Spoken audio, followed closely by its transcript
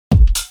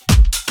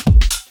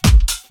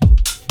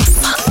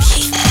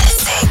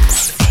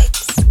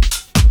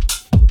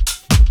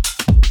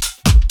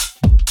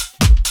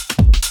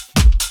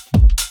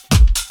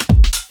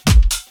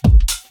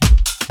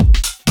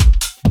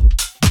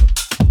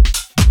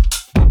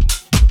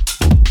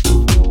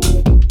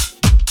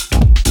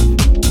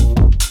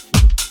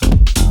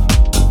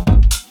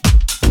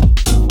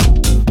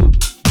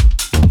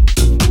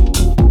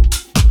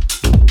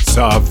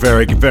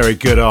very, very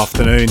good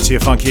afternoon to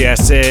your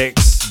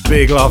FunkySX.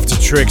 Big love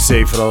to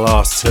Tracey for the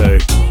last two.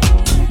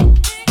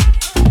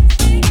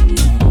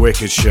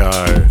 Wicked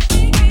show.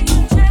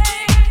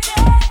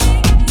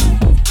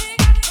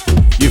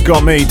 You've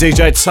got me,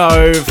 DJ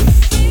Tove,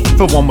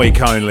 for 1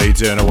 week only,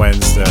 doing a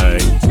Wednesday.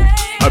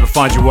 Hope I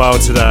find you well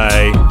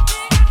today.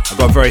 I've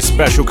got a very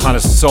special kind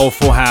of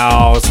soulful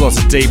house, lots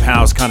of deep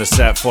house kind of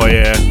set for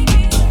you.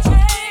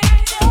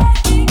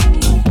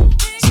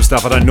 Some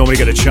stuff I don't normally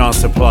get a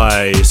chance to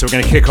play. So we're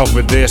going to kick off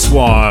with this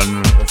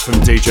one from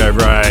DJ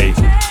Ray.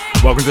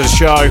 Welcome to the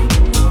show.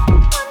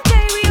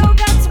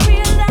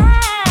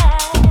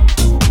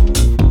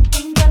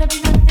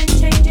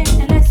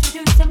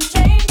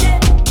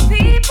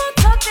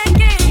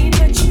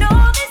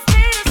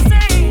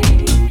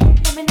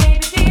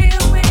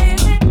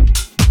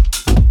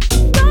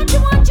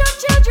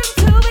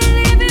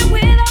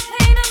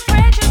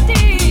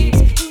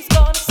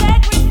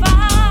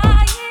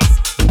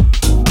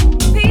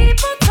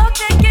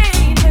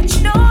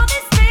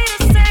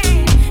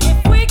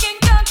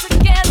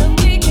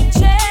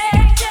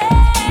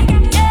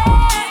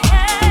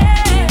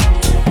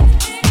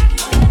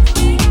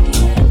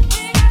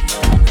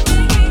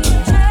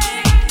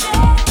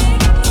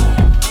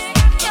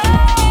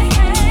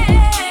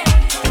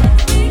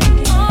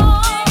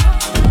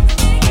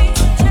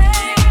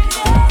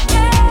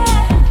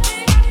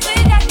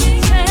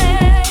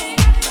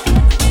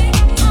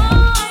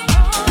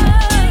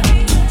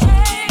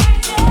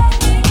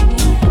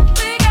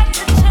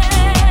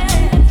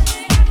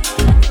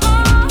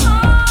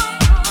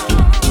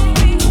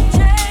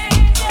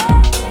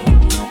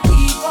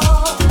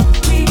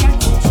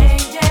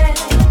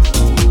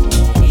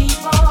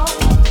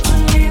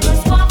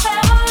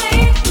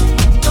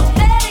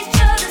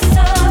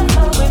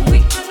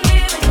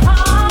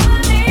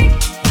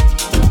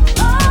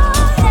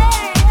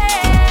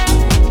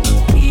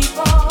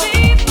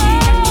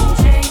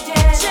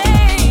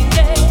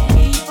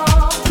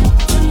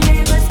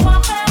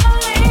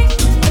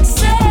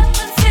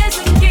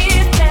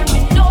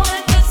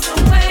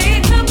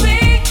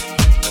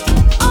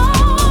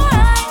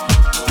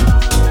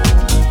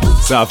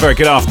 So, very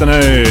good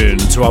afternoon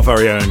to our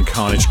very own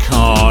Carnage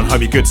Khan.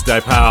 Hope you're good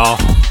today, pal.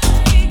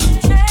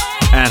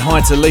 And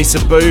hi to Lisa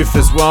Booth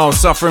as well,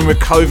 suffering with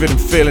COVID and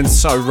feeling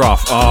so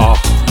rough. Oh,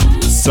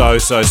 so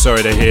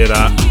sorry to hear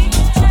that.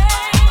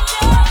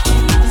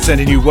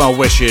 Sending you well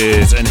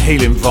wishes and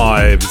healing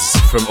vibes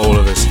from all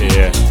of us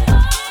here.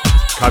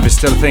 COVID's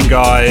still a thing,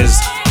 guys,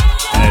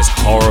 and it's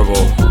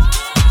horrible.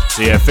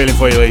 So yeah, feeling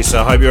for you,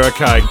 Lisa. Hope you're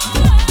okay.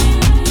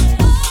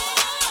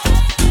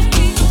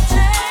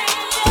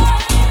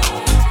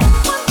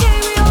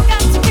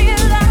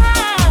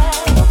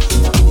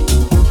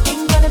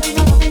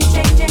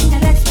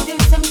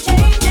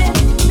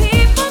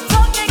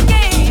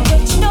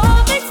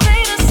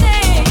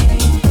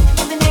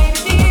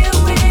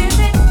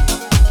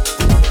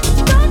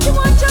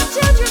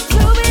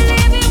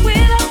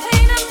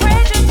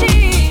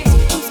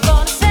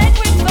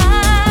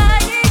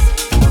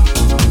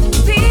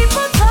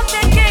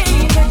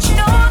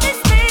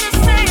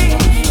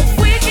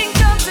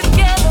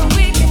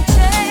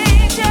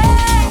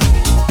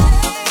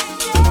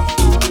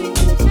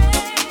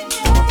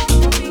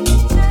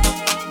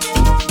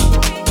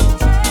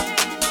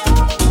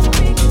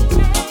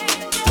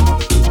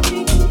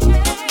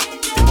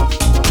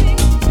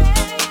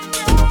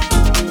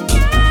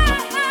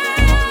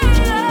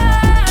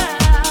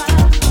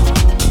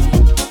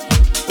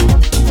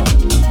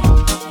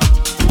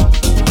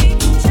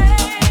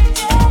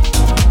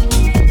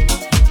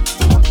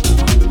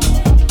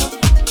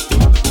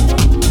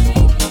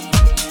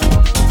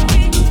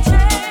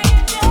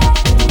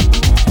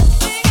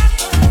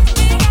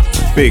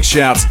 Big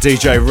shout to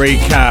DJ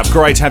Recap.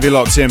 Great to have you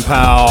locked in,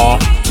 pal.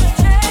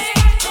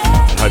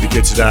 I hope you're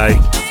good today.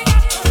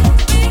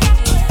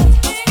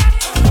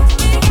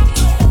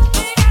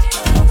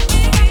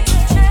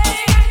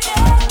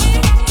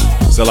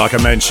 So like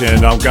I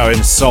mentioned, I'm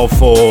going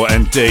soulful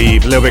and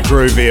deep, a little bit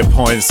groovy at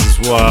points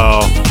as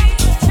well.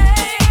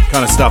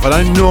 Kind of stuff I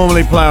don't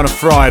normally play on a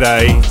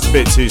Friday. It's a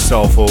bit too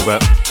soulful,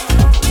 but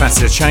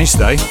fancy a change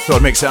today. Thought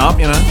I'd mix it up,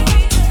 you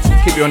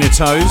know. Keep you on your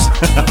toes.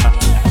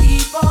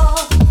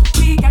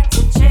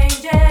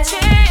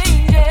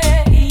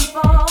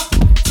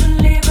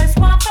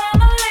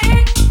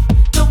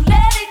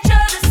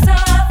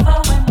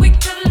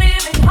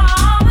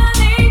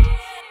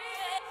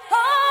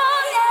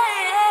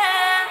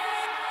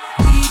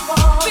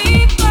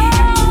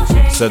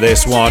 So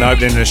this one,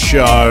 opening the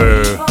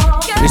show,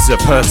 this is a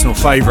personal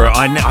favourite.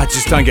 I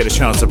just don't get a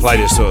chance to play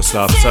this sort of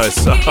stuff, so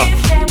it's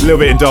a little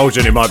bit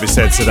indulgent, it might be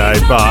said today,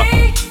 but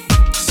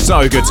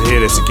so good to hear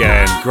this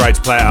again. Great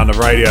to play it on the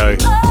radio.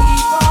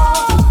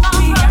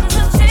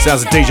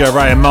 Sounds like DJ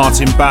Ray and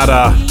Martin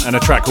Bader and a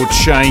track called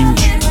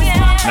Change,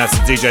 and that's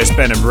the DJ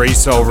Spen and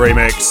Reelsoul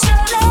remix.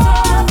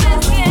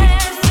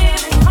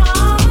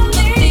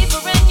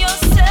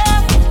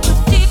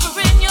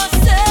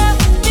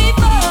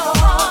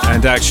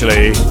 And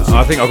actually,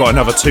 I think I've got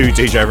another 2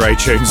 DJ Ray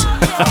tunes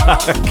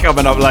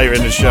coming up later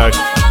in the show.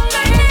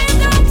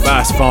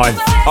 That's fine.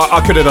 I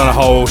could have done a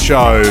whole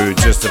show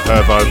just of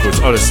her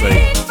vocals, honestly.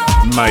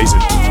 Amazing.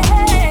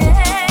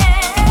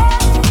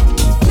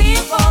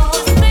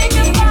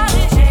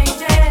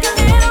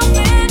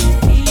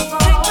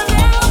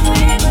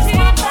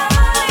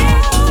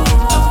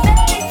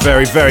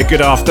 Very, very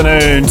good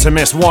afternoon to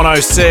Miss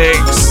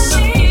 106.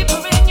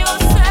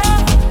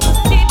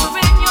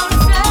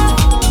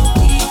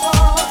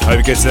 Hope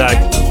you're good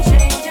today.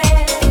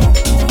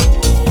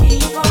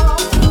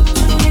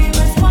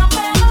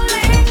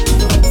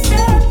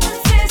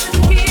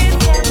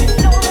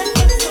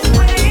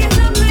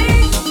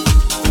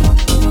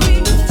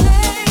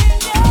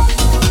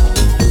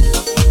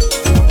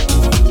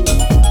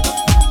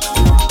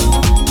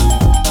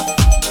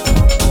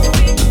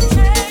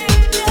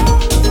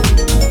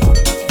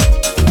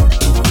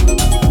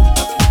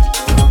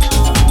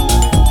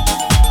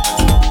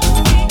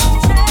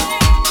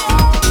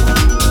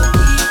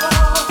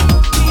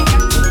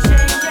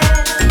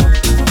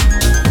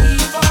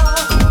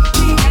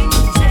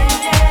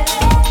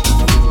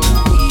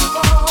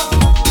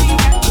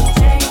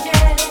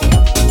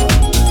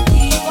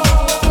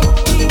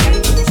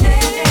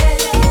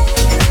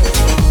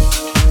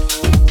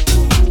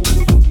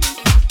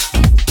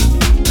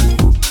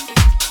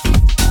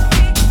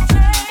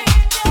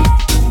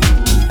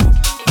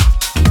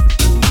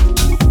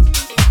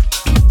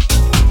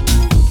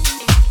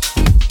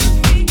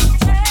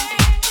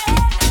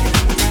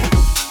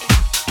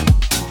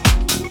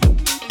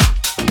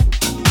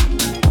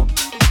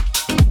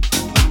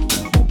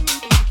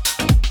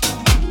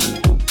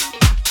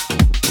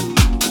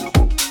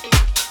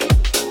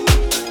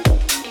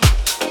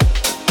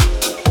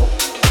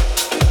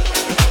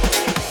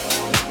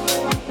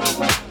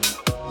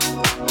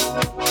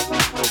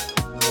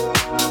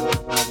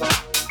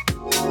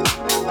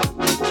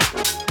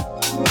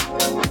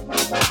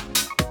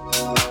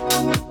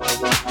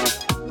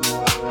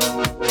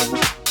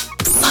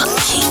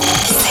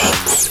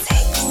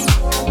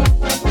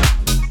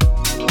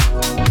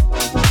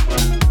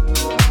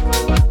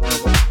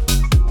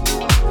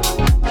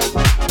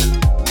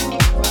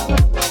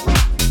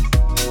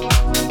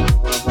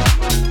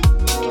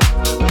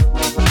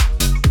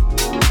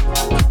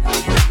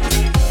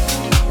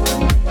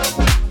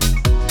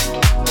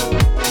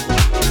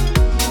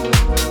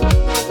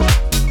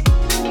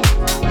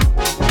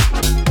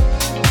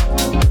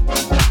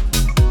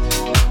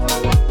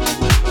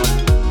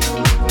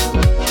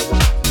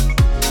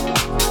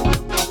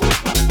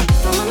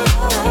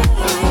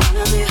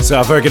 So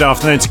a very good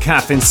afternoon to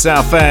Kath in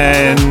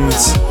Southend,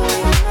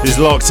 who's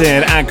locked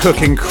in and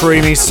cooking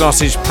creamy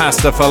sausage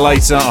pasta for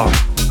later.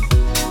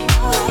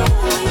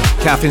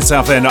 Kath in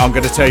Southend, I'm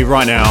going to tell you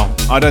right now,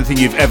 I don't think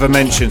you've ever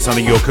mentioned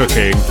something you're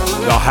cooking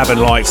that I haven't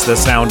liked the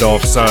sound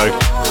of, so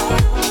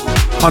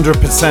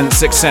 100%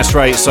 success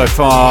rate so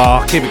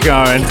far. Keep it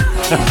going.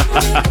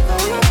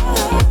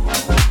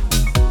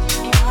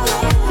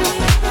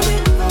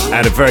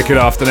 And a very good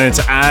afternoon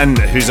to Anne,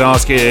 who's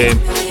asking,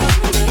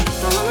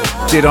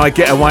 did I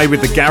get away with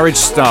the garage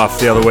stuff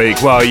the other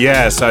week? Well,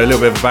 yeah, so a little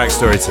bit of a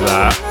backstory to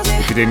that.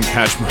 If you didn't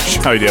catch my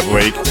show the other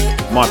week,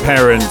 my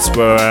parents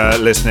were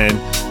listening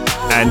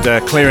and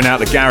clearing out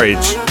the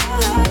garage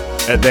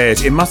at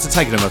theirs. It must have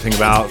taken them, I think,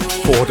 about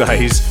 4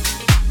 days.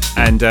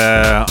 And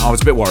I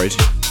was a bit worried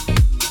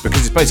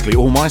because it's basically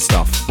all my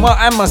stuff. Well,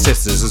 and my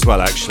sister's as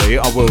well, actually,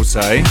 I will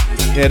say.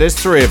 Yeah, there's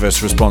 3 of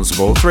us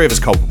responsible, 3 of us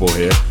culpable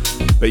here.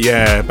 But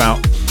yeah,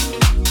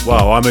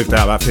 I moved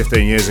out about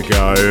 15 years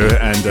ago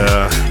and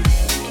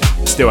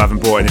still haven't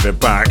brought any of it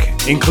back,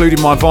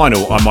 including my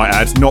vinyl, I might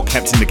add, not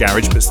kept in the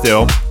garage, but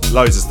still,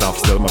 loads of stuff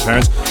still at my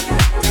parents.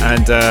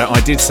 And I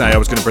did say I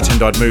was going to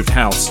pretend I'd moved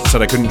house so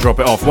they couldn't drop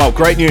it off. Well,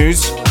 great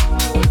news,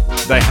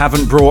 they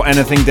haven't brought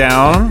anything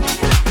down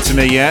to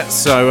me yet,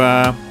 so,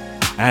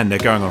 and they're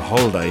going on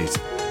holidays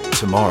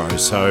tomorrow,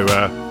 so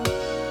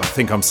I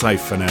think I'm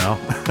safe for now.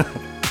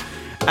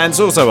 Anne's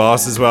also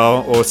asked as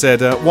well, or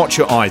said, watch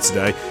your eye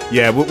today.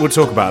 Yeah, we'll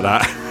talk about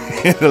that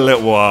in a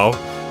little while.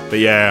 But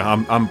yeah,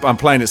 I'm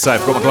playing it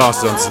safe. I've got my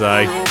glasses on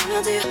today.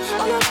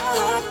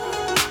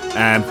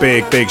 And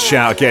big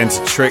shout again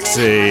to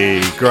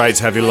Tracey. Great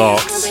to have you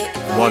locked.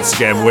 Once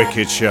again,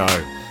 wicked show.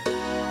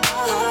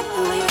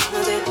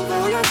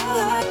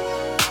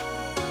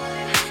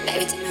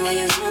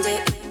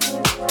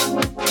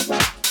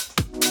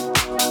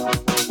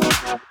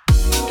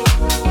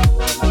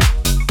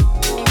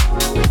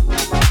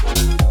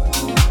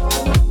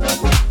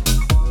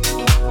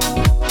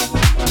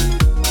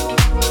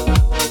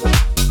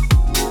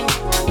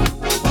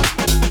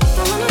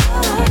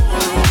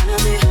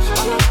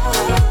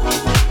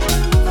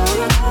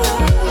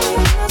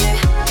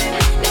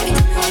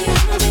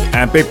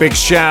 Big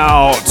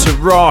shout to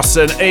Ross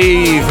and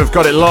Eve, have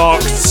got it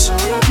locked.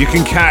 You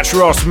can catch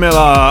Ross Miller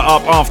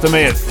up after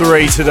me at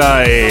 3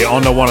 today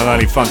on the one and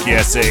only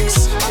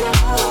FunkySX.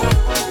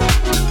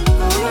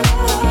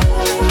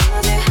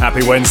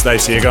 Happy Wednesday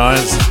to you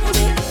guys.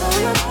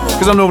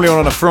 Because I'm normally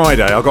on a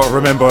Friday, I've got to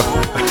remember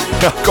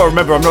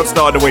I'm not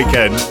starting the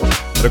weekend,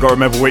 but I've got to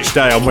remember which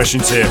day I'm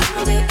wishing to.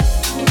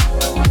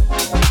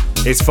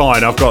 It's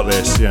fine, I've got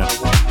this, yeah.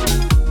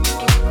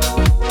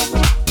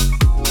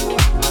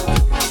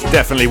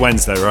 Definitely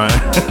Wednesday, right?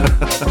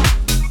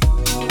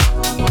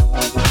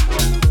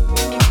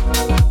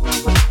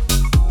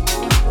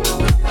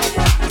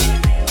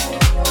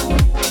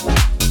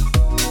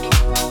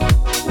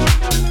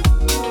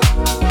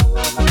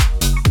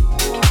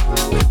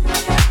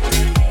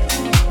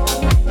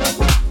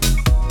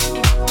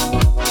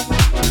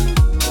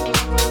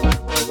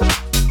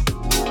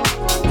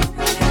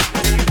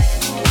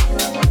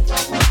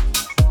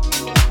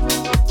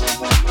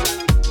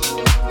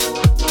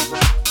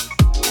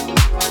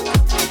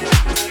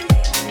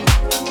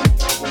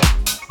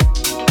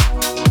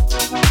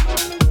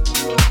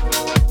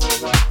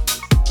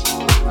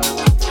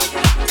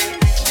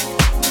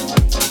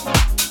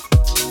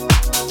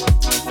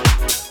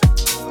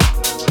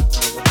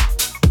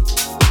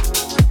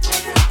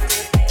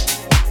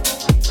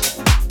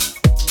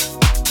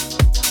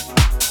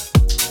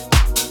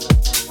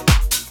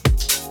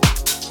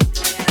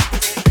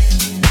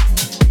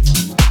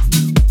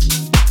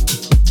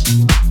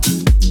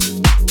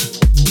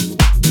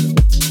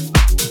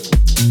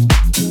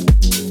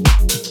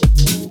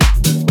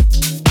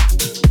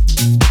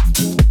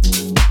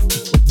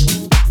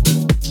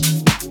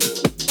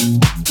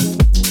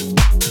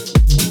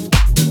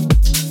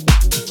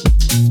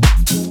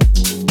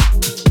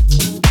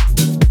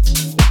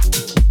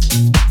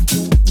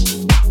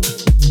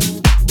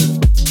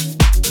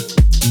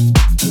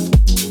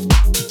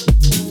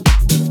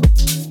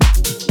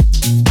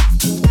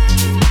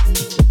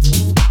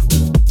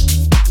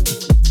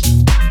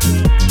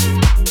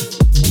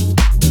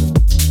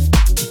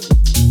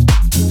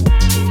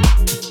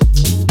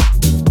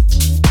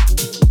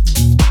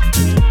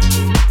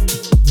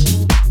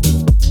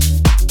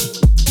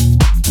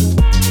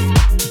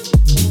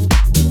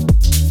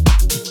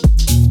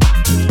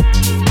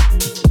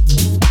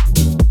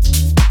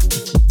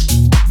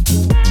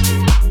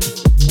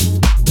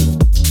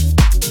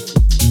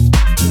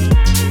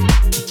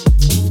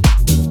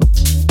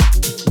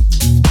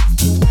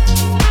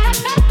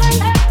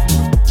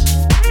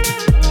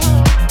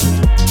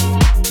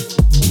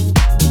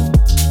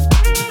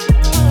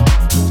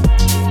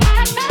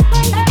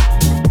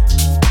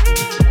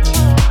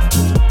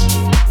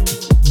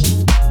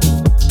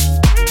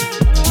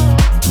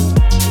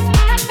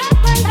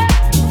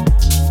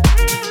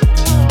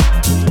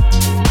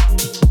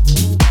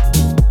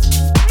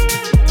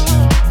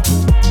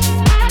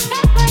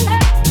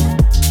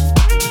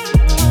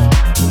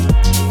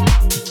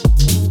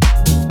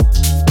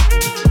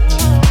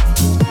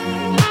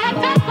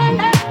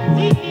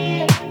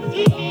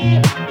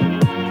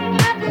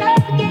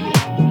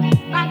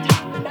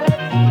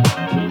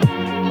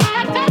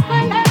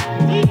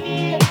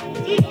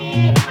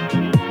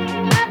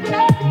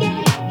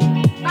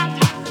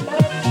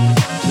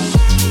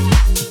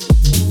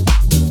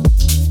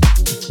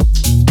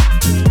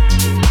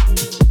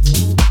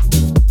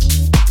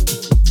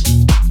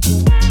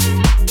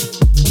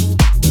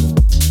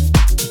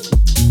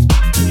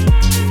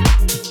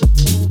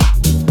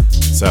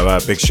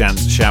 Big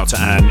shout to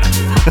Anne,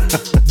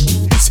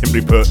 who simply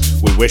put,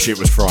 we wish it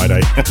was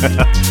Friday.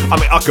 I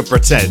mean, I could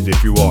pretend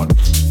if you want.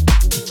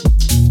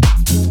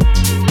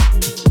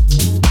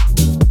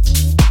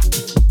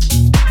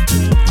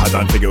 I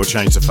don't think it will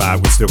change the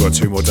fact we've still got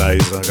 2 more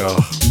days. I go,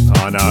 oh,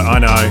 I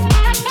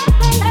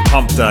know.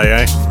 Pump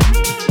day, eh?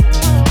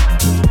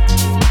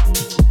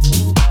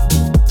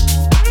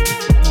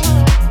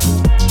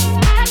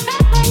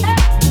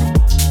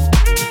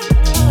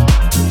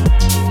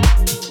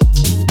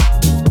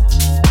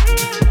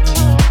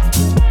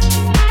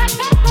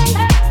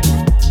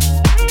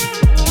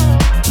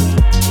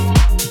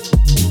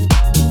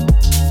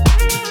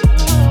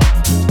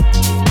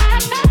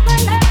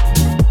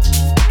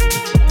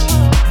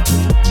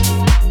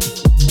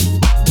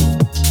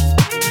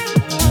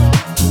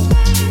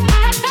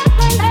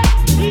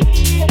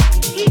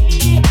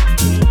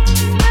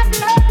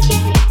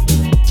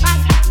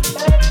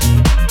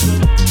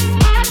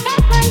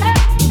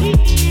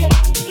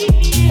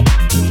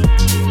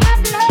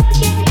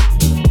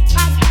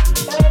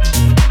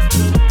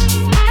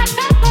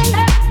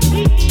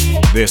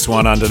 This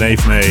one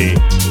underneath me.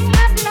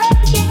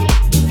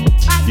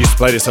 Used to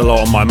play this a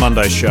lot on my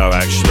Monday show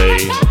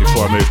actually,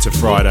 before I moved to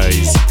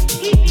Fridays.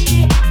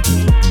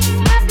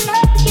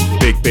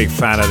 Big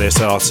fan of this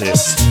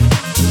artist.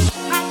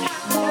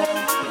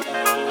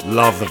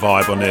 Love the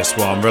vibe on this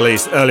one.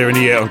 Released earlier in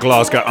the year on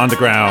Glasgow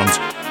Underground.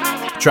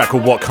 A track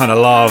called What Kind of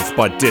Love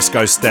by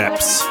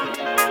Discosteps.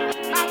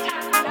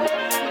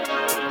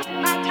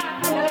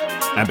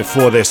 And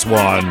before this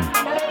one,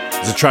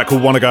 there's a track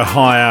called Wanna Go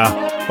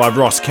Higher by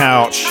Ross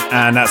Couch,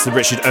 and that's the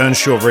Richard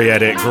Earnshaw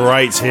re-edit.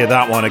 Great to hear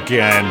that one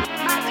again.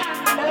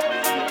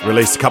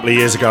 Released a couple of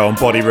years ago on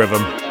Body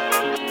Rhythm.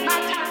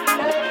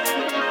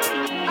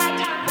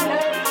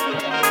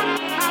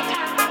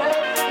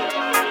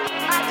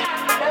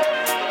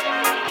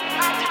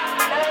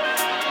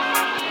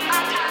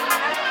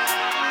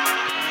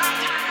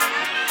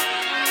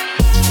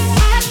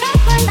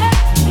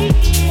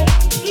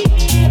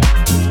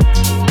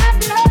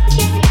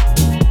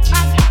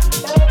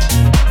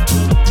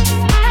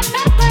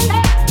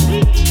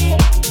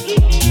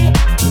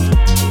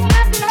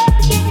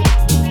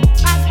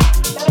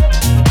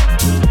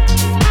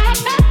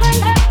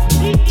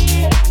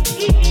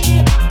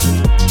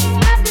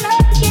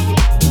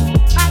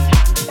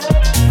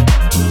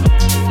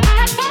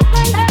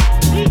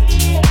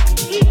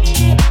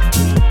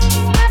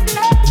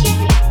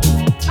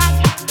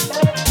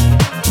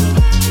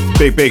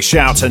 Big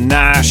shout to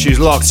Nash, who's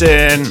locked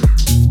in.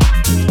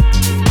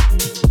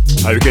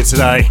 Hope you're good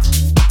today.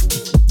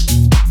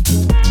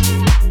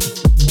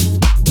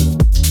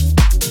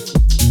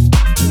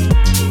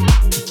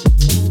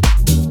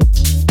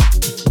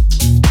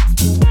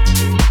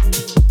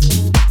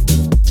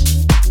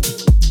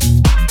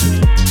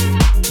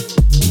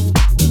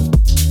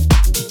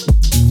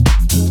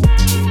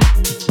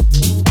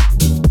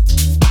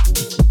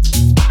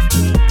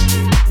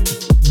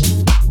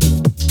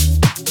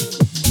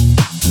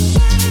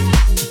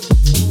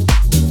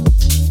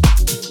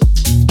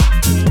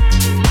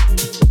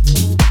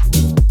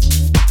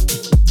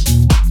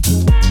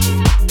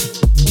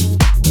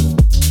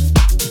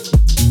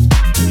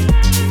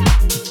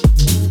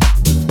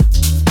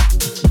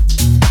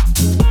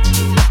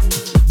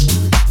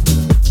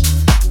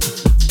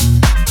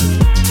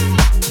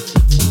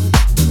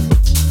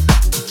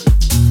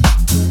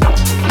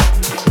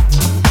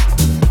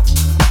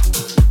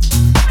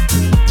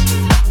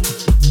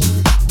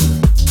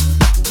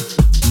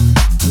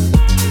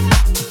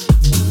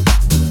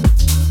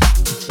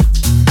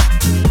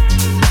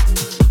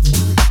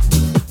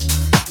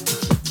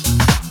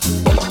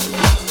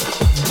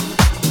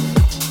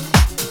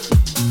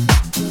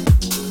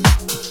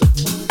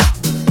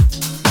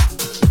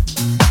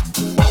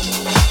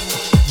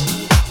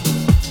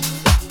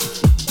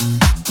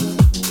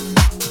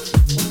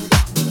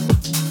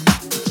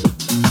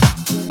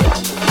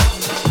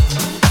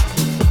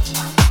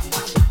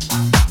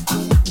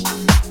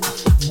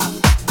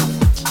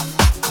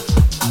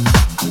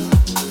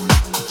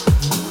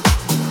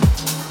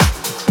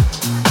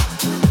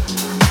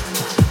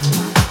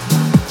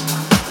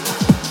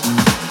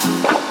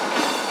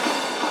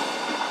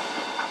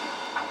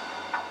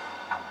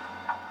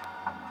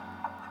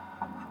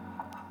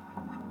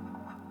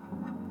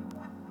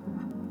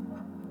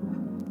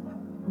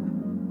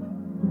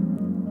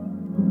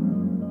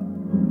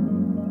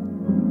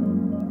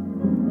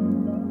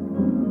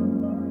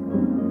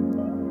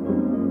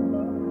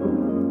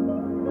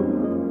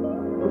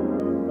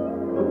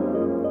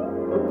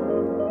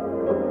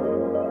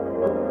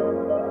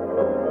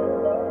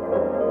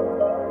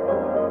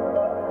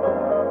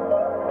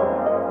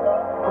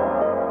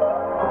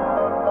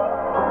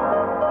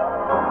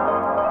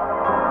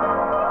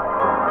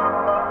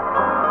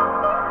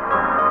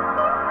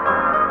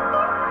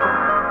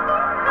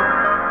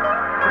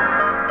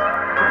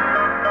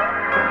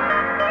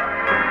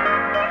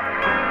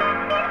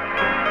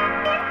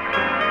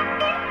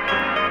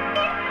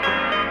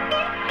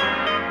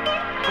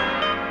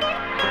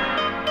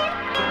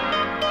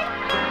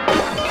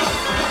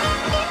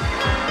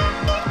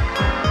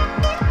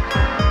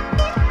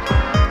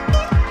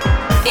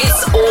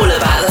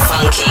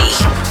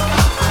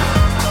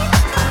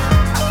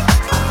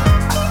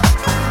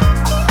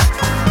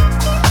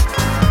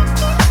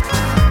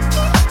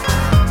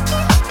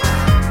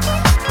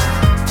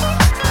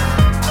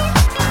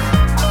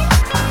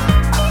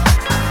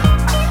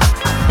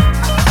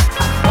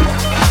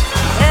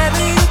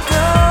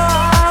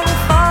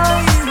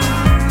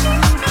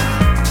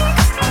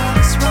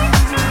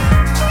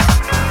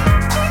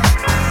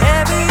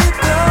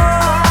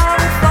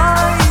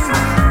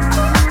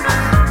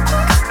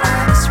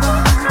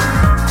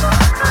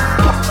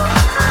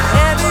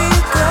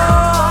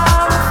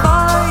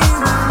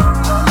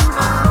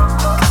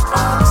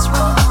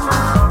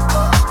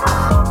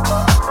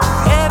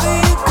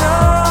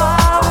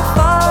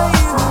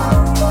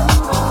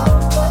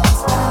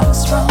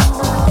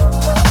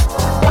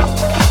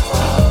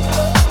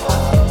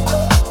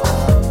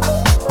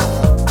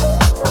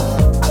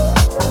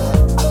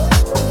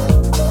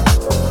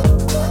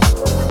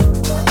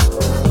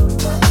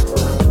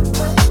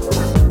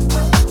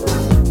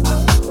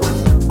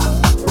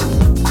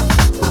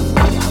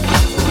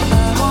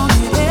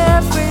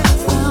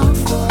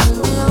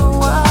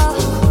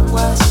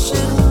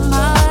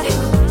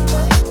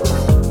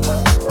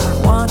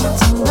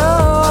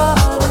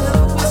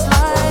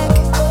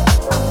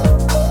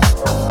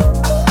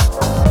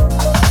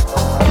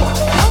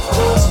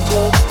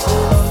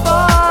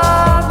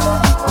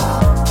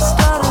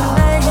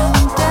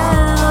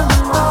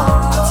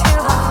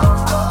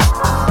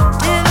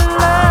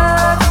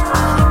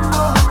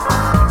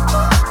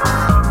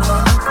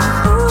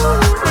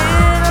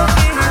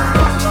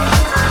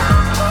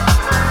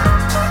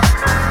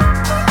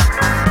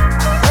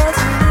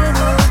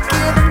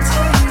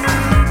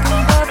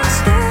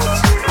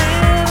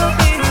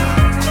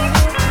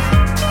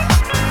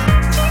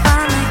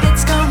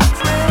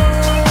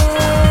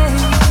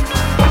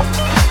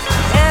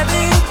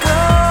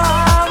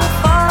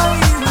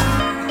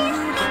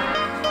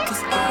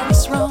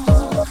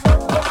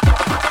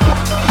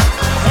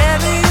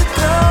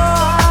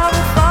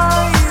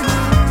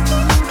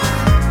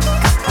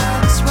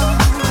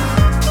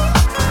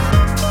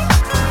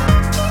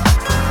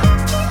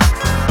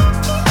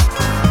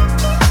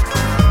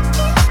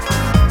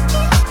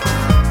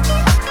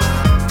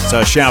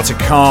 So shout to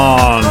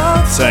Khan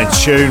saying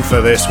tune for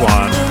this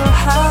one.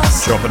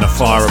 Dropping a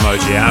fire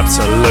emoji,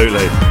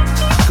 absolutely.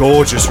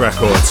 Gorgeous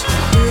record.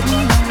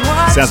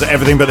 Sounds like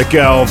Everything But the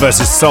Girl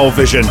versus Soul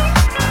Vision.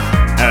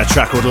 And a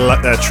track called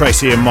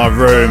Tracey in My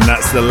Room.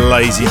 That's the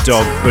Lazy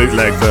Dog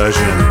bootleg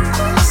version.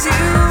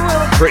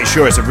 Pretty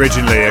sure it's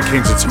originally a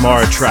Kings of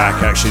Tomorrow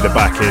track, actually, the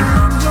backing.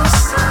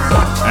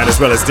 And as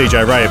well as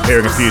DJ Ray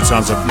appearing a few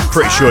times, I'm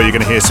pretty sure you're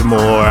going to hear some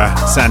more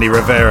Sandy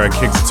Rivera and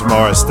Kings of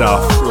Tomorrow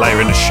stuff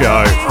later in the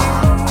show.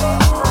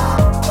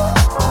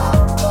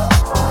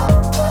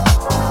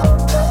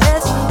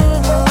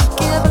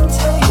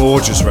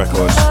 Gorgeous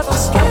record.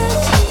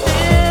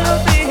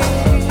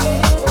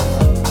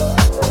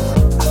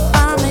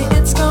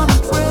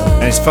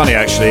 And it's funny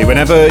actually,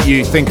 whenever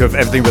you think of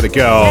Everything But the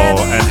Girl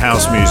and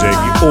house music,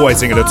 you always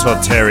think of the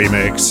Todd Terry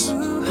mix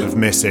of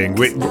Missing.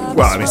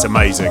 Well, I mean, it's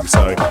amazing,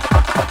 so.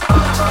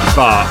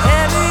 But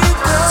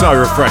so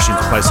refreshing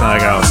to play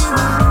something else.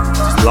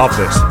 Just love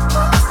this.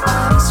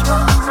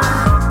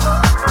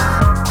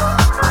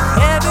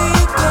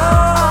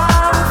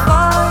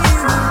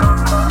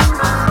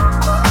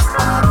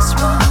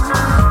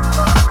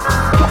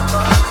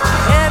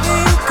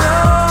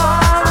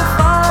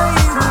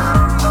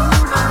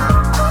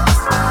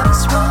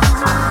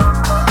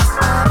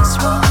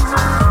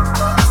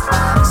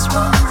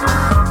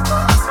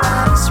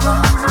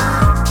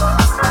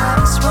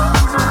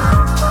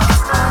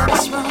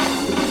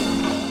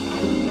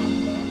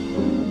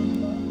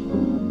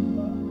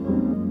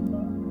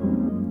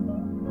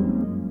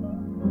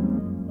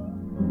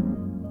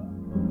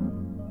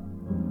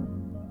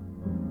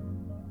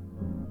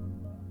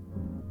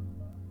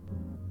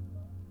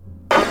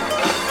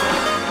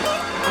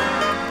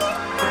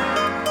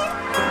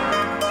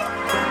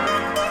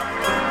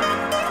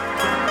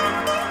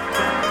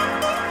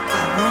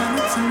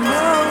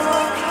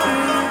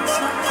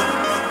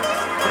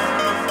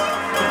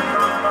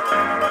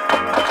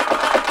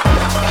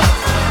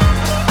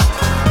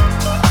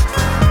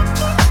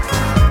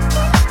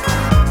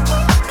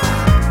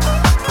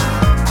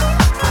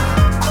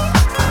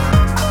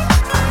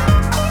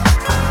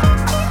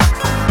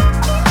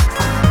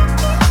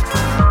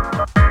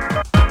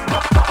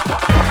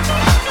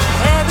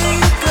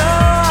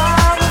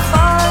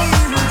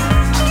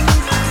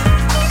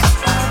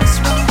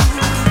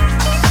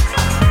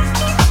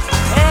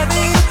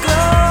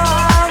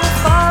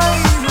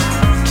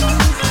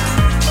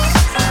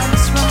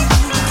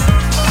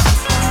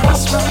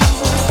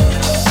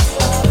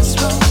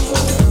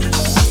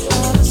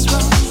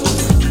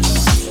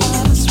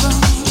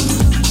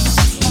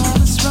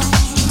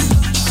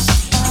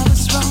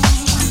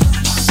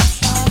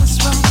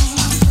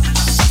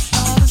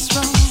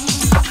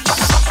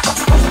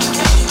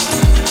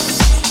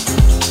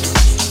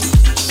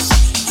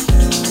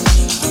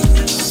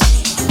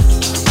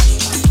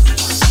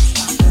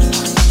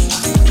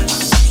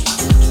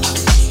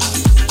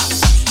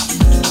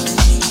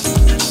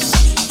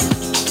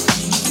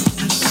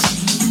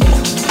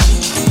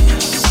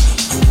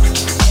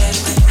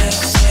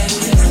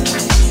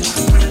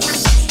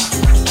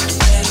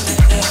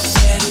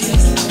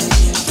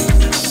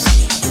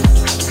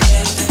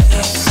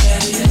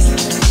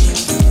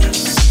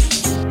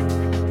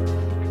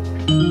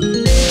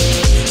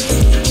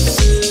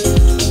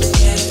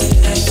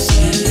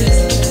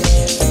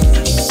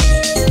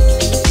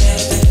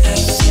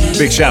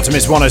 Big shout to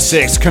Miss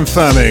 106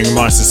 confirming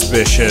my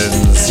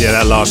suspicions. Yeah,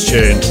 that last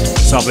tune,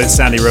 sampling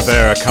Sandy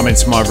Rivera, Come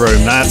Into My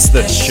Room, that's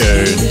the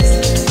tune.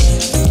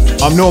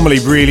 I'm normally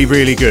really,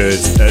 really good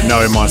at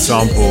knowing my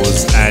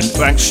samples and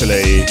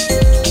actually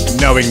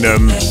knowing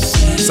them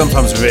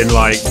sometimes within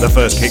like the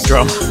first kick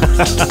drum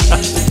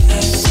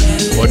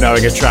or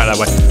knowing a track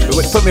that way.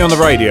 But put me on the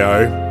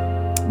radio,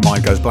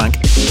 mind goes blank.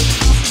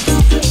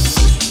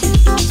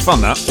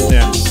 Fun that,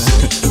 yeah.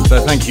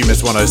 So thank you,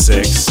 Miss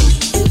 106.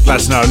 Glad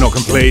to know I've not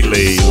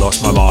completely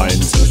lost my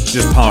mind,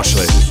 just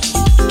partially.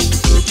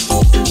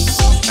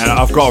 And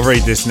I've got to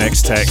read this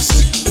next text,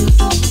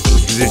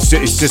 because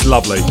it's just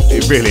lovely,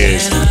 it really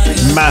is.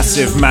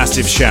 Massive,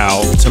 massive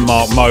shout to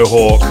Mark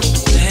Mohawk.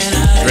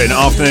 It's written,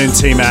 afternoon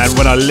T-Man,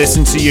 when I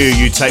listen to you,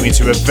 you take me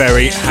to a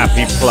very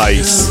happy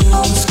place.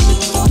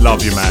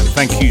 Love you, man.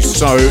 Thank you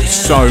so,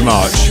 so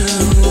much.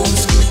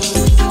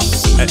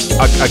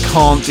 I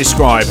can't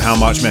describe how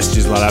much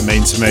messages like that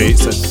mean to me,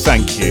 so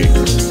thank you.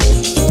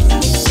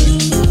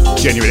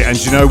 Genuinely, and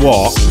do you know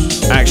what?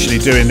 Actually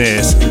doing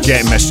this and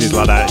getting messages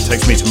like that, it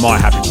takes me to my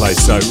happy place,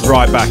 so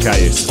right back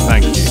at you, so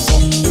thank you.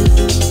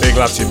 Big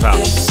love to you, pal.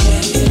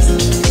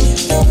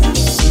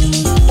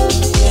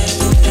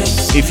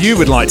 If you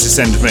would like to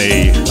send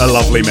me a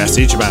lovely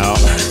message about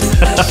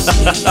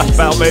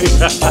about me,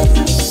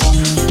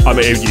 I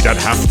mean, you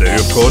don't have to,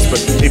 of course, but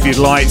if you'd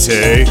like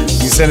to, you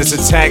can send us a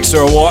text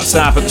or a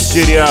WhatsApp at the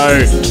studio.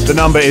 The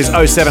number is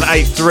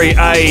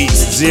 07838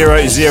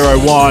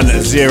 001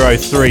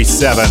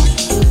 037.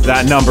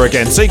 That number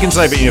again, so you can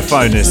save it in your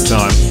phone this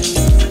time.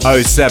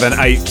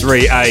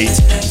 07838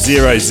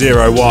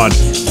 001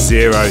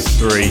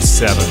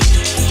 037.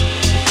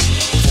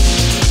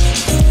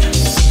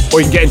 Or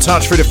you can get in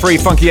touch through the free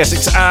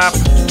FunkySX app.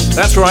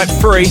 That's right,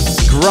 free,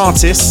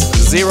 gratis,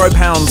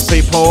 £0,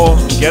 people.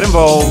 Get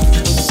involved.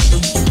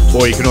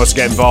 Or you can also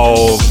get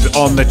involved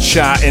on the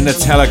chat in the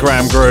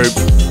Telegram group.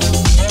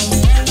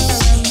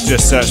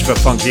 Just search for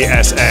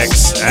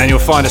FunkySX and you'll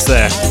find us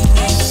there.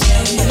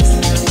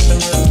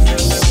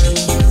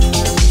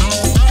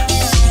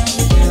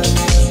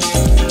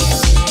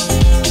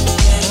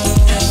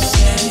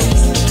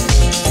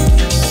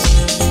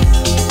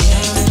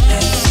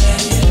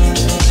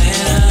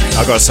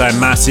 I've got to say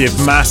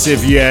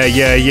massive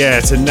yeah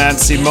to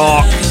Nancy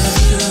Mark.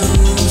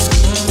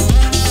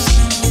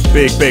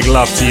 Big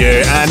love to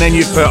you. And then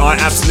you put, I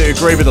absolutely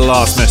agree with the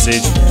last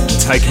message,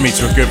 taking me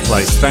to a good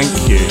place. Thank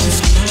you.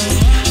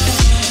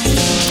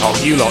 Oh,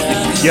 you lot,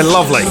 you're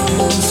lovely.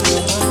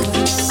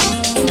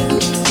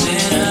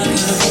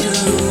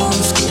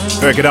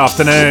 Very good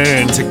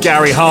afternoon to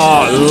Gary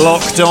Hart,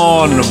 locked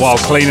on while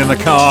cleaning the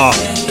car.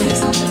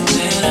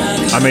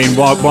 I mean,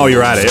 while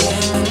you're at it,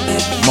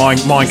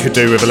 mine could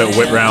do with a little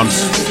whip round.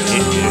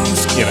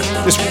 You know,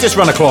 just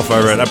run a cloth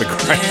over it, that'd be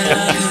great.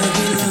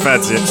 If you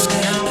fancy it.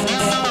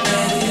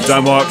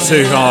 Don't work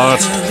too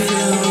hard.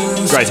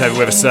 Great to have you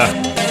with us,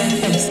 sir.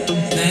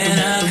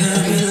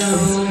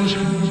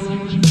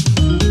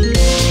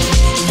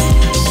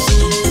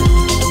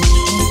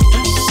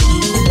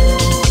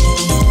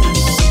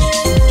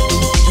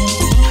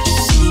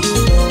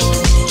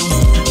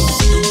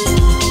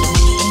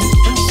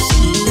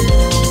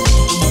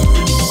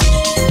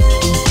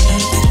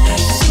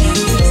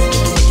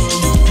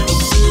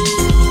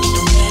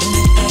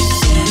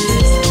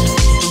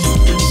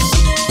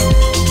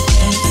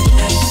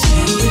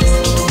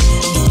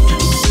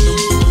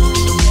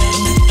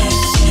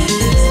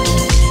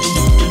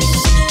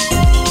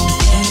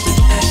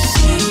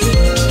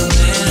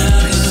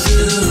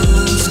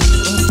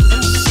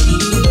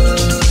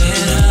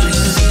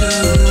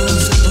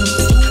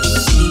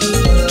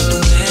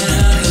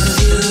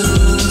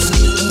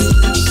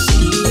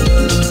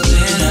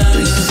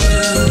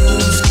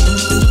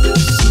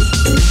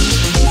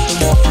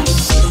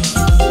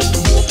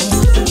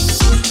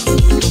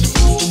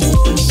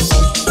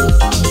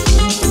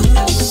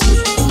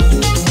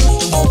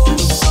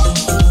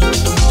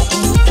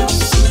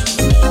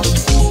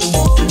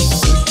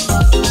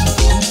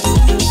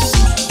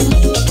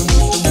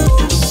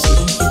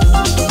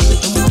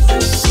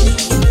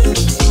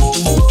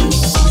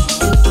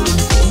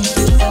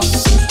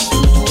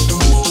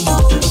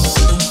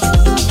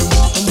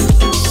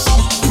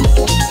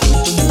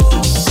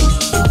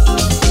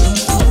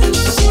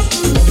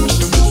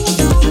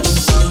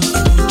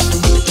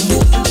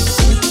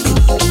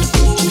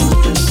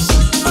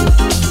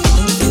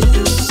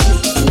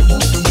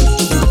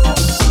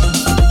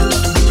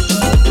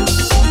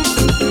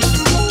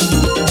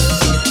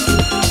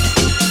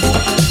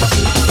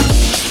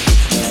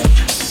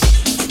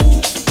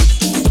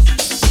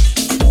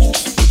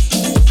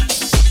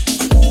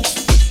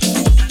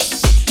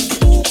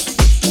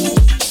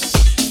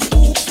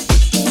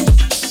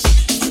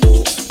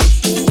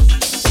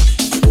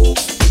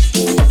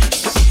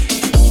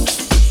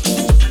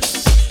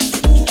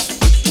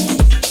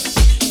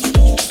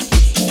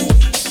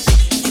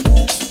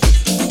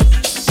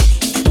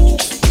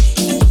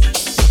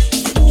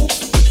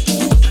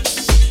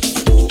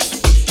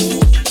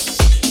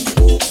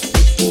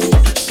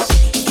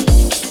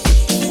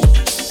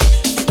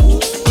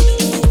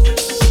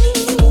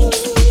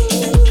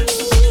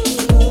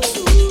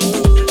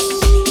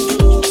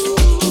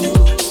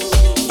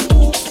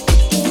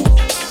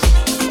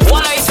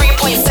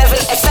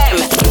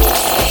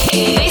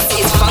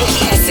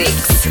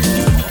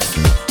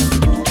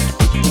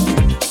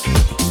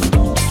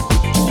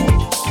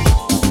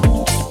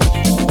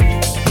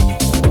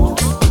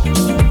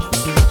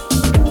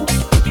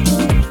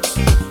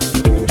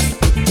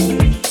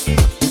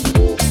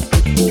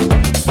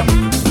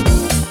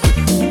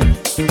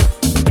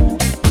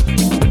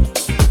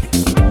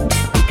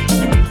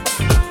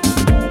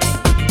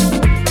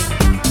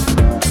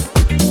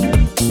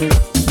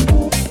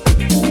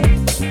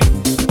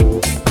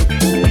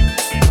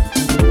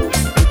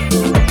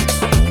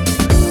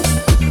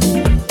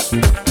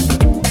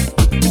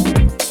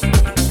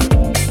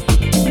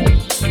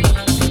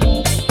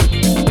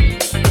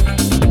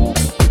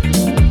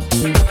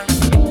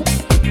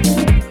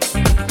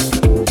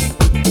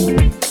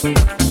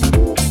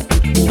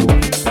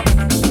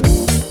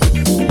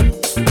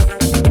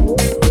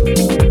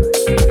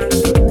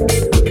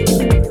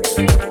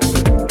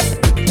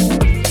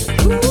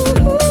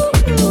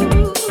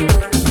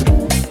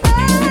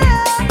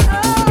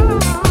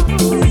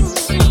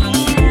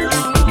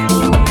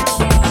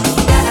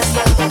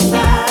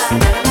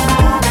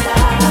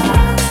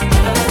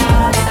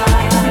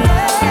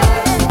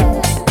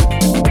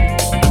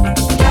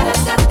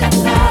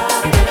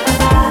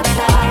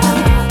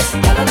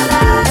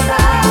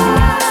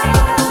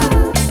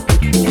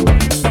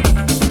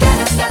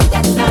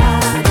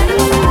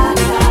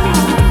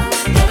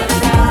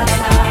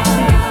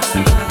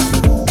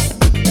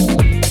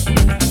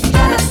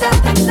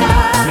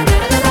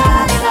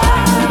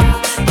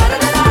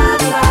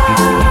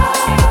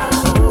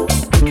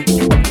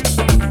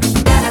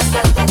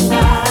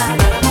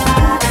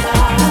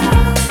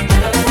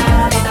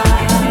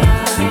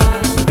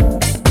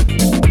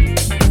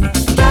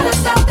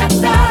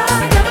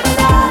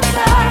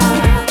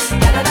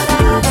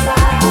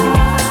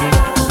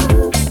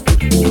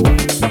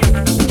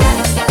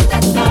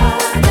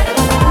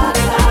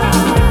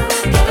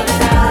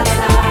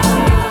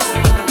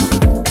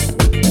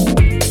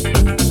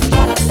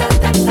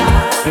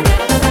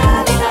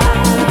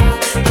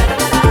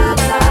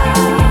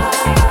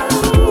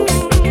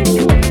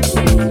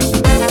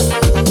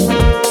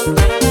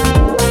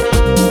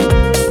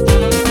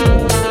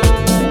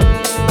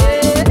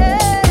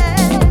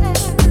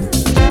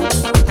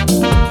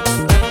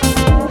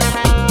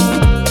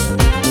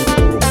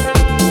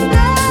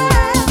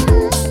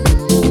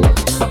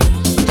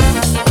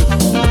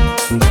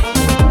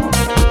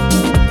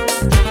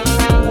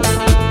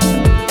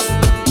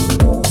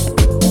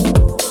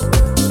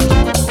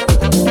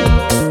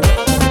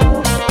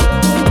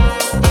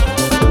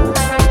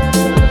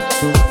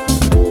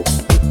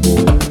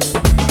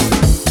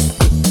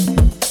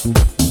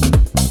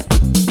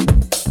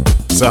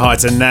 So hi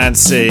to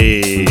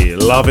Nancy,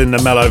 loving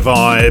the mellow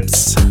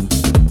vibes.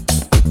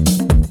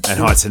 And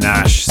hi to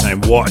Nash,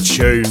 saying what a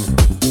tune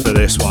for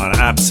this one,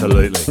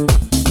 absolutely.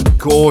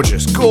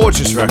 Gorgeous,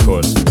 gorgeous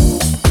record.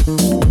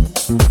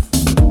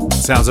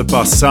 Sounds of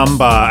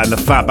Samba and the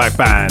Fatback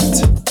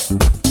Band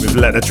with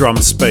Let the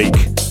Drums Speak,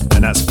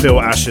 and that's Phil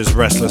Asher's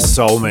Restless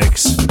Soul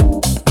mix.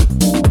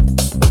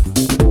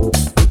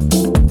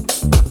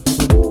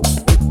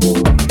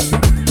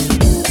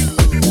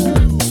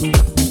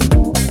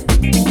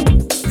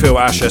 Phil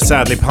Asher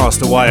sadly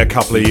passed away a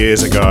couple of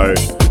years ago,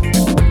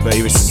 but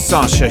he was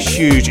such a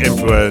huge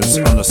influence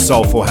on the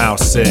soulful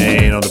house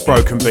scene, on the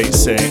broken beat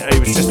scene. He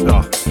was just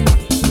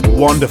a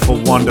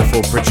wonderful,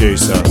 wonderful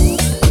producer.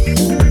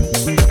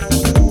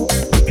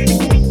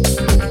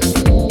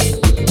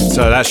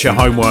 So that's your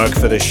homework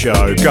for this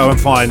show. Go and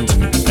find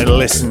and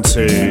listen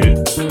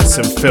to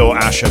some Phil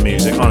Asher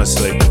music,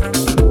 honestly.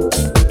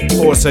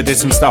 Also did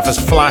some stuff as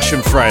Flash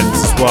and Friends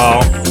as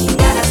well.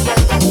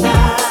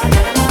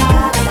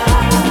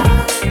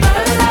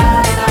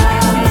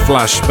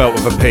 Flash spelt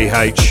with a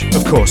PH,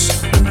 of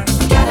course.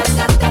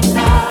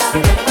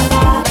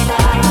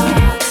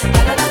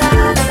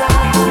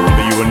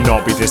 But you will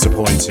not be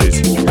disappointed.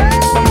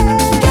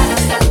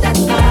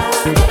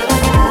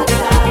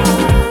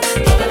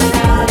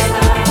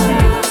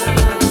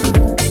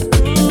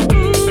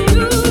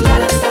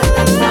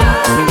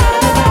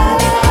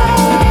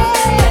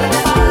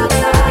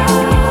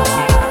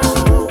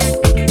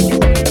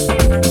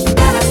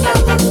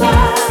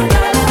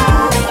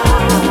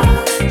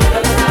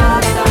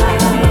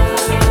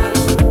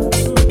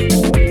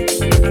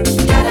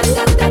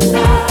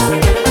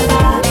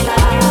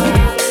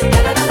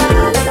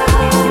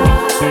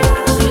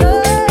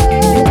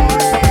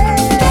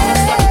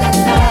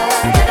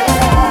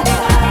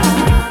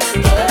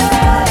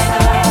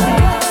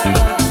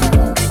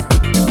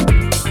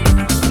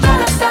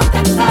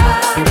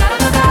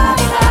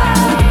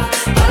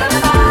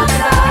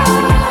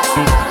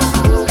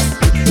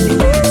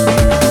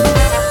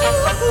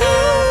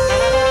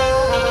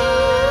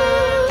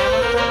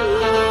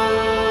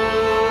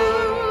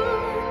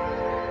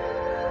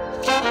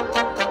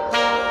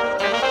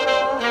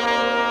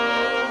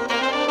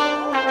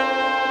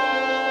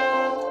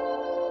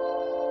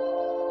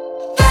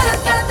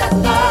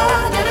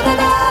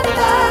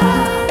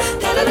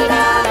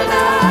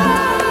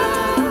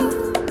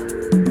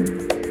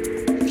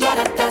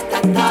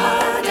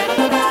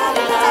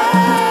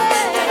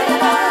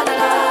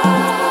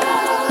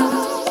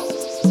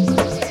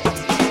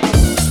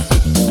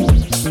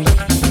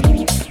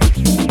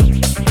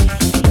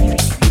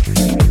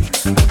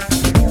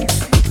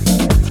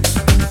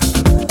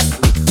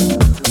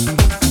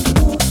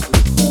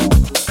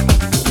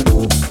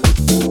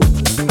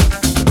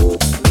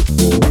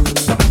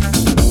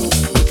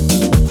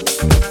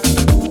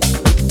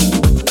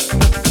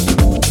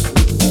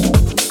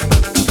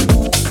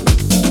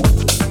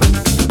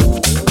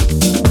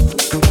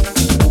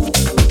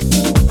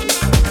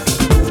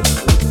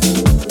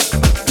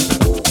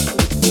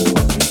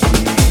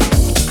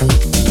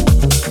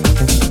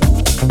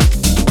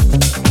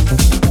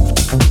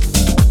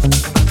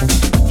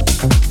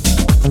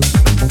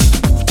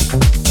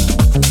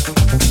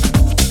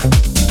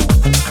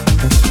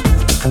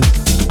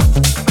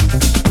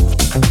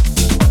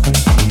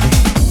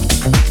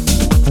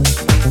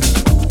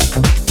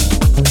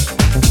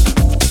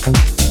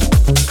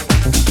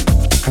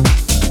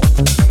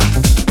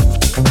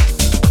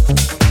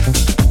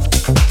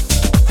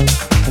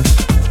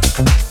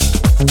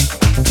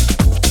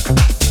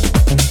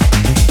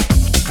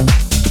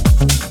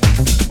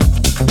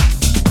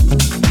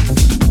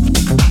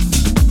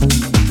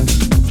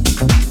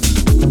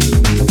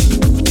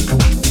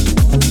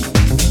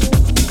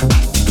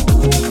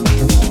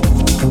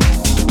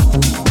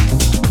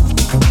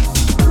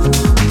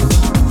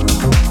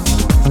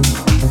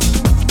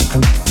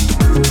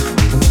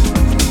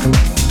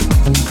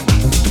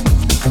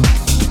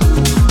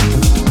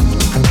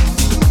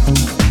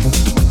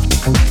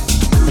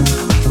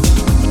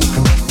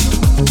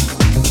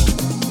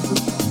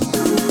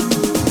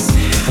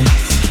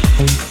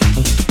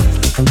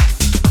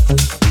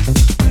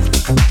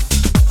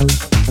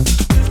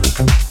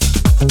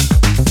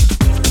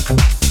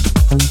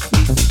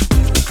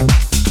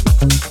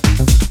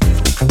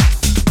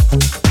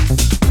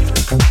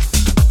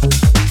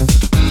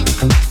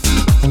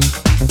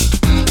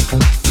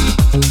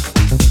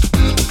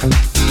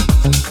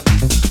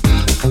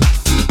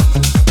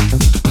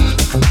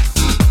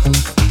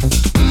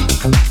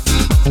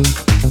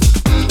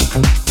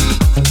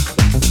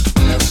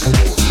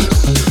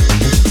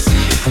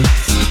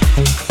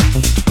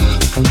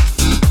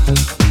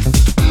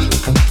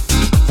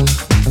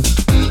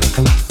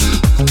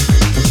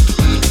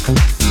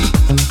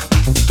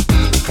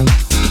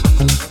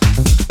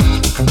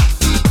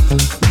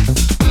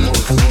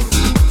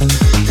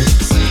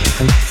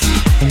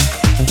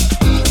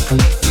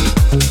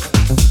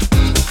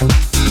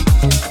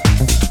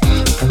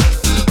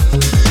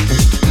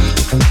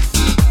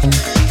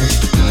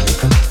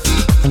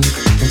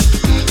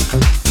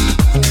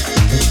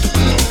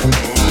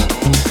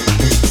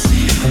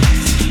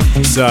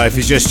 So if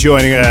you're just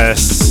joining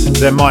us,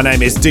 then my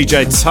name is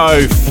DJ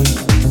Toph,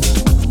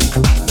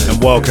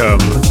 and welcome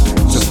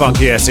to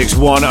FunkySX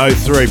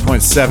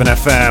 103.7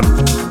 FM.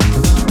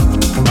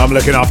 I'm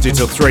looking after you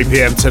till 3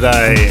 PM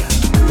today,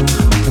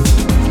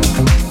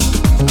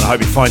 and I hope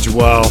you find you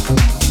well.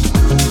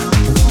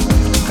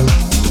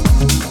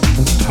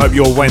 Hope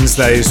your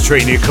Wednesday is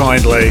treating you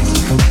kindly.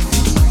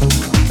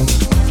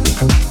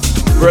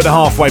 We're at the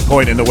halfway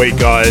point in the week,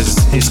 guys.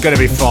 It's going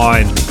to be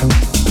fine.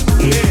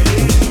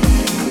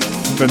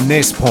 From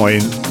this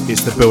point,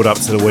 it's the build up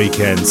to the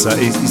weekend, so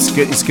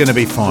it's going to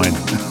be fine.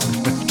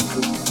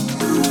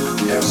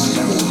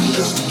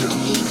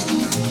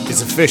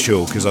 It's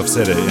official because I've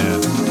said it,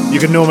 yeah. You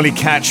can normally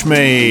catch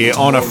me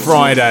on a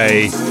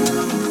Friday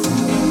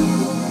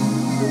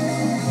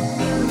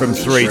from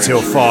 3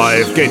 till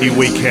 5, getting you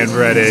weekend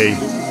ready.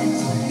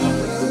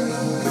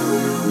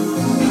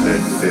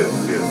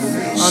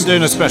 I'm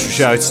doing a special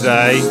show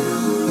today.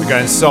 We're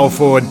going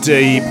soulful and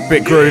deep, a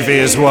bit groovy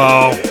as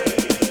well.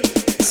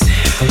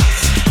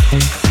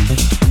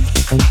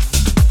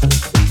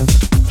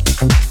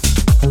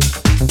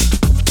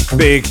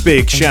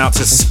 Big shout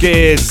to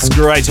Skids.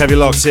 Great to have you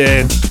locked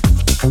in.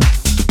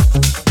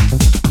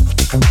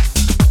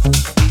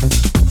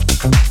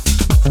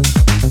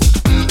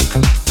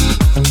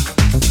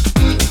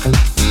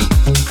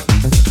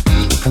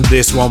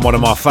 This one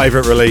of my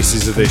favourite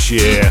releases of this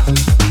year.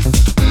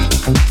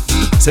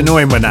 It's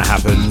annoying when that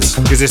happens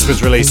because this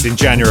was released in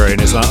January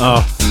and it's like,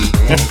 oh,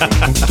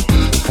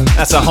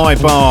 that's a high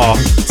bar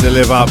to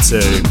live up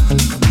to.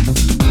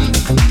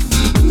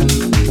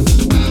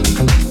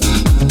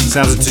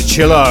 Sounds of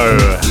Tuccillo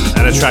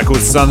and a track called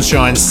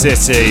Sunshine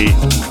City,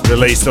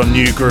 released on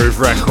New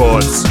Groove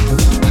Records.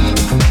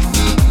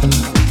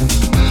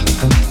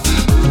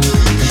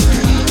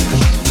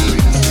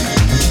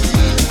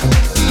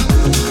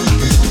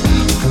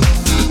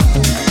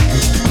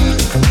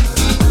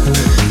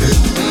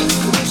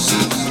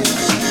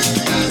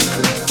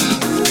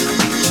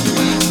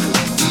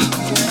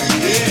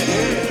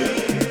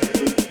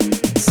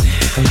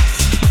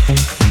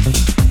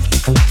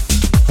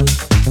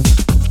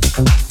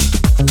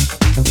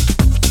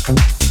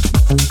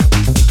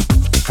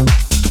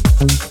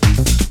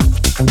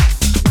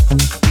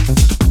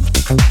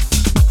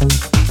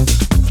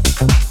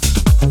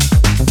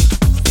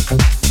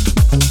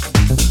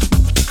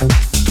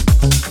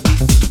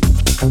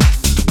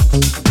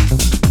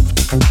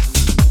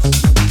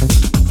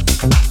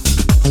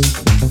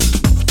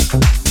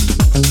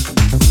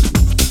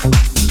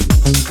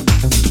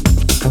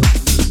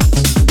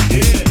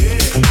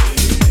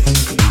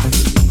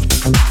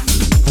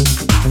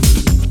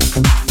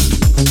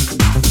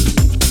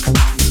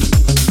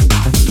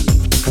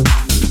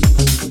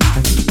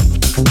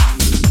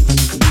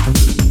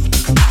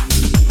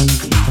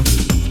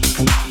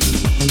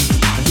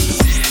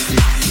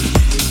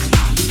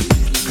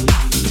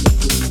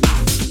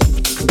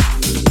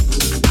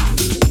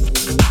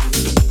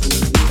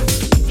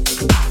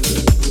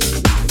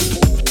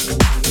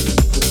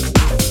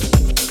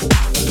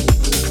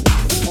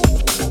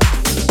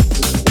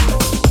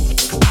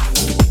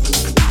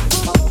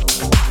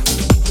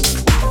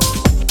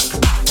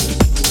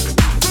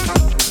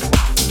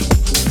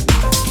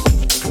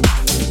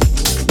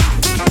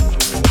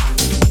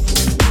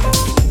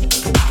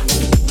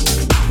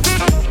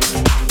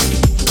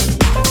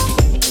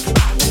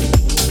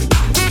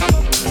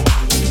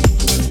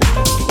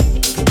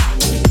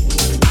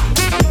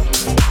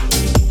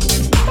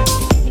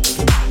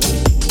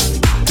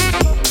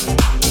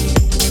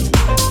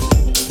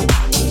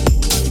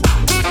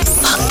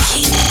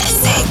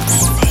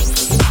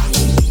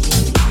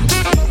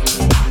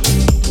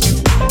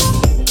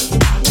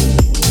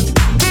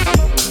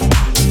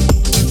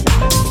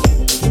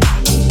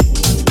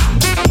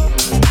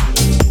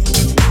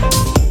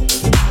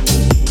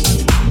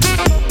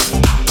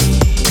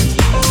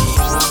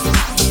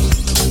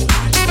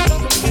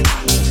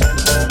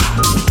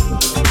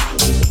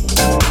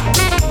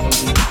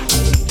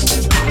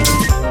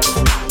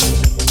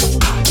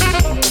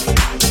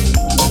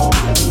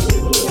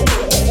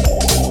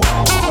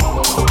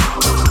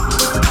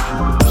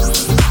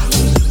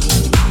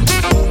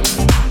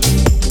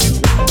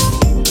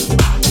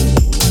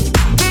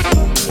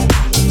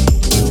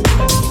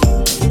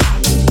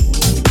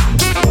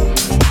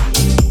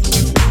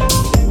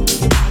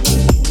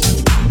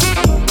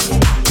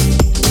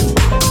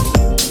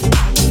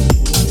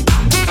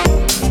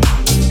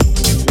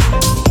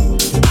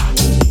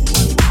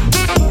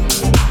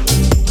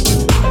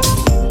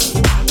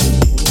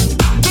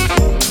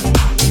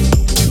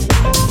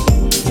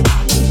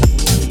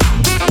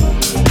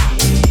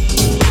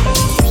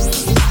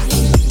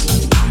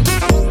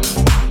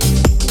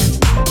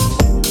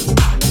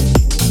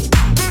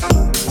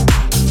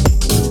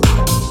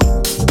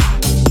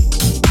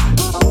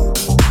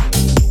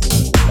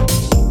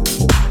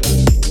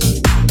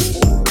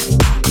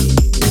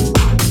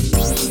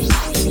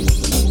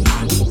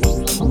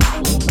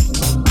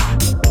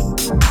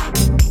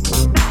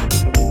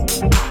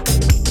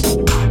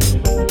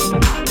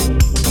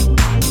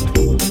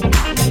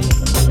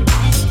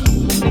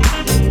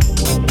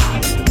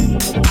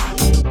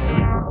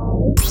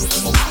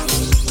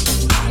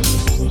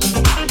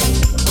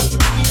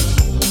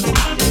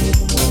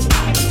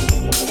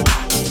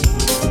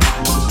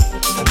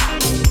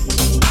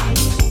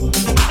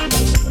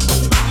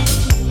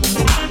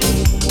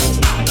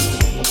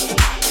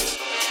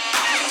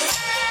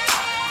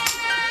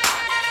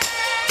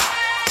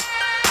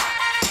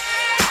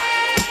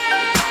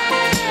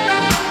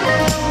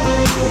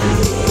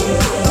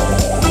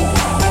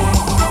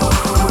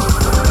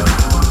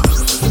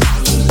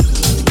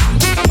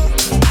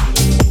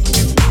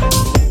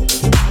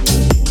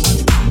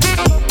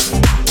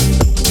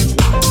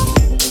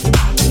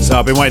 So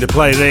I've been waiting to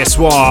play this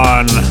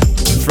one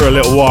for a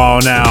little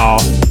while now.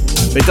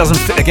 It doesn't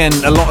fit, again,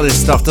 a lot of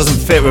this stuff doesn't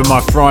fit with my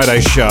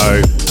Friday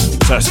show,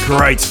 so it's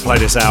great to play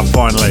this out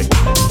finally.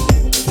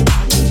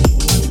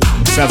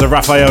 Sounds of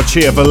Raffaele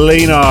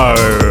Ciavolino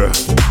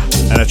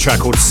and a track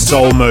called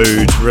Soul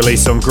Mood,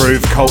 released on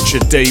Groove Culture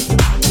Deep,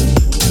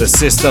 the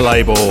sister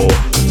label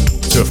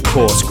to, of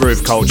course,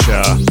 Groove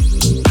Culture.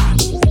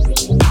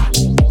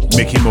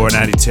 Mickey Moore and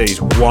Andy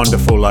T's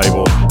wonderful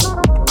label.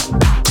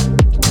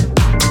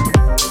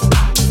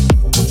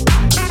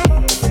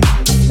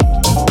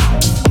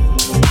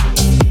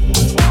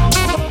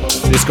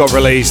 This got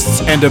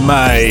released end of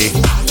May,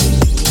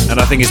 and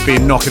I think it's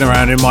been knocking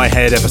around in my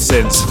head ever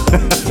since.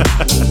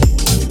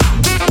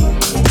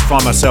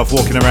 Find myself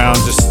walking around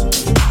just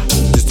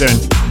doing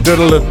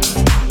doodle and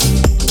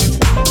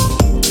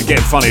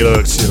getting funny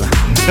looks.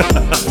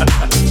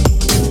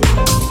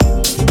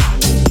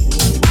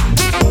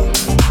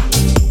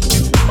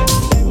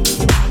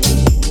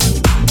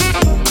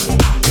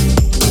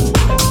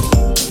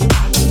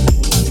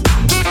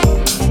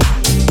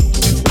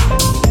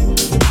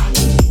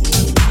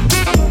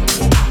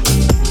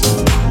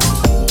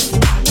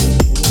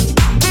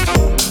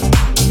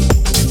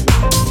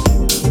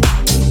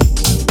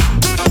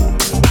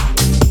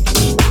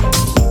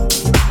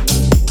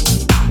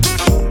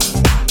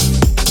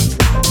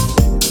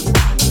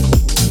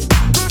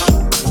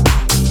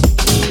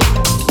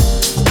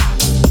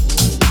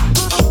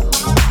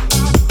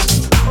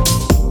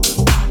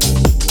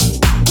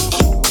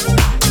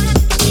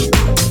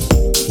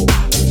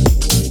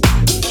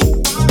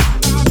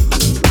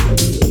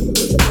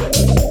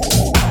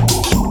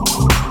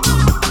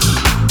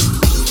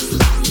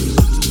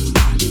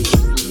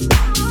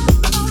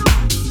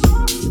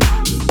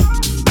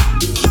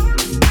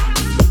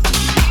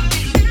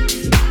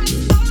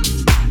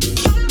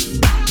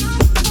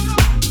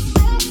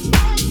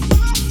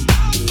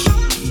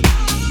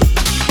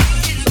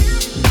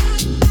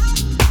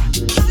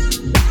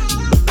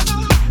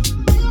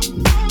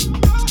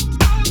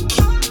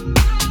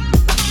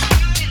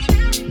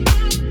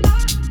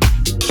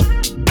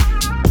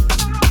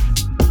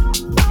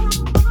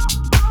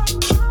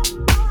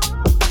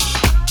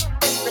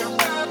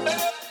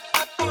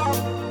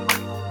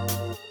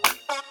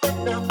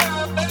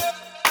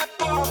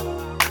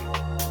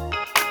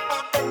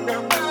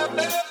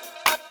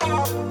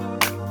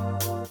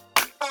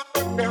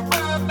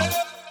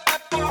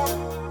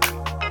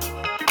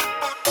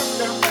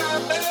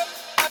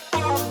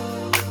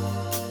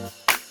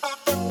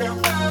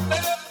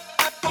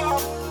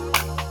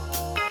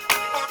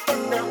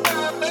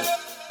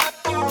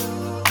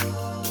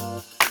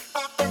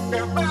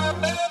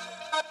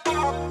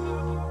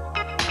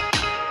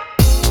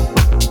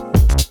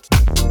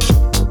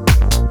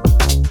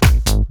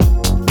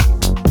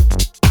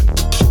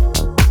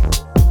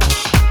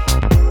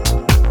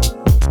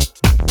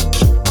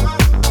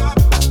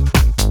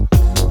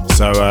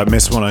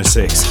 Miss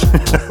 106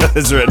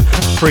 has written,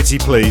 pretty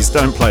please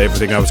don't play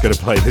everything I was going to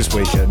play this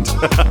weekend.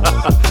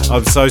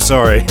 I'm so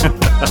sorry.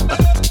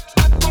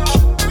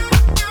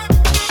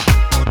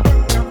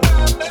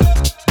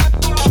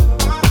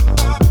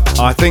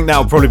 I think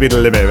that'll probably be the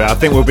limit of it. I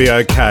think we'll be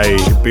okay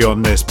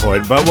beyond this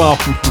point, but well,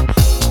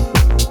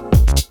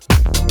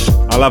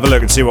 I'll have a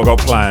look and see what I've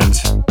got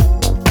planned.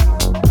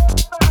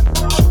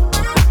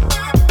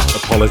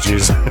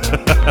 Apologies.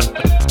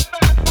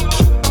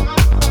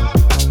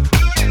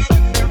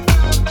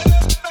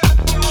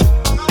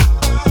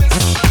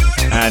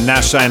 And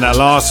Nash saying that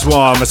last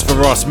one was for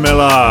Ross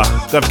Miller.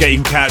 Don't forget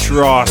you can catch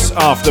Ross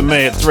after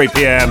me at 3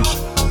 p.m.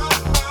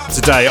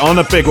 today on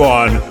a big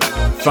one,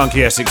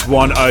 FunkySX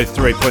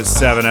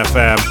 103.7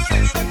 FM.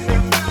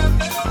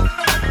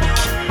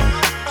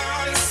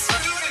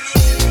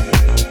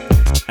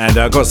 And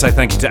I've got to say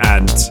thank you to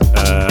Ant.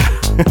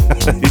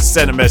 He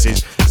sent a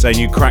message saying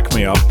you crack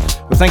me up.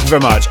 Well, thank you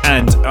very much.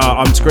 And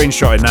I'm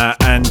screenshotting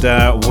that, and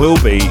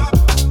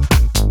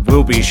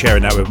we'll be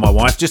sharing that with my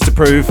wife just to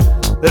prove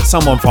that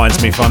someone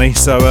finds me funny.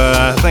 So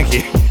thank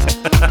you.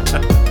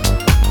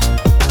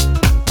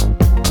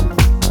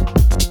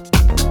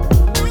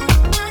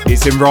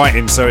 It's in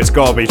writing, so it's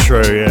got to be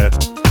true. Yeah.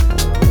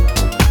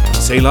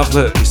 See, love,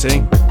 look. You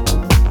see.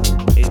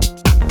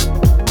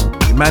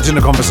 Imagine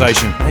a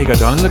conversation. There you go,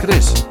 darling. Look at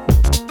this.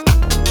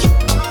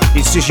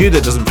 It's just you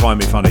that doesn't find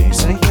me funny. You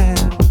see? Yeah.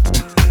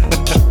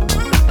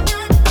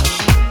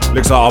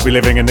 Looks like I'll be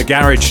living in the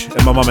garage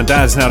at my mum and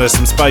dad's now. There's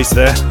some space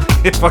there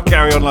if I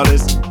carry on like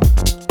this.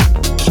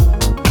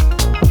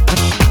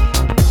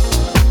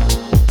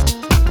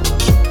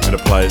 I'm gonna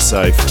play it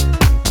safe.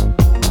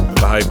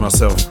 Behave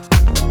myself.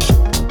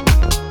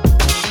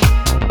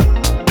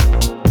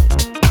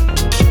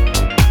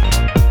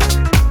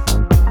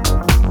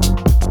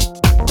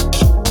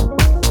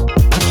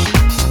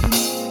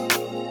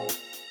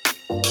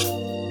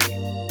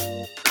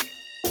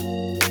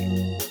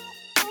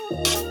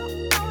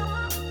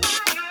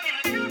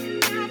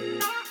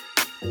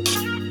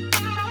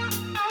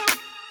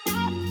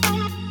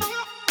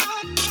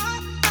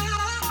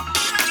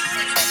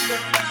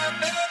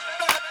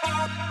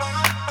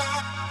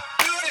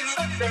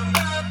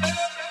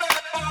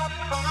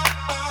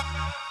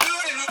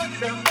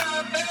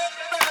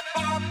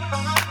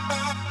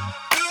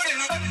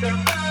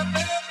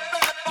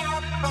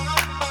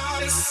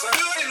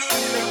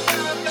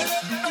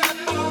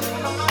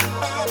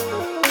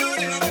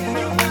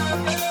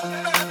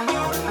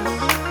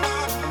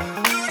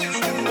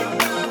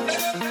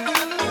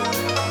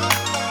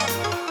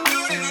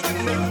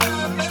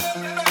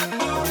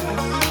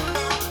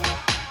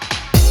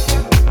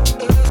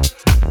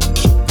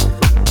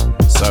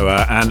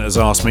 Has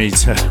asked me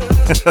to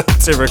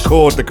to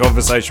record the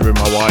conversation with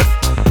my wife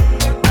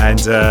and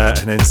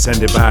then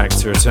send it back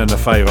to return the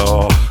favour.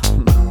 Oh.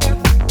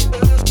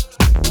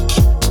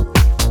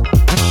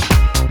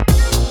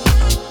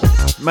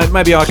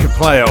 Maybe I could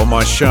play it on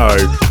my show.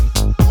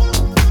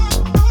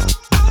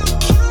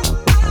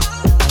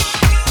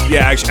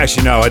 Yeah,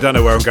 actually no, I don't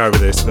know where I'm going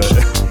with this, but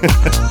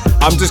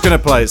I'm just going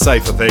to play it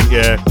safe, I think,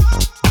 yeah.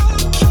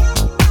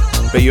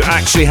 But you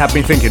actually had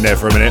me thinking there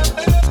for a minute.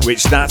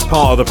 Which that's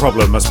part of the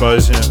problem, I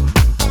suppose, yeah.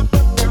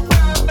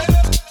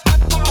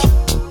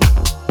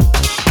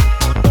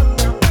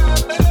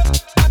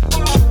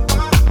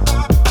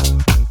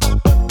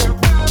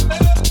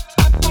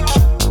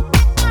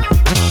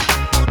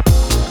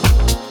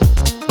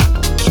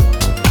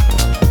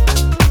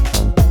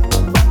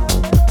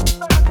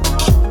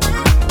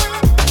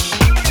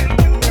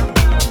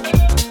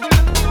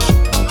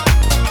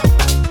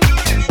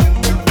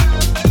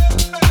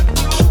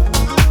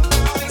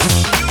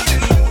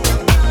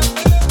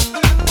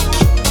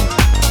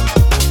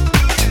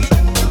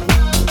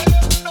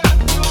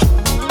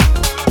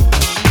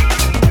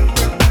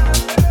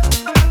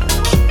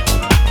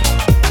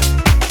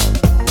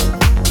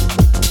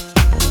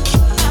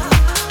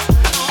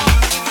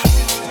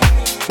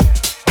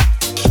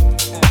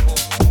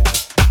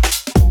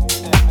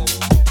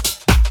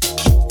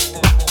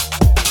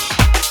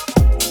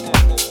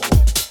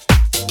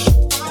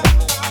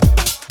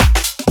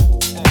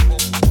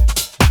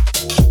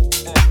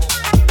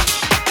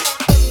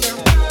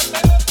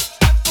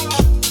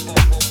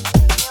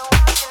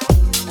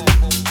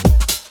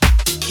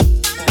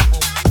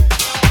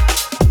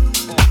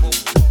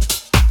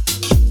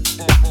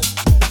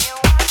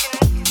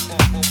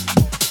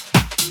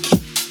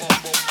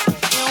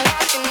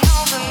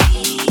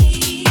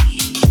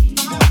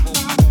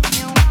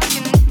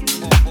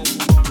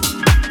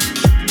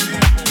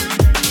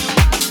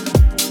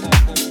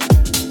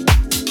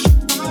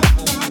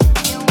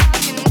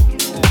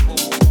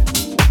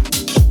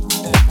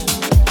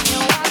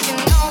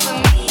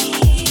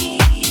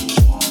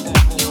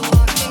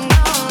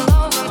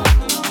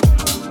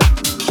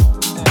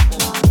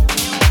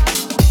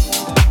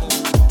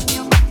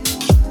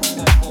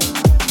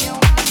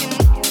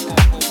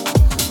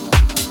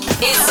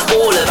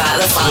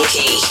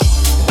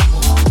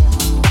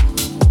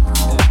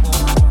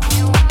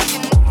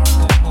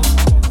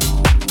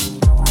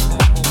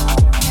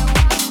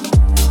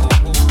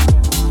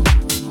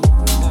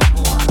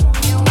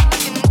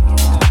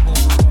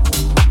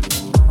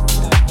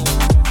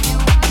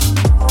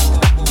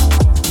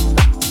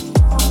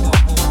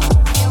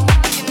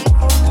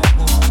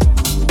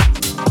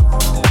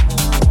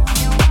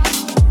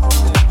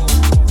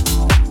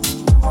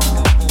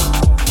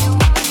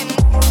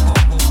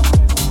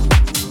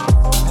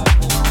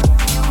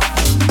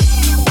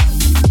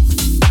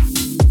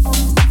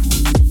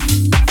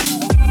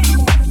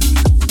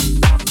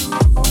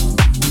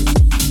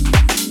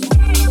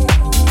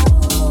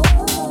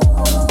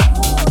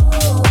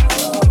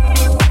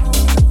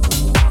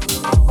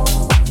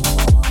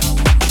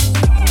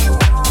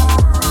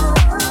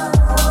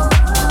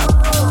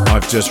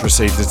 Just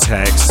received a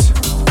text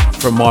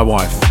from my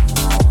wife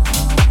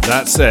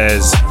that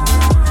says,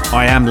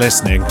 I am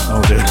listening.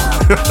 Oh dear.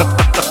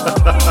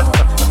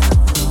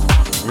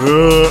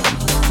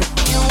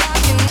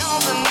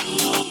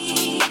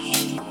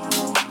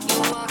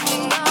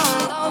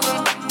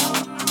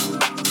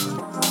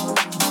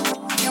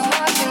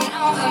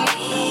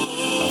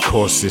 Of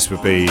course, this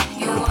would be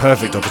the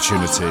perfect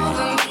opportunity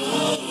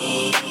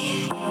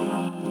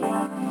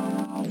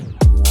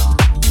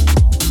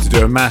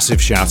do a massive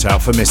shout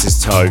out for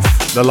Mrs.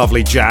 Toph, the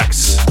lovely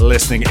Jax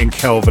listening in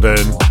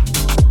Kelvedon,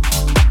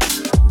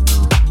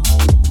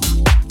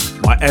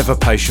 my ever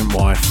patient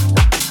wife.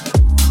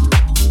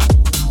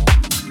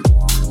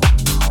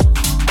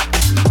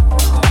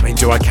 I mean,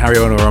 do I carry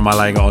on or am I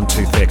laying it on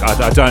too thick?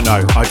 I don't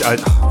know.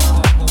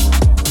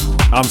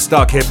 I'm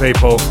stuck here,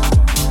 people.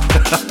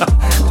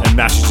 And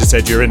Nash just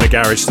said you're in the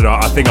garage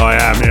tonight. I think I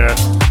am,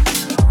 yeah.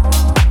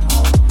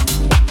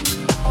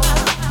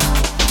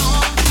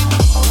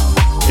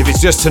 If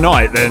it's just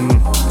tonight, then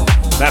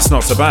that's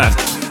not so bad.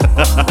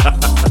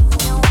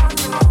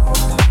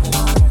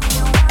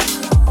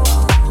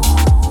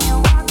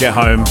 Get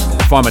home,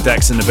 find my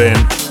decks in the bin,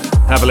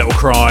 have a little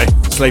cry,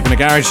 sleep in the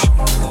garage.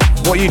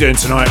 What are you doing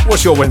tonight?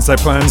 What's your Wednesday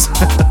plans?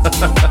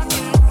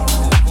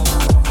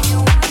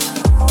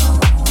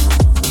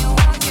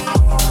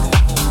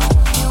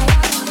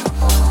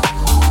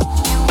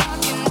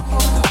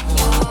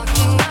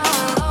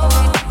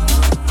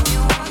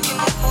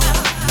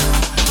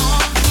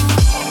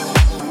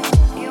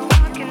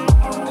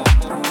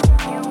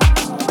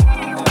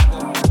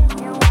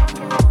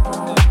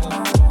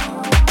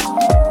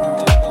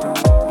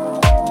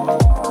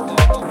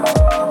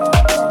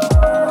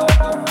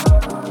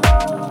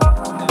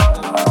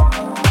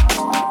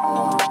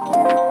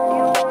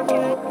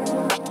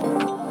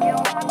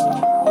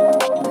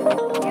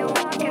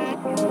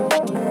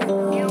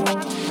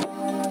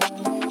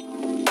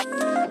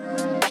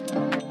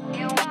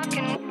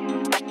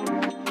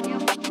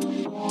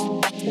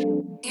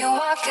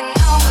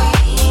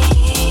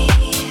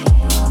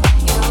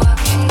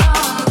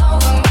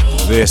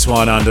 This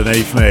one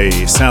underneath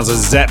me sounds of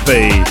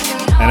Zetbee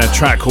and a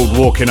track called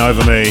Walking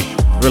Over Me,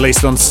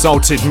 released on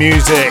Salted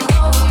Music,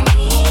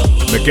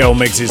 Miguel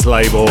Migs'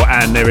 label,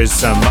 and there is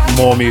some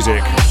more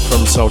music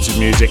from Salted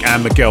Music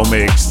and Miguel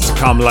Migs to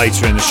come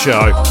later in the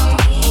show.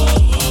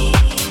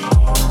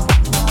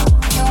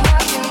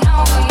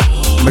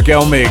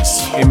 Miguel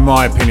Migs, in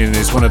my opinion,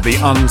 is one of the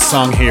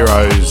unsung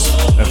heroes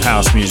of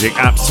house music.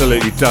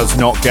 Absolutely does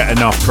not get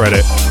enough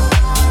credit.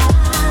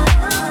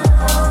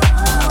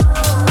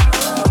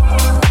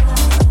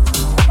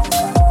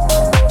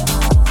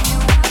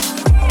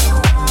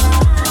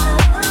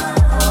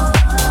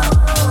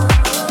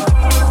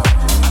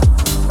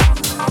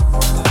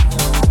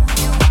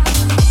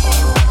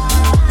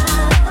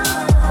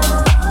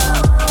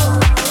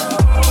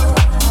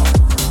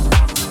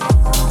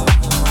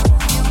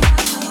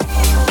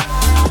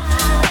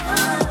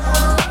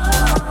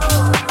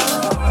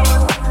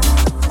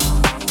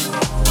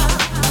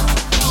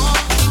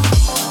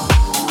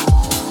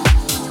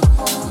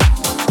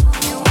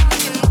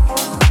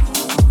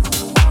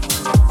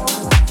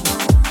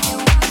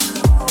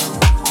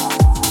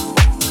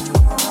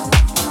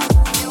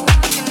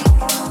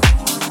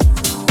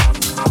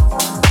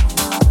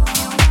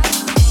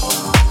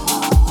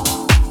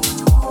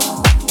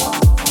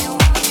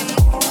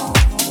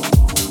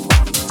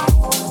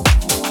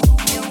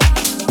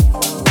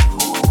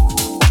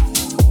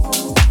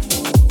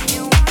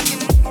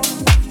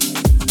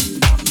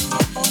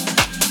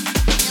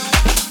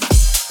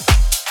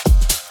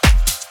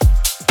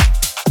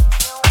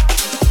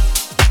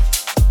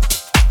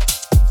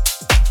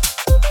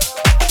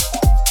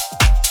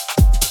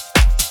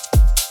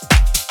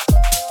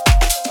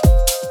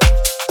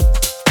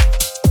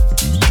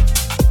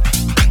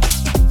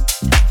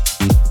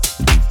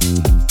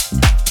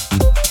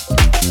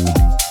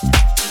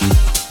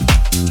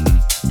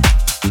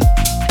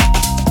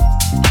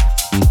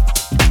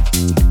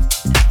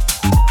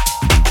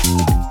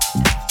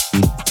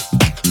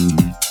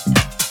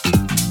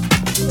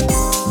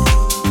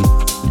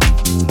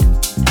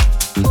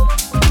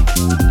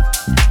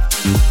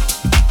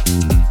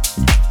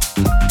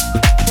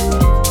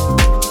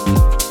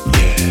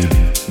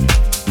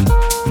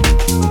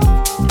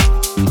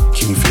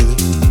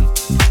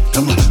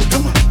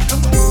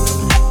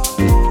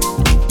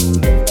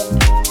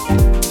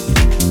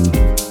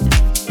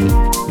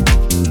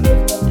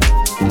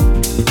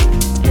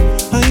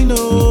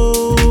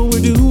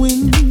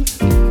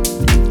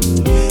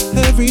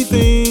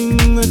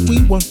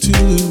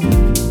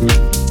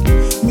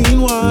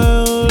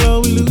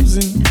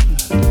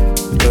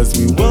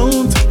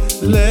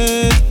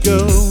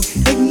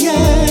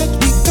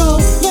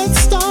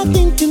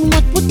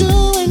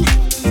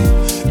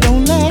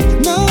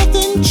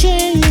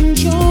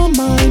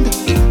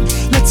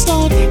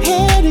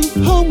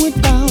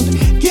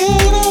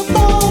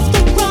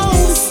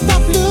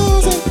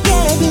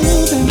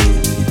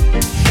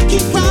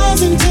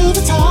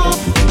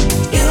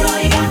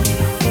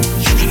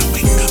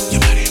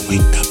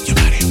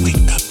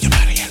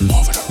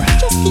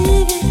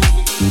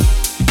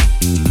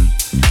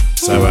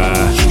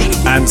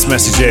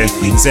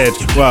 Said,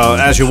 well,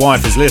 as your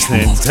wife is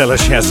listening, tell her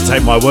she has to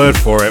take my word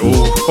for it.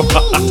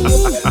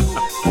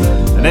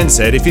 And then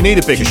said, if you need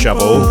a bigger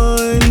shovel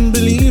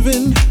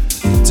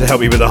to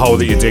help you with the hole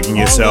that you're digging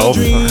yourself,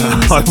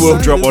 I will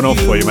drop one off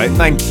for you, mate.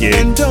 Thank you.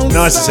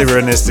 Nice to see we're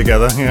in this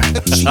together.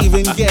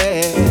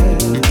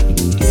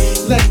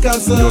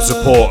 Your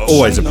support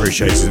always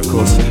appreciated, of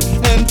course.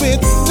 And with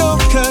no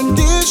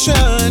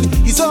condition,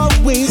 he's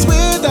always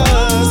with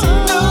us.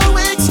 No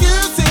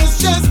excuses,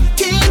 just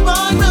keep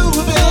on moving.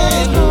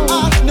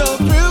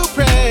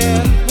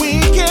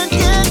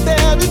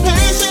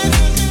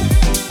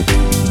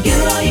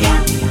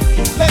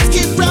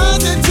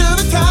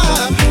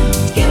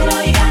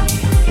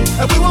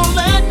 And we won't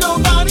let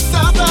nobody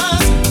stop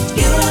us.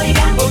 Give it all you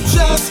got. Oh,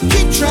 just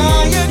keep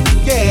trying,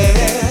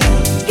 yeah.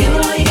 Give it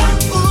all you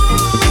got.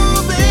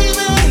 Ooh, baby,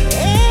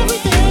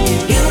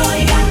 everything. Give it all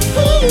you got.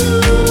 Ooh,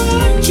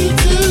 I want you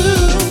to.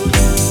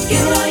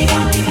 Give it all you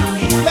got.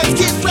 Let's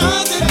keep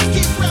rising, let's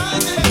keep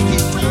rising, let's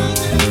keep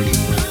rising,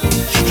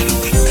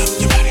 let's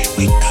keep rising. You gotta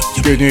wake up,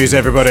 you Good news,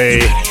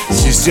 everybody.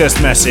 She's just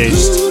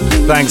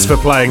messaged. Thanks for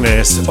playing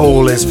this.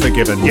 All is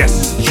forgiven.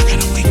 Yes.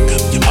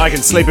 I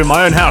can sleep in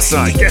my own house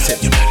tonight. Get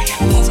it.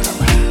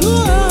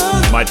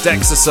 My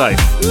decks are safe.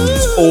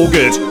 It's all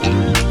good.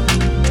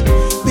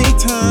 Big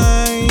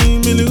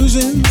time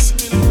illusions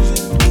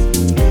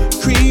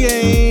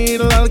create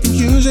a lot of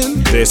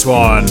confusion. This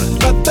one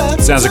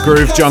sounds of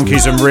Groove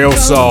Junkies and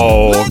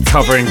Reelsoul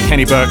covering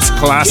Kenny Burke's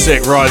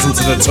classic Rising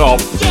to the Top.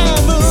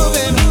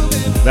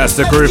 That's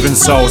the Groove and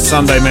Soul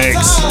Sunday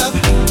mix.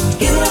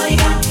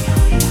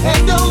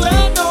 And don't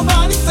let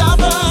nobody stop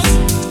us.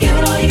 Give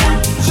it all you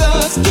got.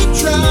 Just keep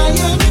trying,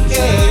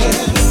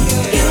 yeah.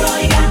 Give it all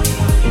you got.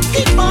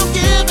 Keep on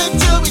giving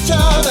to each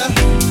other.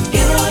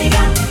 Give it all you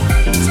got.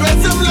 Spread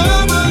some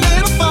love a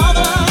little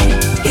farther.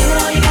 Give it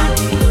all you got.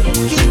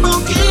 Keep on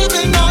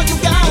giving all you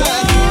got.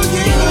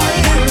 Give it all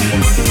you got.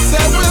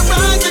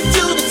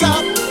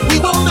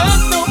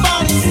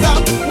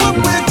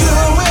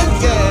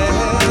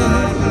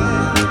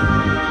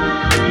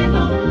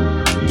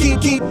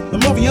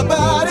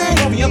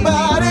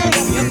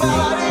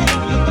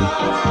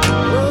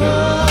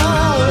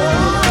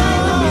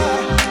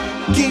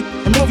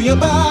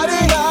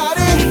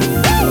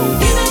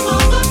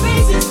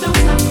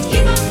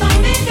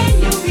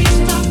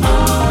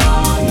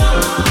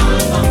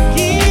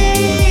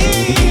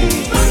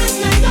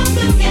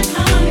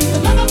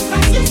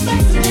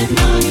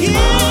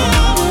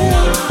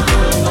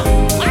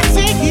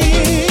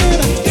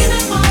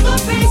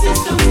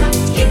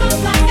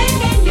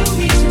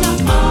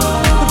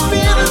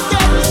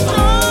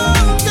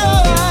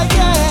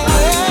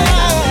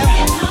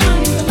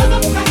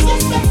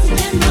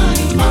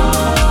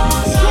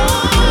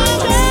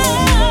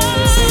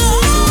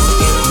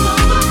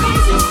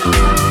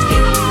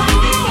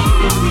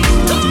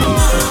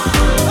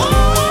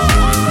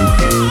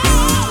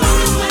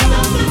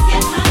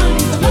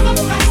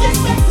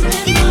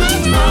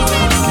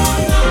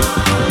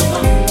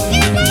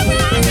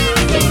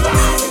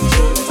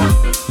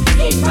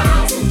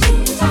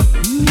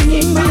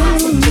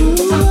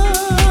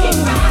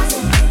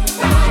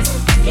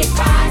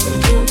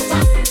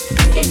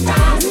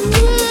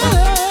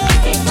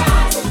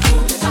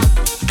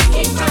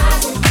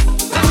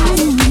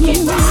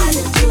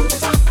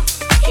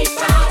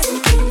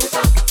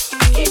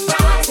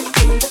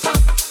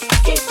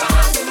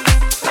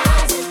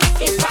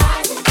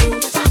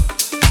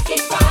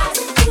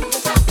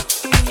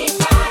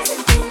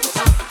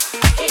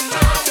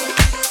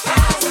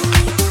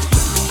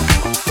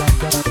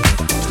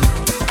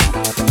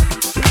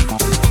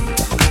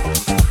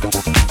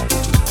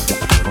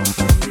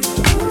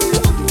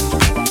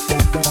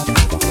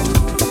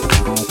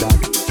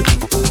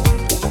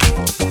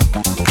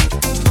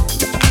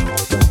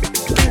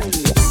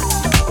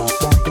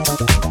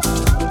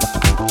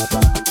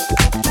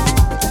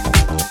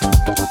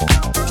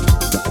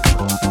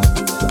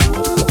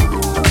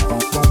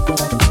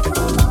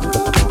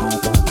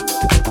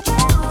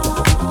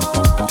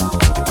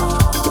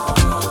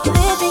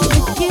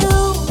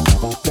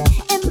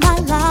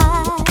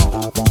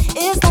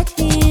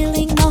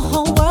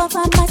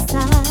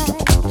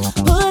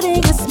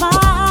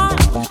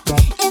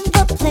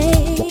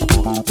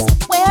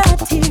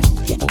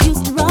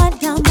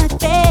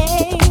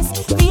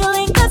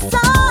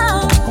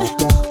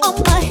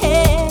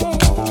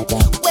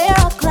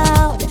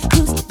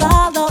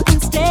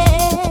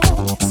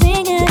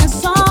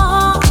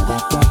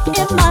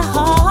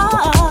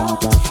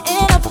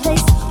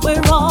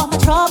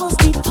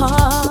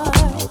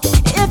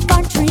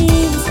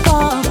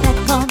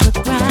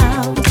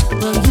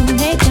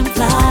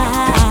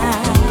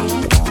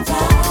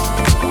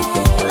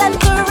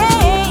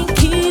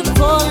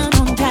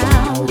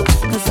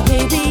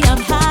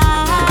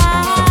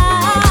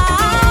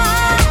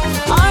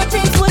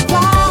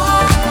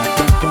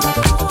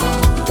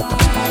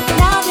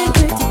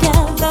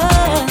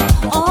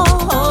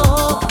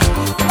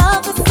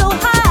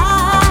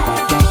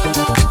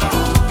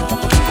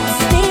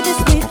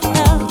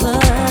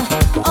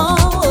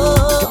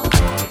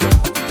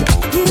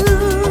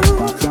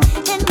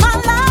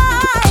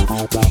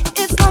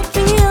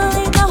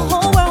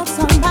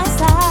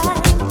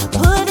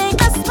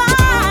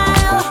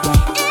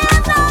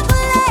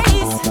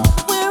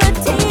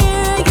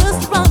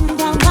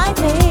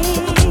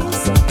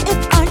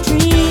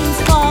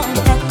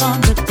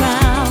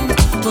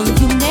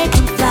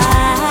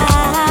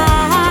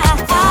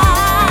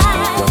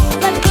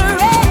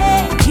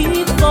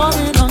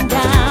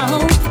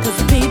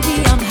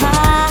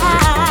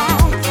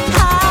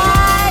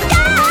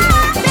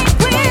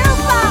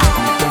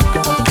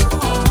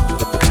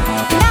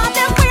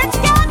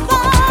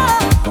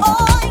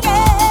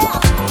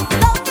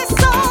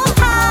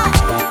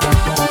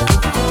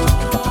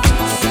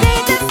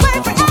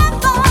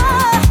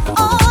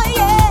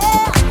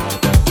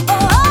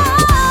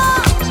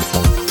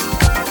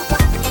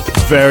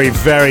 very,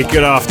 very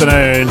good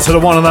afternoon to the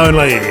one and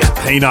only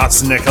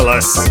Peanuts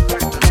Nicholas.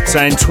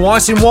 Saying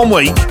twice in 1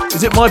 week,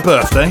 is it my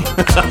birthday?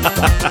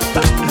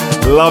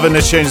 Loving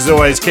the tunes as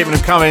always, keeping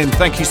them coming.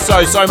 Thank you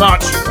so, so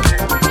much.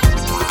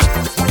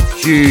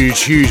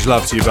 Huge, huge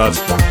love to you, bud.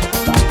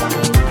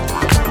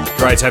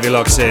 Great to have you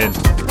locked in.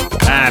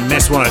 And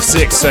Miss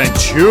 106 saying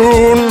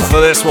tune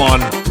for this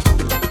one.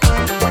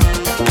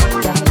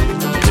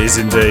 It is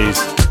indeed.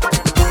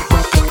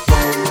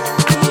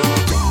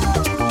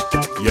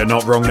 You're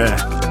not wrong there.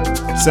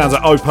 Sounds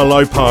like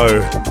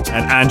Opolopo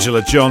and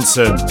Angela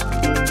Johnson.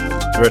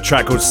 For a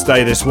track called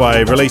Stay This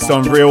Way, released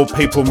on Real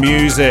People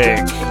Music.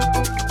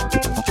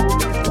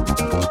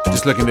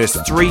 Just looking at this,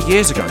 3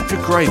 years ago.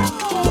 Good gravy.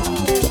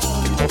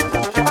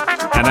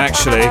 And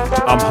actually,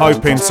 I'm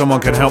hoping someone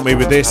can help me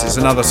with this. It's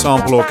another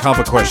sample or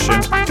cover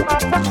question.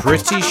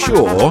 Pretty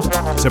sure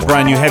it's a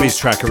brand new Heavies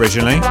track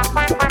originally.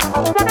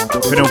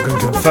 If anyone can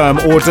confirm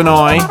or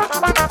deny,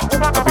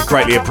 I'd be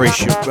greatly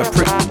appreciated.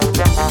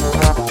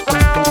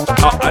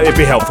 It'd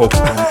be helpful.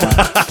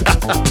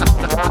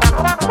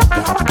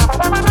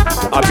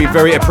 I'd be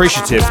very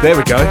appreciative. There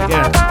we go.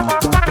 Yeah.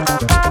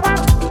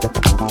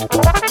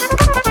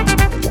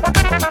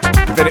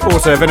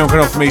 Also, if anyone can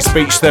offer me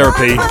speech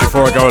therapy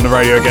before I go on the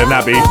radio again,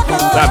 that'd be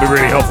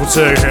really helpful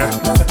too. Yeah.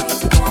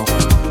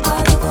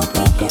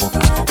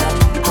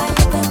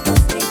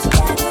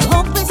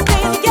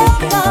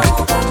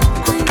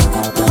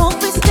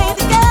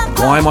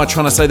 Why am I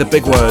trying to say the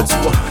big words?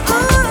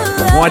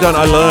 Why don't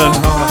I learn?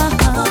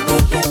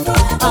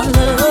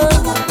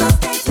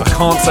 I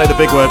can't say the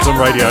big words on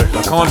radio.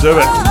 I can't do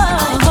it.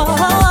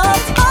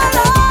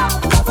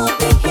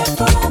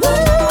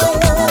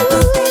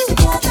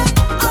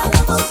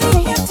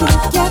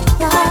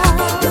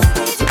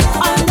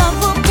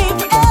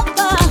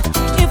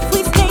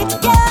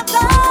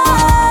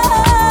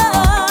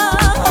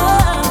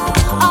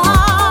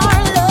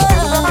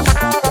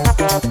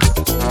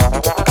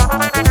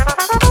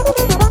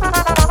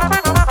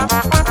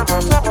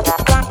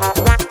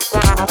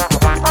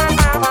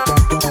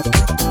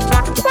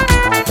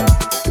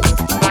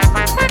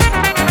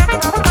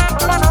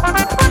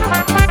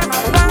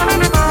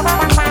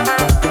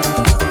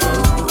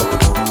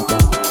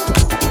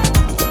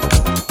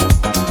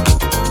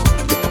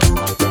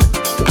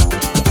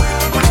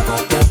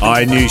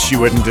 I knew she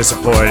wouldn't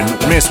disappoint.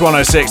 Miss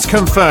 106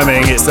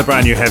 confirming it's the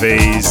brand new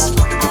Heavies.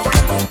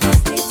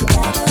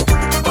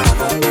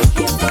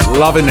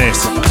 Loving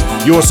this.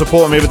 You're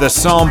supporting me with the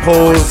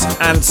samples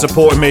and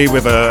supporting me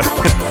with a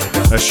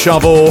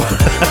shovel.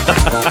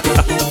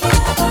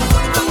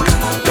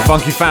 The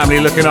funky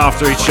family looking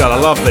after each other.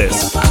 Love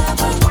this.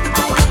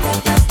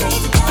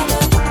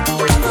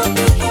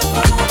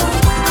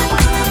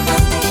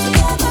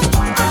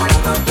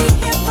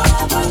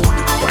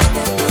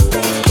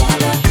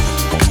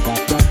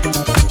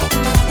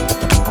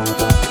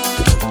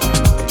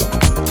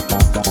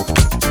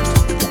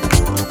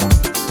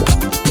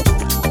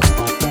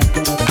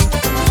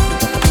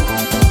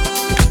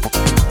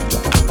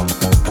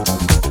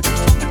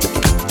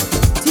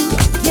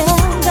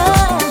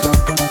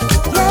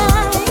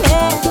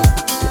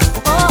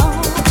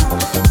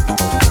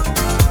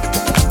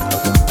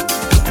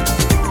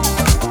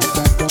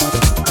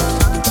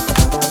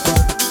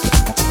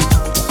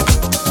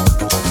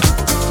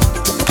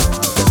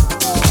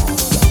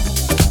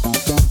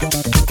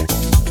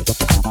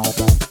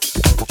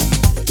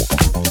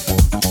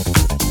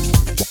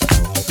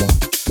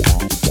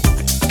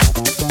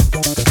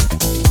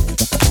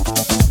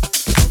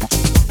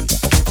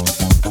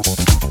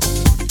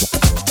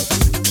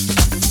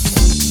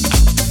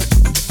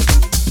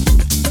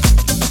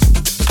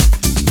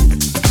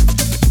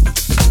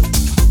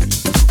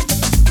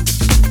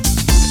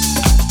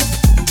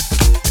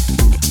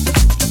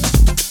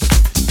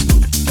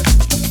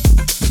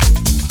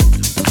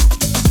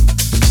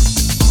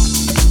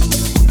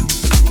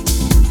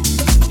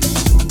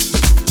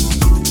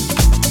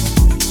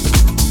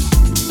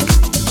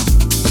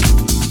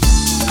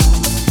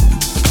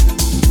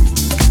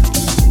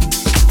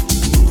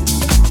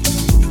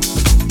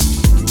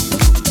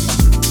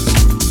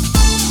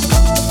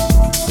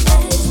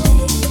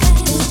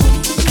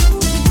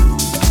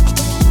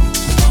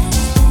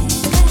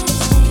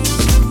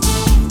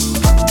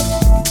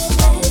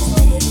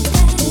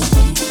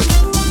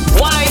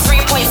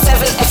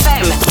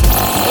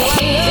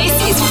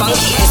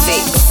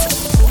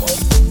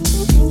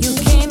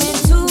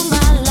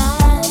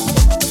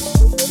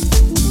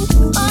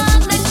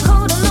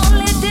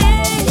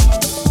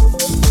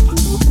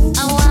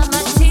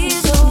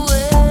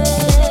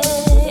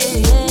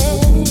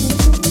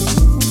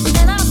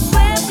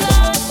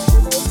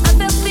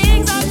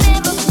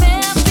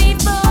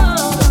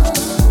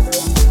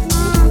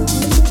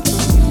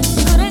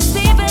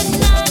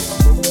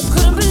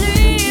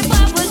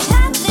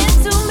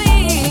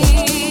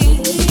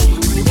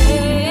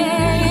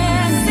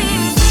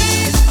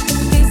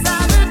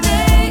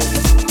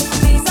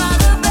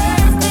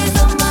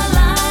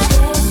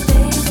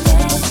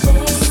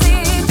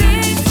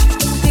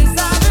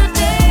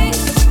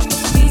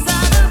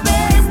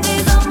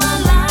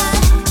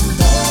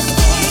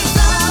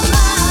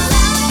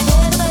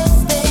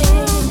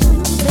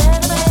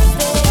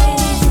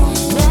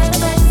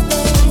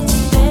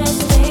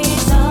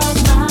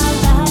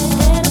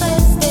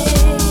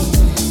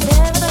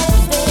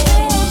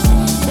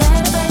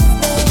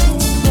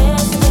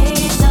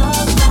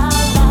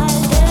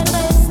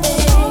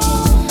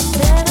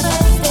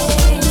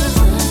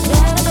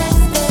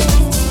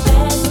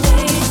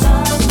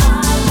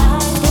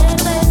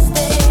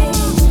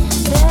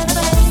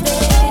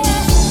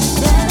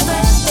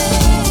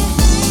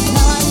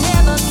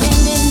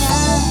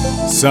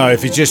 So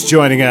if you're just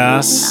joining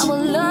us,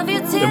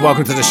 then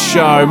welcome to the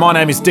show. My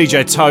name is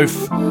DJ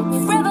Toph,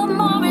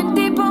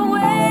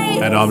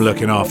 and I'm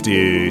looking after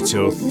you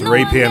till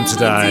 3 p.m.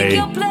 today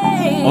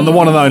on the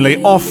one and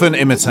only, often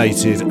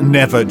imitated,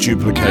 never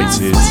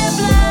duplicated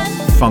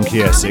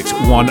FunkySX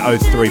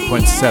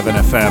 103.7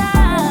 FM.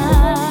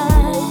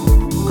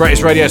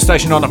 Greatest radio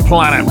station on the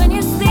planet.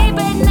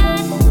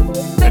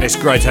 And it's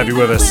great to have you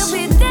with us.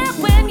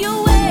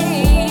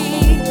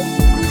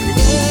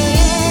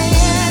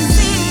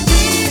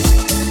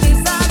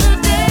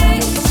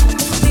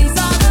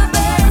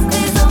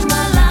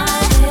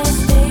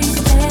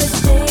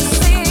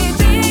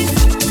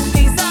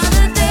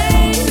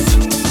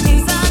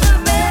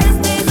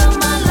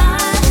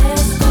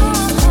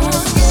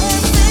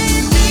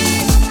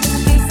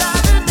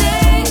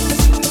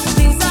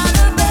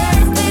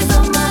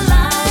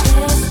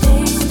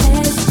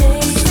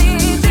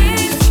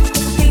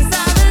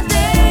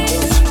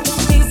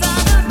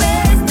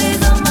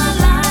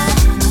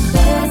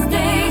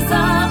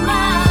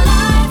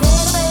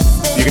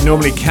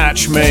 Normally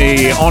catch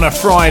me on a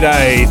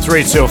Friday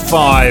 3 till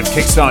 5,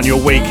 kickstarting your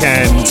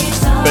weekend,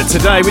 but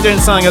today we're doing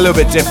something a little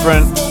bit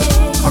different.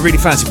 I really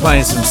fancy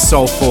playing some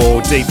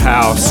soulful deep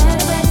house.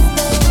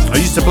 I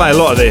used to play a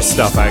lot of this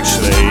stuff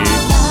actually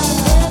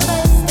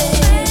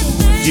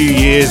a few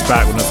years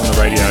back when I was on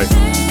the radio,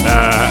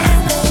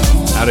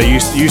 and I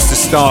used to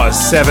start at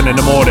 7 in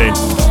the morning,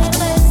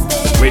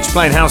 which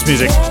playing house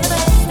music,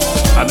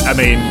 I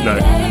mean,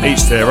 look,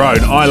 each to their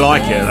own. I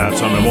like it at that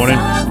time in the morning,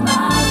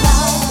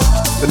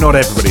 but not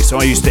everybody, so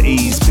I used to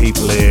ease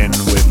people in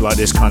with like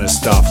this kind of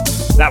stuff.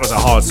 That was a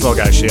hard slog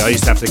actually. I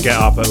used to have to get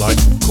up at like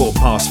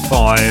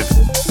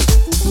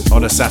 5:15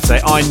 on a Saturday.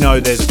 I know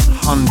there's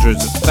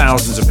hundreds,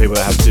 thousands of people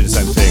that have to do the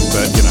same thing,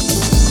 but you know,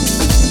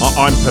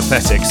 I'm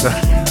pathetic, so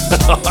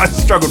I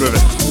struggled with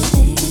it.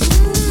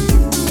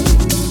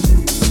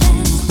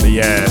 But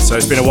yeah, so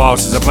it's been a while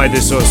since I played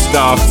this sort of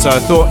stuff, so I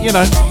thought, you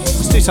know,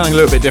 let's do something a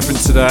little bit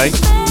different today.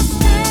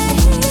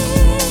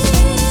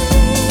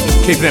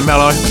 Keeping it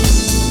mellow.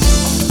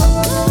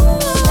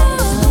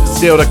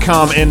 Still to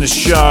come in the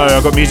show,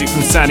 I've got music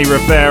from Sandy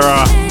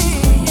Rivera,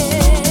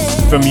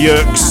 from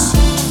Yost,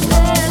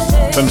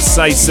 from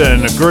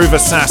Sason, Groove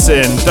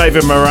Assassin,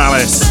 David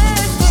Morales,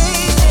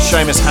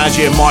 Seamus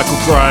Hadji and Michael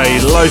Gray,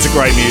 loads of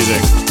great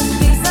music.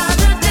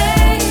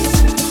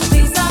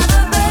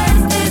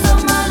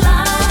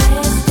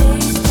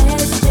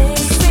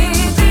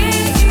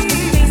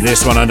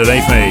 This one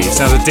underneath me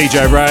sounds like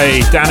DJ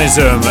Ray,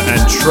 Danism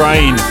and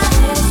Train,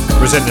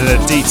 presenting the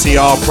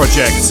DTR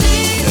project.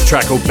 A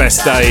track called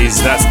Best Days,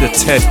 that's the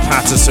Ted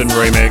Patterson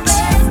remix.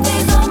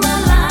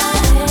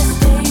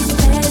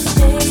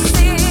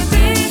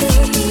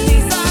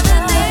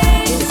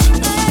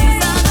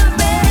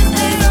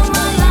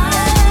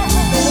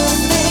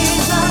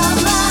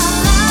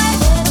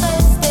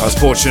 I was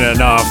fortunate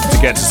enough to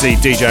get to see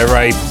DJ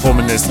Ray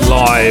performing this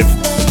live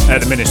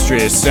at the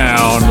Ministry of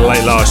Sound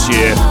late last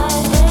year,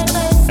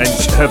 and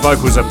her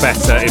vocals are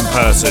better in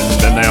person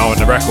than they are on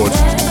the record,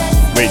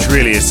 which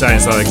really is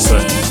saying something. So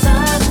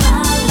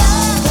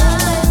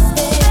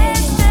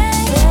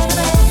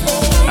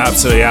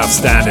absolutely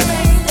outstanding.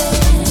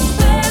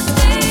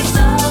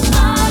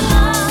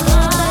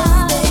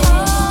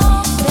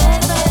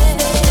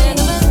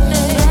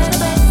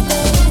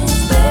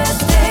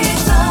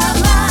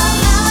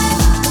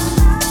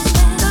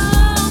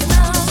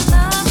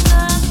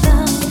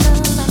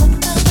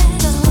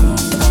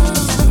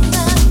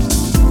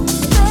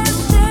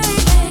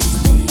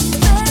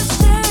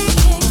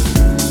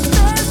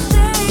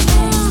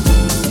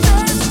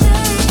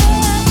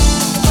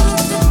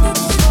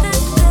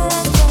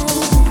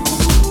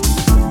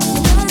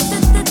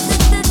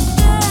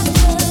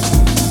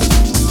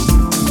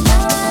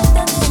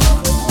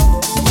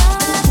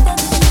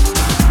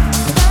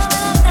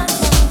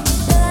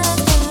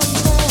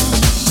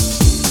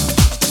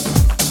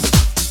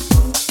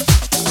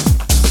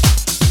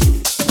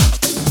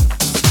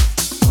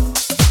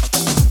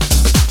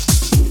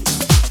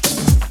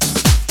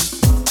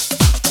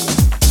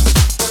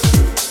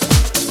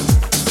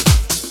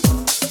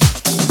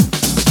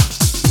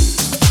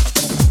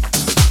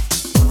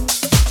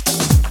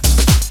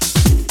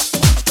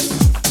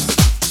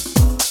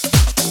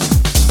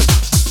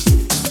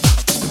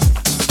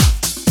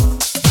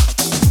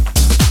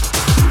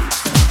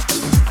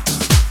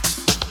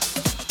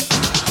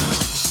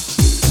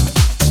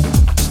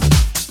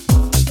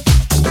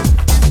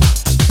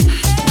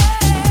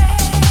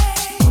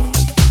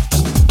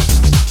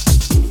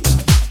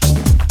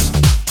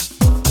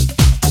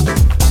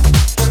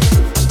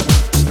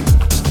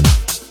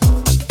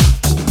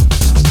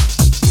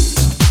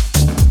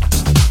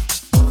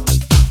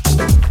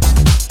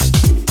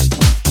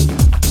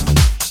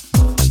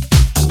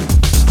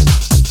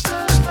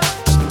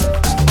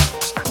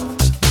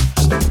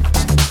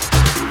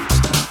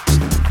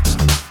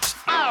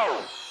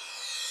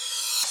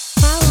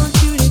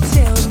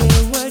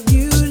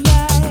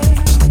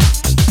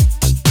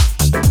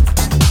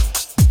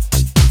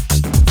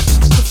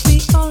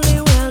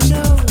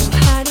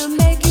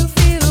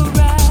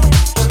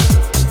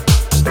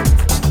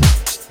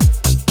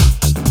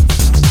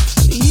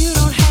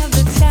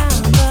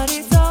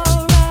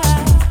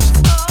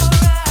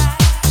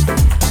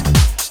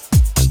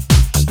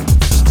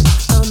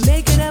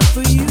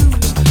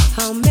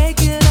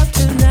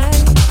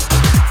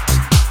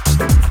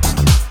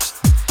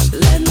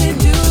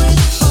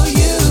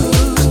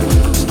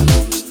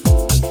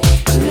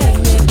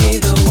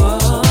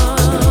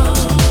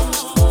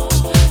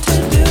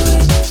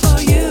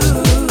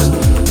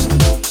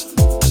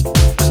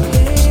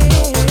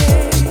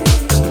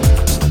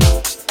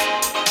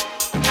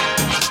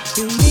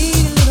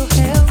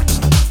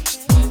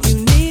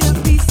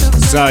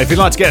 So if you'd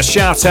like to get a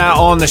shout out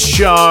on the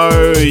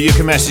show, you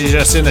can message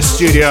us in the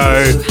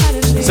studio.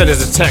 Send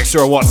us a text or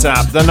a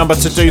WhatsApp. The number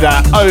to do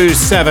that,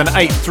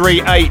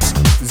 07838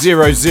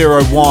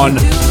 001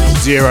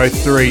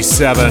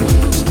 037.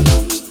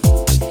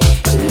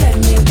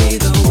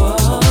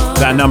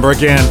 That number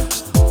again.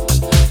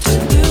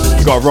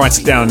 You've got to write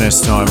it down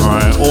this time,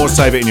 alright? Or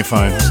save it in your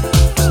phone.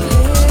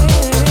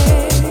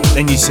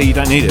 Then you see you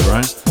don't need it,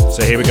 right?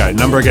 So here we go.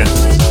 Number again.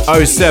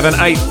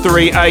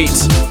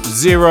 07838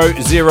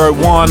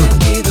 001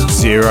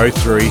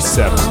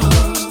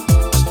 037.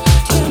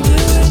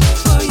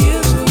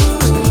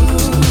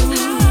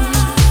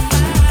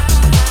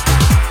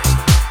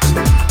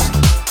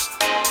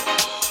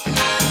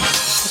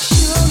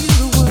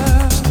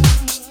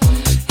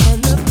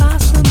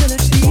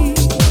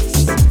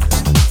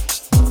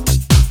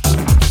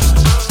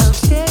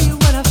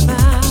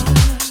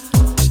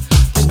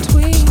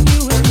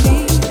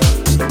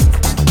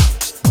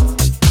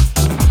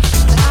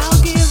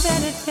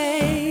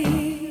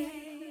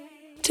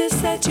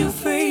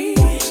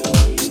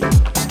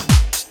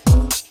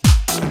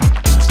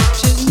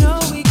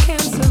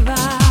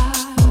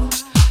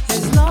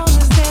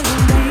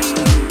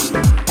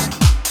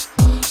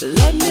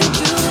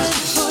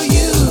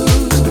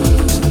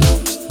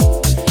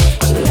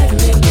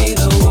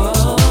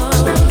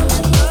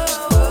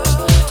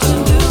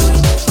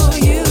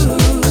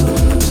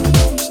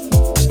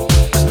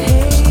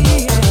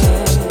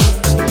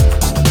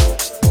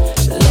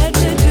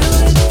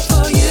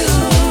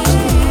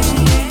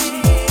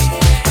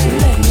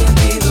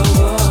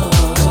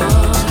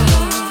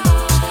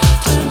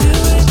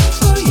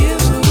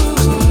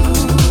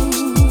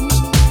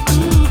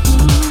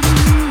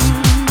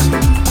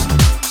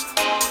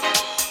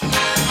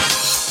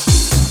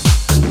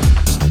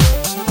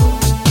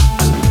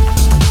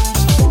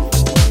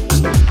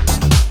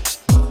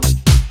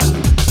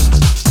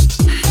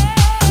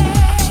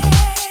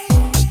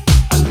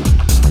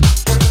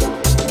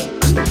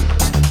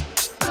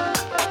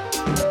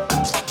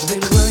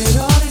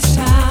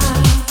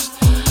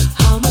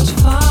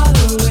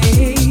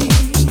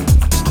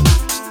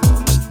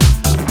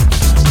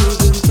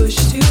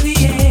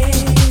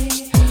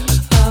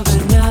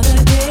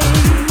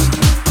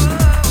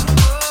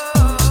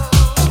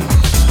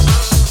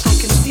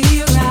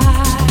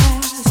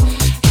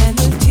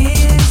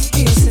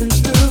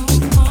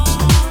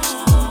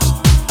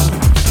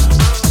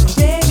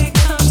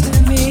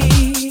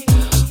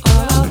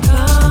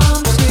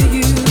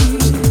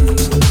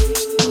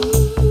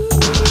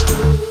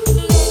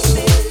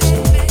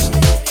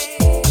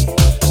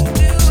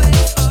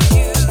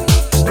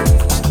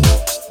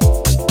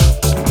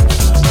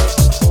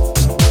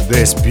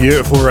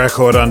 Beautiful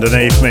record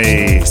underneath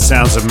me,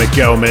 sounds of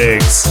Miguel,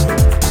 Migs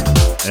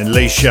and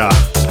Leisha,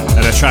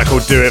 and a track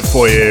called Do It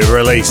For You,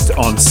 released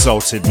on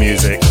Salted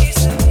Music.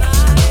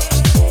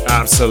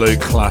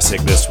 Absolute classic,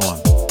 this one.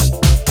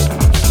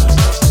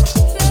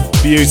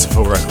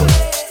 Beautiful record.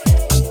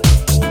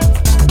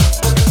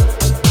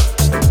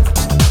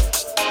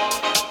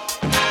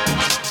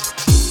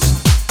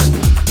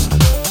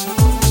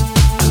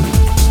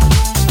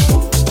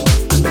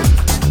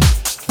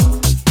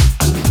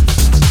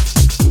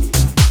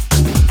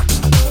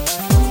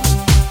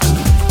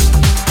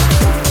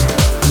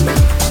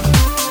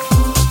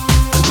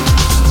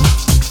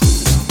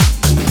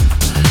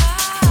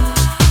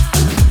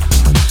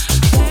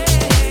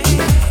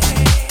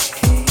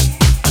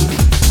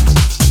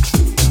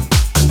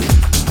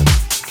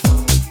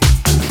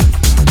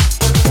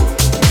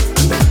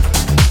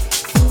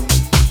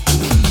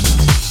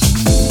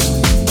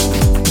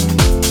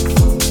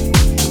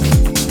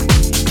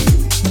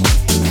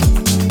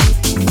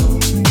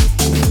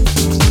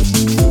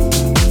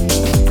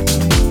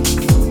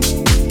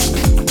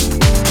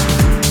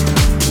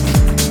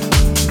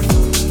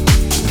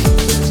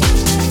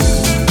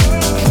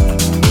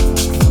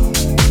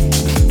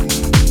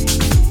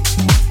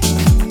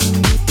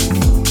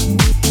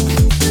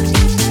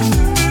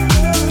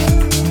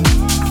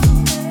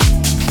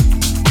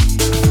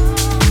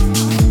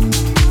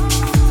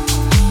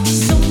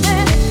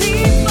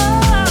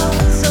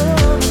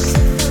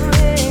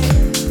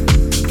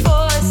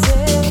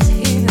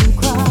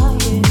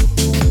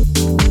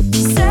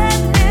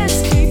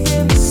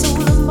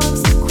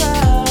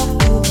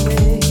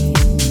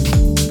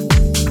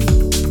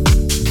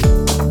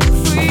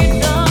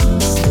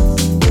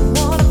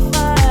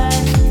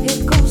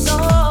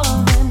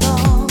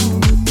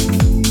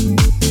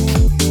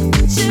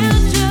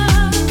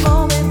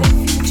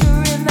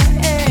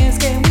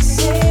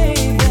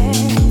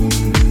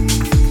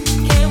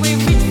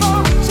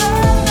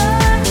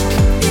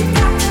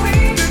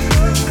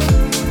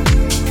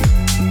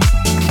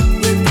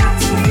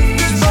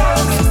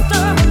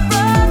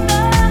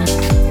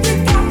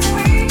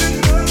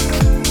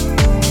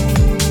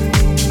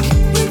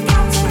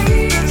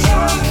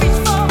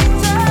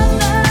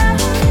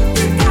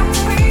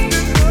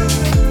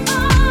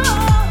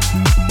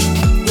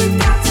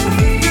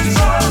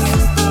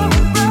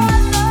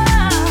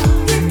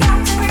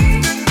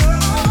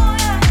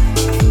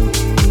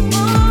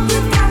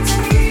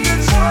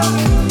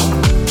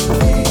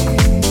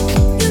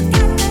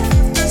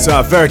 So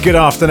a very good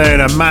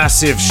afternoon, a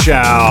massive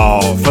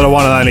shout for the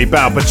one and only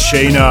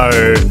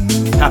Balpacino.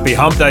 Happy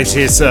hump day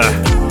to you, sir.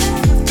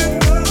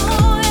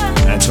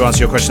 And to answer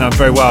your question, I'm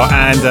very well.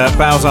 And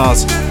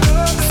Balzars,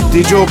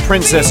 did your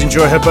princess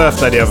enjoy her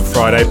birthday the other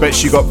Friday? Bet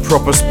she got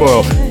proper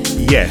spoiled.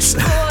 Yes.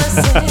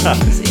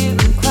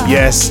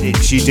 Yes,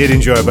 she did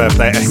enjoy her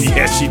birthday, and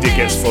yes, she did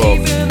get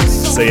spoiled.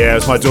 So yeah, it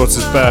was my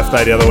daughter's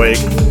birthday the other week.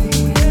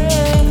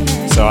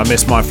 So I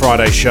missed my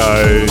Friday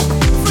show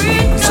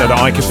so that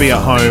I could be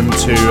at home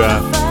to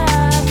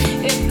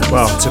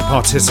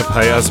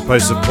participate as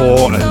opposed to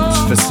support and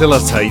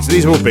facilitate.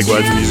 These are all big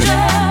words we're using.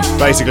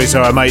 Basically,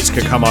 so our mates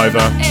could come over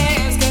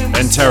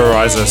and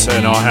terrorise us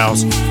in our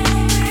house.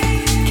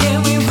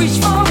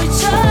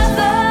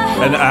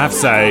 And I have to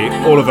say,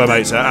 all of our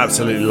mates are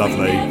absolutely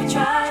lovely,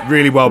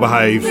 really well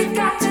behaved.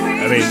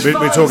 I mean,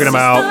 we're talking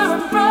about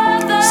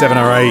 7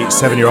 or 8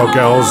 7-year-old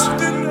girls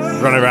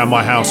running around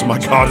my house and my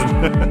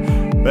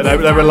garden. But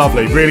they were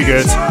lovely, really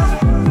good.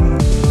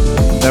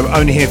 They were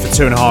only here for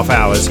 2.5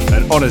 hours,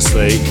 and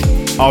honestly,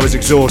 I was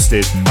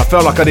exhausted. I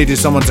felt like I needed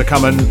someone to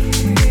come and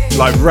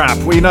like wrap.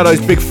 Well, you know those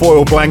big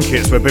foil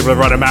blankets where people have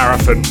run a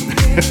marathon?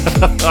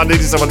 I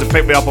needed someone to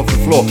pick me up off the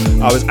floor.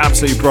 I was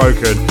absolutely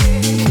broken,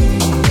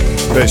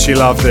 but she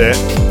loved it.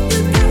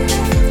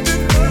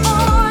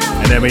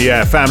 And then we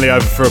family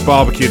over for a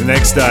barbecue the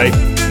next day,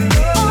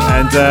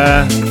 and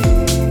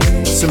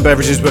some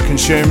beverages were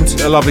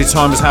consumed. A lovely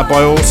time was had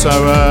by all, so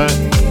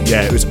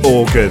yeah, it was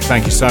all good.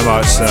 Thank you so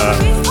much, sir.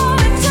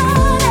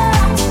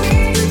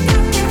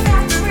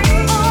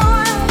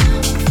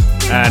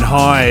 And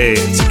hi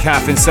to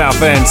Kath in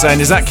Southend saying,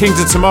 is that King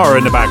to Tomorrow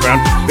in the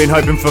background? Been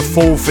hoping for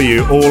fall for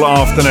you all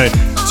afternoon.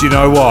 Do you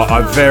know what?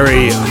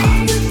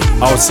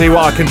 I'll see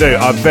what I can do.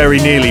 I very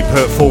nearly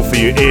put fall for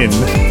you in,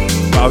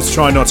 but I was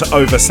trying not to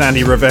over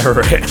Sandy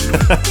Rivera it.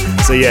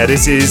 So yeah,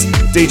 this is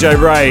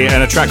DJ Ray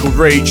and a track called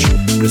Reach,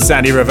 the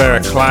Sandy Rivera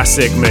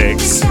classic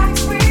mix.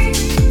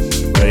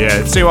 So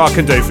yeah, see what I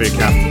can do for you,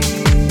 Kath.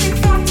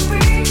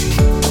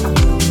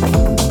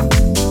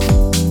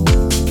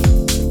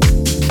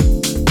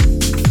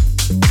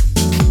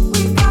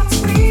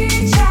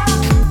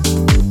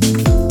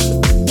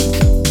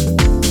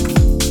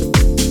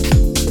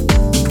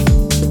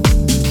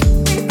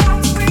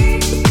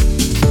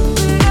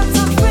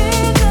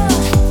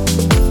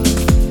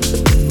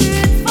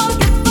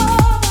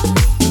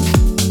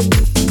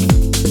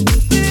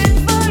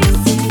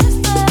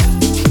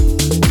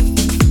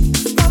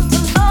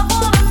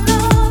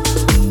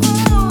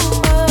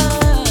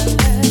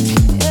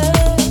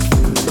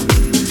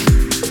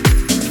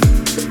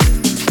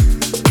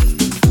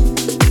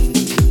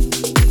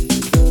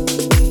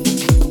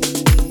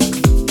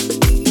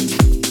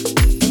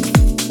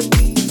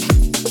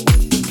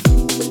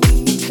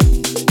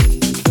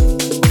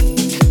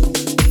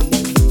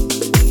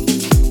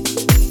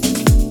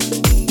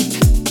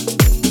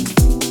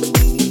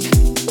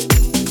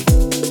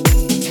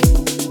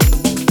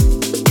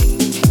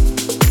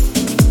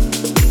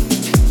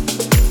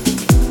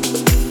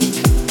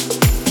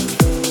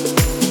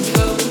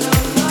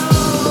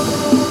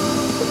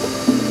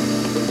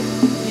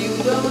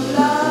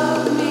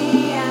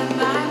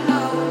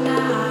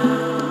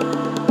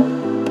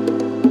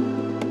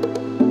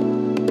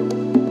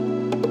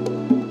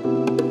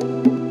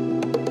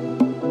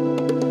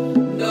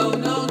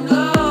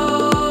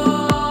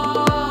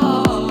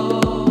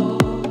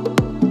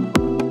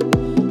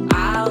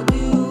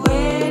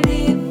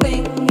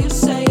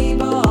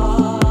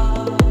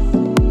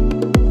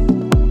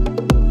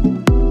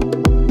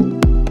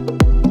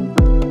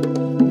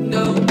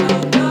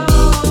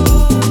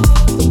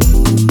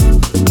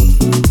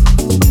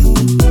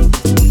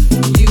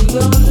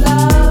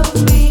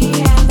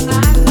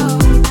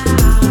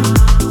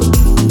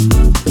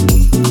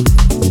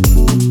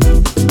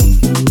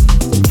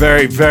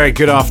 Very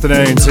good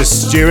afternoon to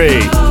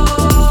Stewie.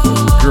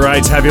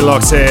 Great to have you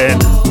locked in.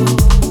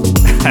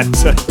 And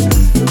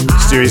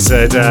Stewie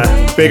said,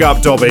 big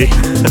up Dobby.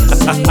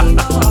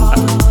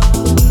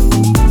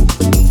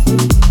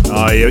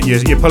 Oh,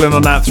 you're pulling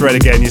on that thread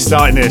again. You're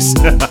starting this.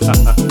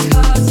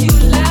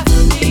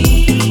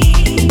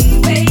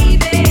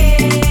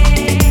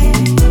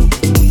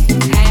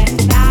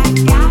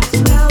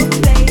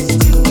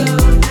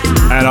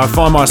 And I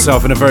find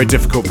myself in a very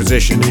difficult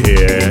position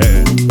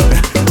here.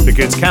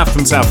 Because Kath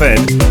from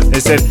Southend, they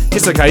said,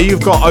 it's okay,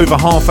 you've got over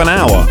half an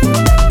hour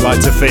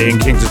to fit in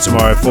King to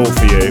Tomorrow fall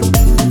for you.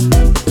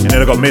 And then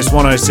I've got Miss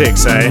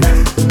 106 saying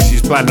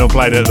she's planning on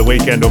playing it at the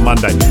weekend on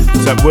Monday.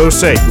 So we'll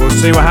see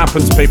what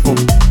happens, people.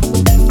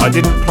 I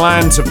didn't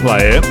plan to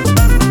play it.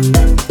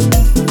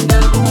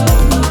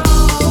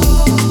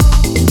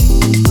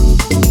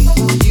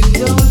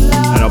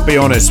 And I'll be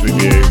honest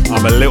with you,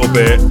 I'm a little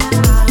bit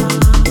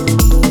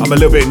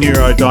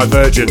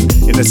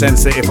neurodivergent in the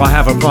sense that if I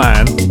have a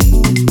plan,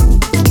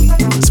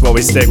 that's what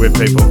we stick with,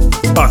 people.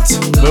 But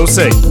we'll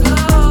see.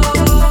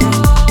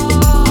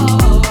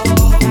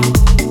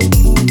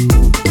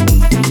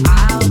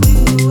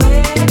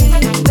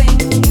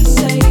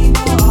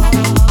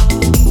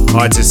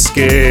 Hi to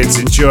Skids,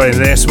 enjoying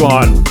this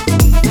one.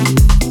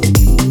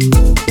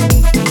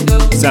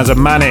 Sounds of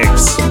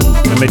Mannix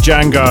and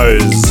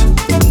Mijangos.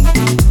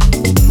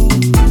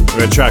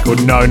 With a track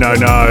called No No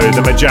No,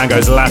 the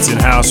Mijangos Latin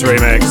House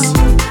remix.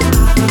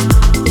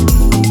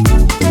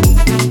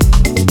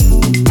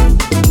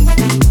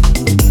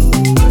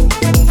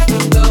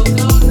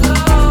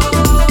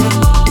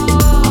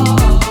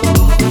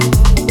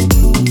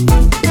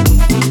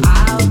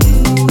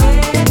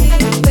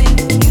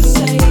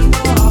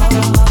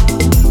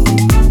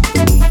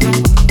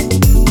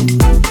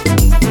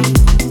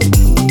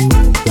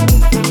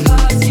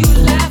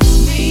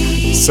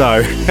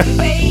 So,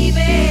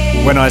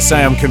 when I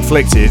say I'm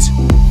conflicted,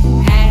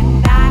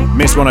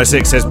 Miss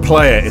 106 says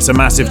play it, it's a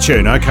massive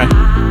tune. Okay.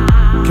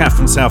 Cat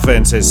from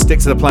Southend says stick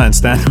to the plan,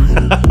 Stan.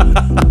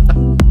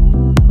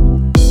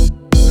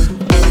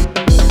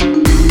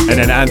 And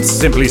then Ant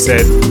simply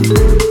said,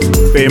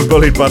 being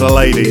bullied by the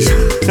ladies.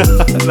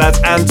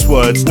 That's Ant's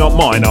words, not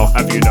mine, I'll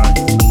have you know.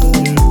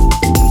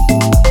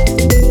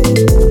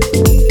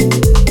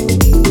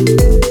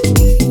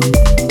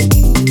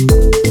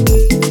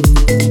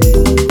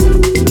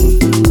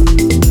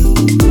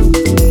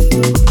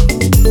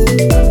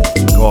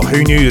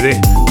 Who knew this?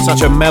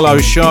 Such a mellow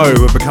show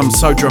would become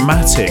so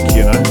dramatic,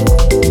 you know?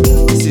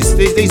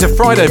 These are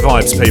Friday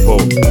vibes, people.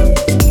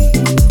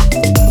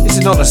 This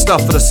is not the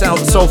stuff for the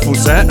Soulful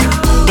set.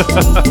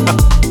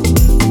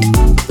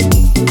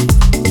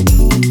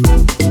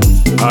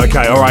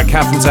 Okay, alright,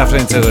 Catherine's after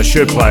says I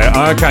should play it.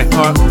 Okay,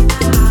 alright.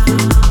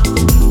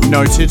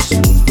 Noted.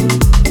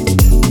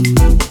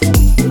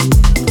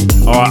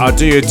 Alright, I'll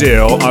do you a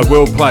deal. I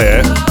will play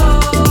it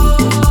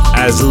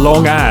as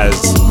long as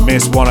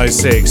Miss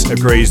 106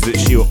 agrees that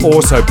she will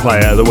also play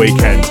it at the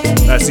weekend.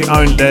 That's the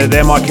only,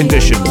 they're my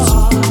conditions.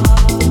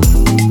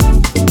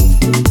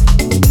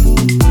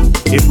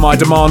 If my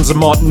demands are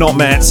not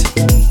met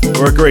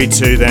or agreed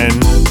to, then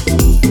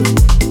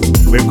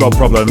we've got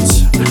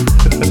problems.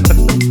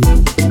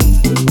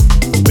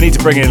 We need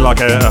to bring in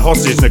like a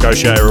hostage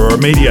negotiator or a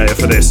mediator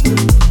for this.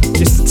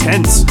 This is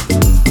tense.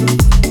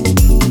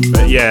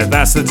 But yeah,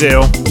 that's the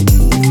deal.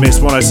 If Miss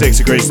 106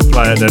 agrees to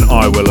play it, then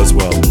I will as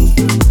well.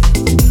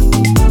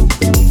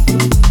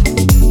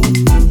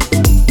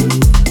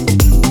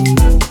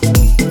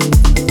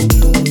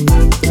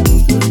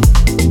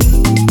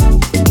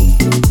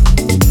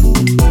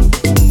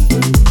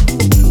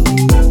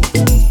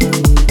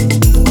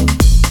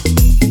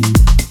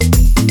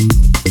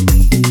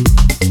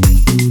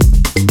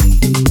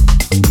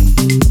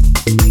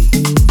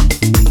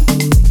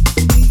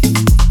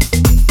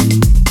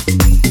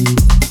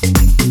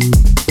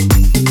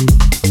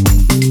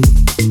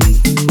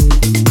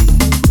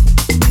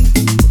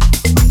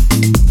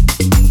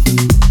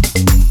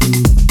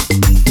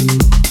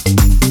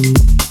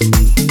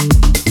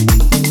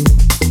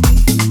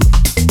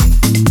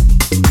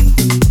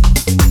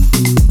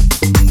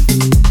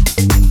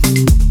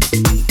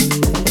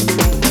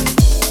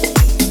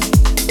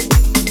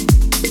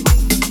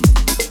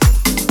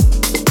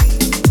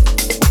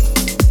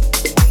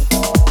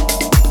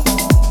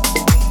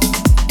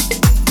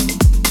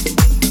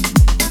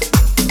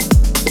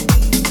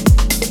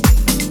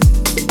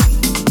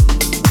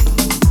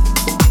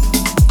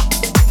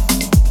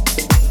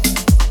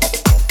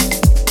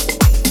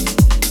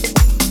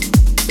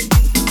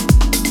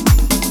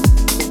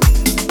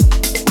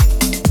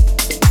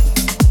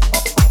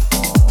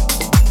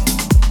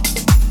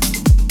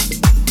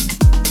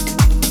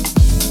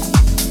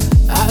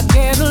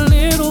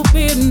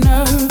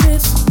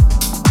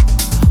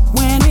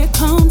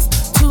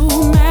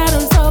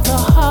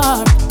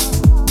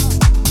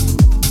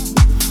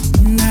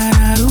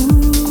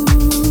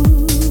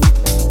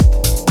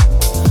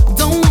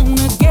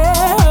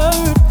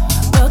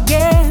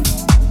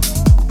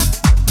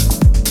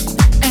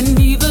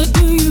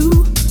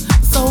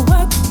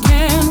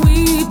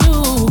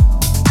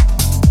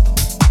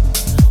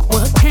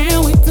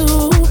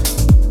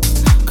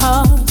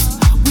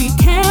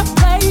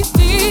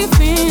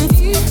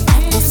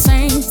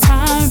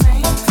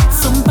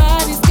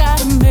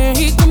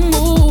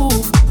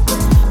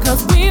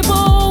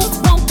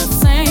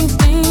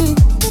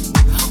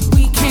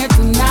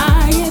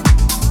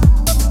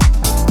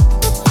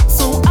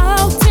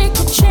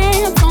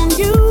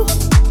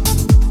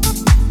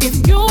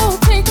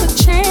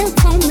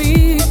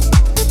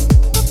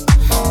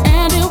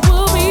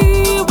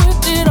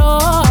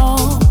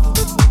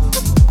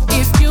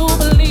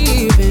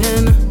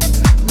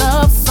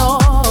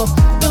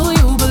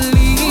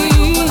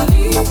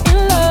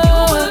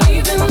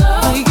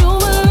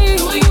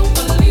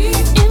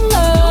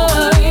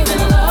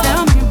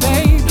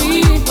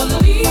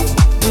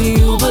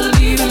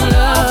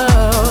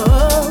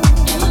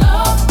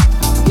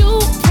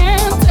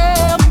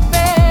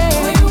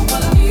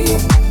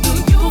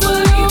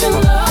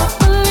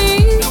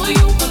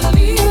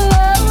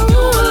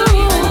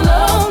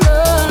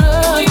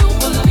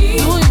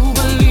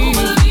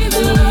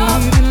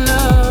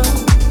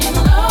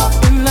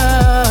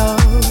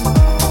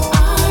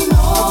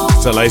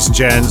 Ladies and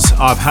gents,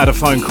 I've had a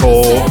phone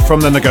call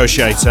from the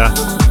negotiator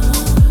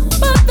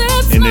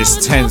in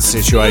this tense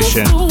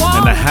situation,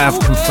 and they have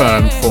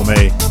confirmed for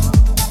me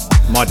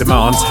My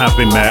demands have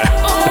been met.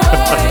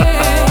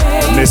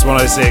 Miss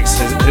 106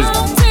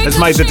 has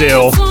made the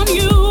deal,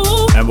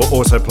 and we'll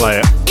also play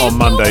it on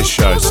Monday's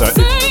show. So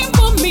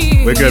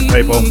we're good,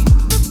 people.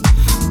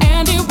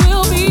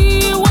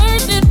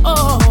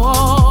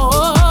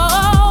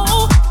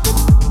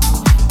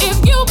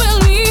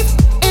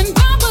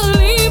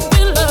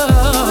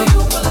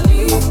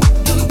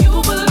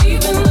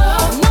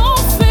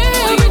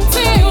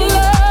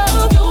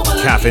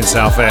 In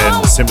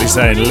Southend, simply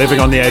saying, living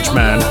on the edge,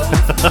 man.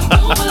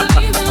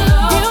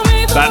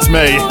 That's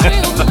me.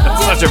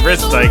 Such a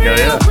risk taker,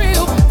 yeah.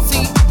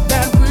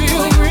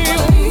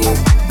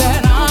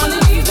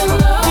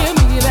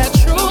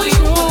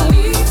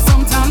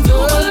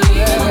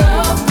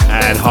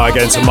 And hi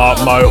again to Mark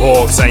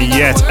Mohawk saying,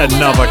 yet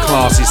another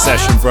classy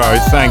session, bro.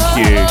 Thank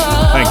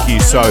you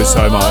so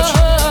much.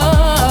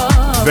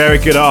 Very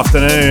good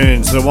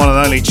afternoon to the one and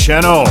only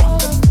channel.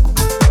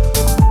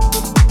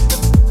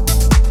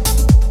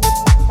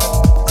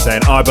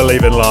 Saying, I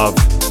believe in love,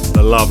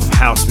 the love of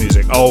house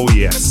music. Oh,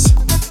 yes.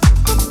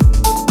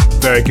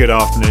 Very good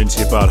afternoon to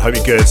you, bud. Hope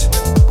you're good.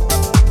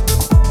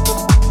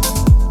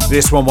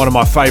 This one of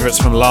my favourites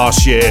from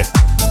last year.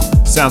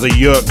 Sounds of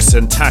Yost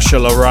and Tasha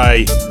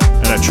LaRae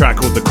and a track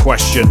called The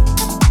Question.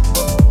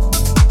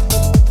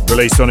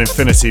 Released on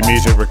Infinity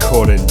Music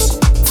Recordings.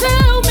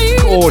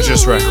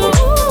 Gorgeous record.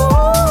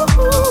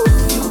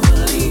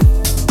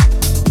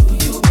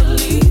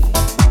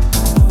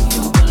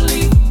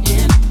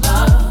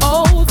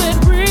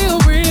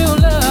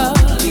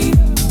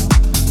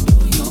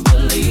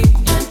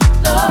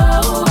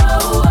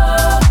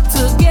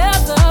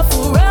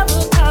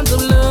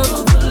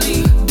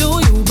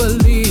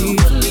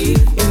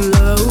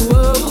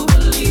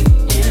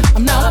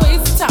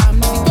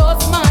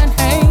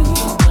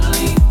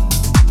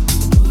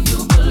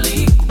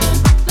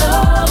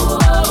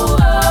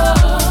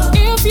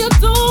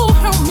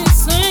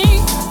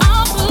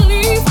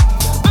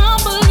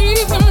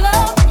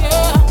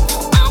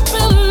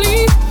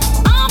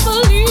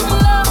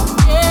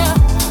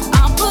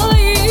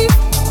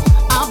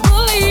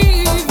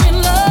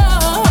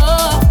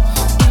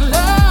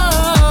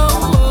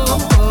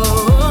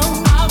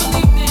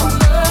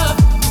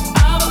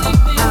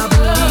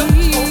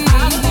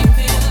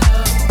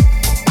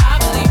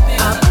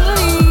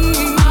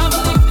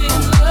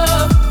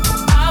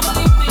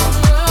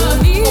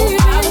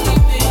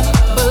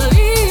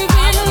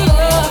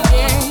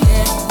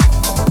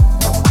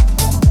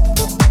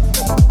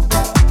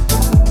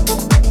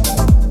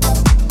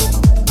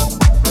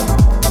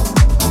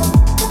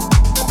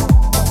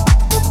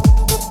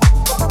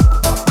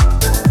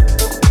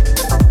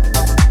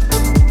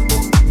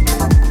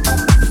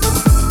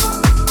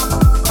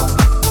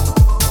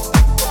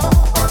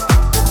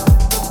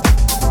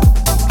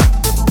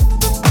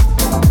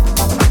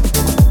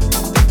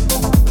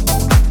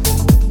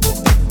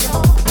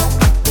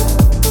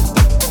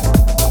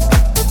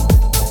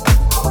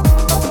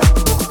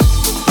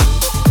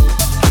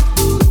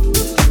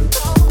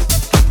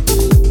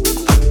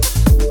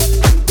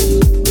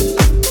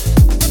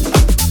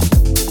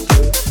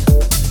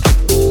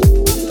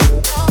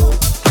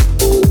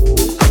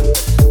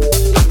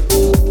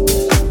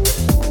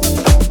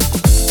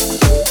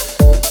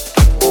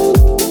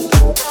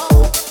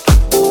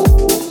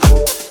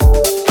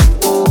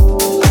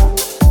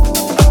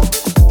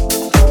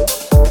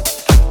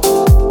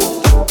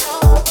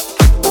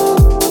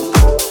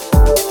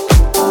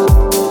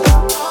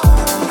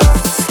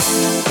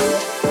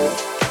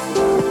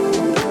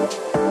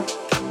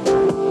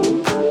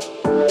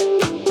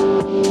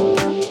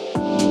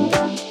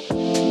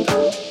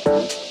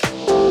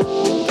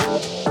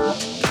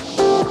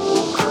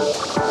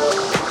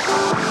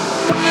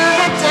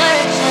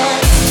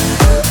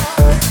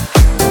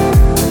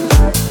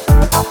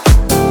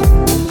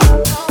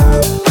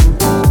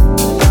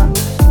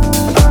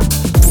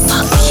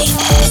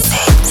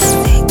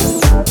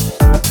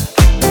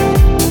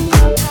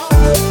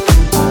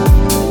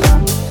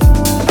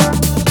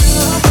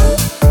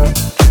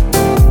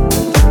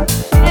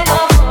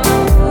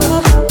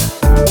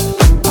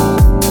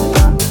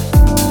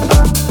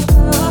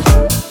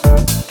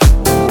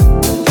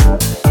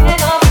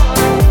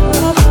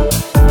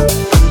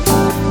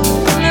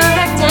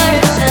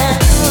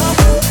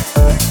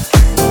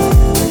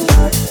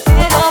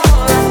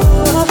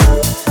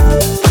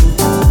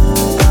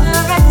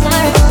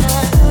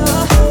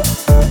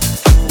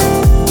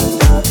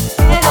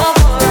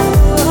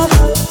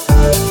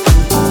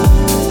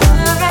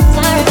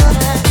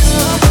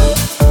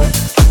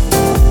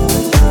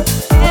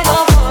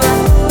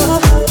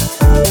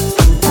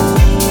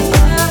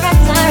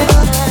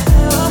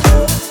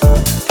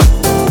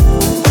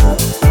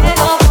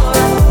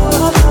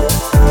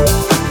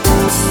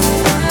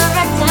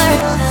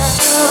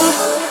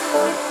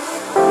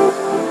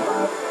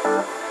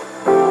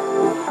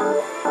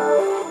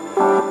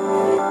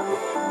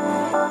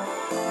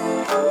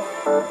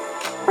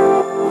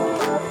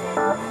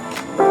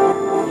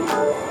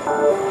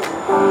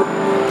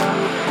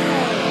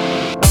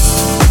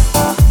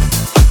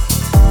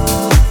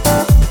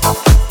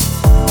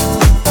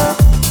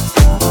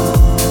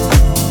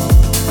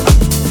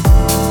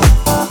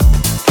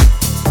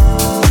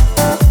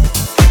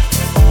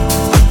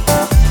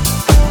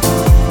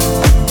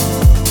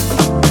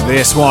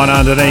 This one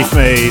underneath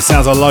me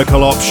sounds like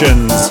Local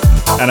Options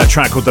and a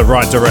track called The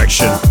Right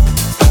Direction.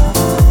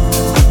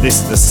 This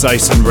is the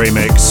Saison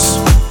remix,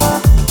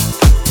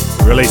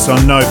 released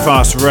on No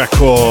Fast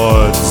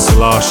Records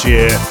last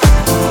year.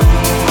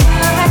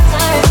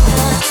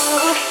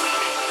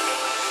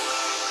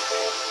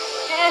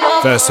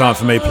 First time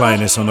for me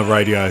playing this on the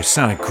radio.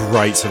 Sounded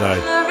great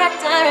today.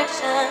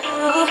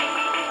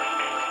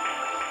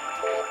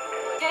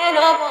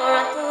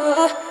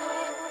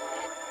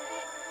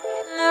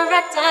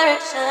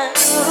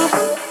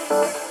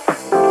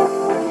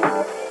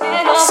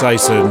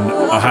 Saison,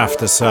 I have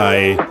to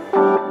say,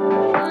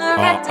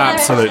 are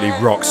absolutely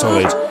rock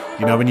solid.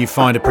 You know, when you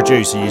find a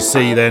producer, you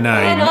see their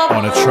name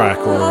on a track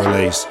or a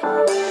release,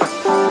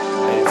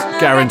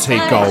 it's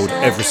guaranteed gold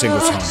every single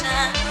time.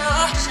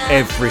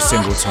 Every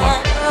single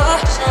time.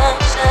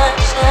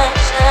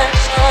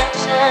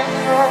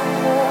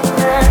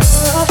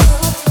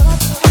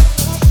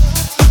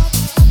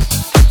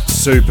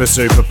 Super,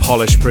 super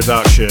polished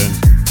production.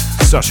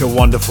 Such a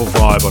wonderful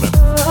vibe on it.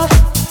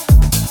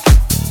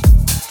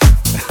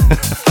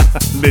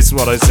 Miss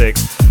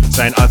 106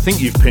 saying, I think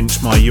you've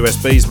pinched my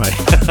USBs, mate.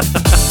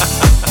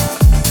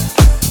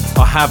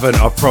 I haven't,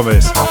 I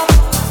promise.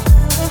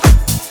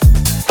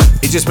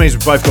 It just means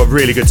we've both got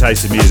really good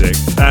taste in music.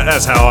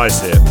 That's how I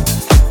see it.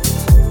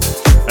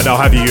 And I'll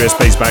have your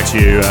USBs back to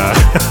you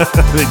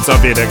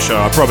inside the next show,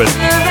 I promise.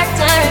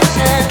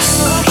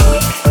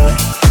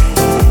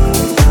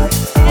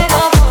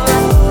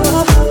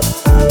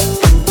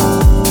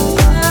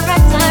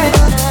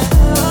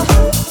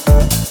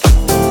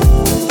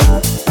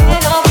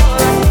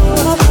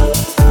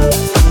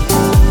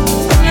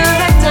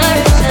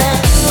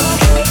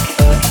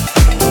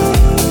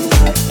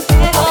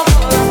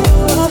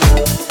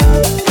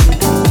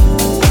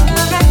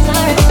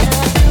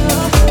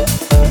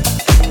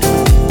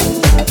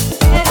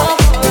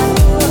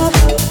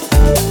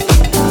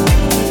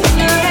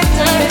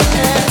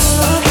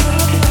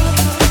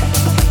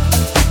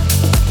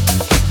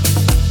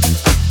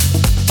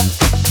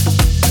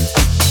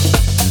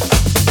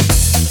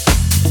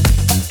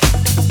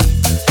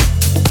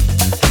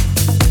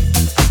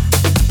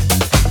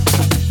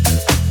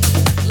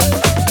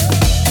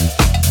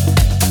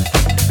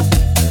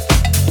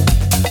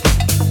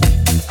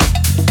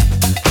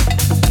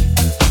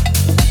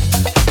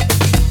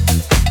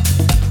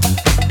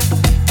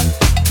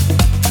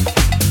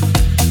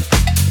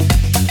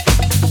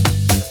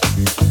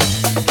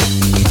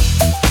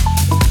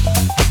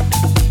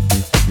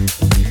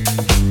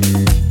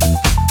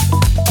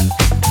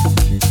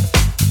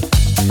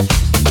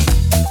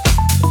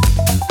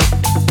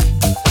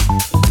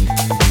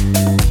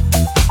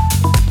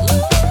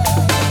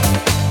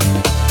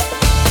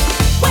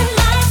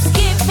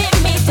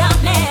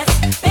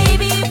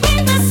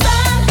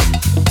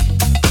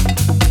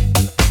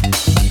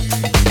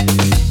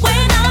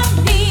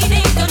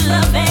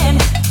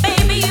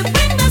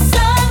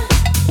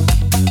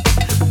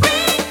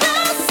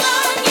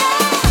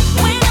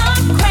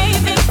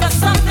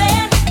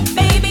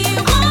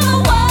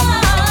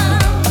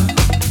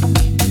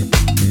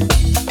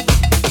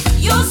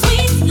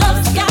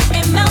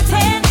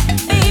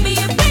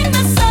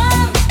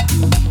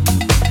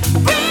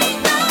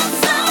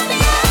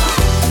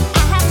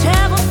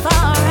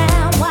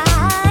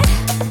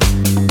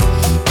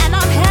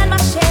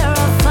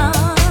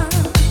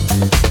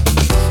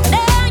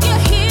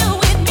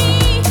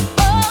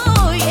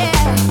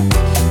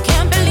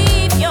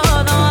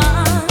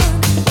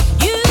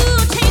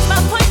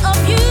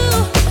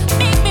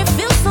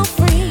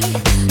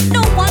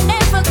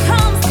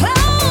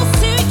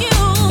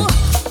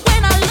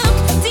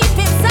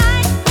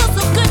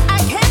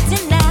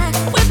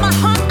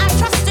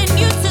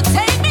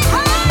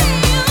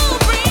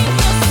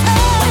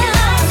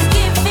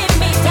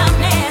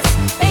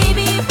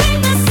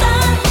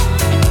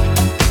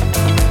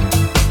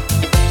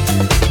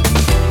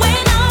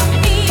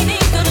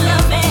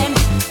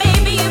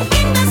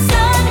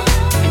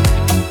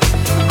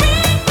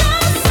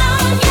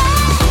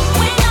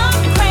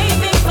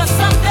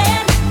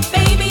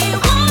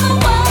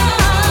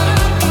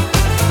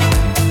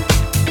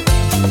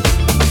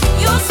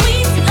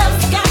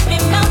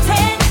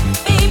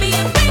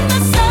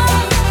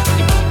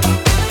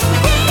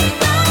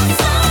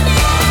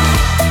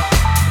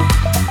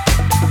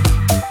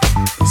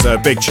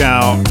 Big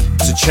ciao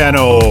to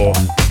Channel.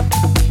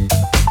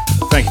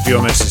 Thank you for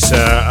your message,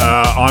 sir.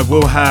 I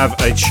will have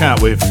a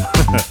chat with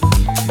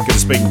get a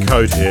speaking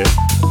code here.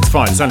 It's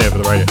fine, it's only over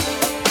the radio.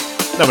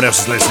 No one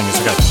else is listening, it's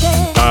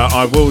okay.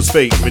 I will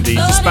speak with the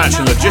dispatch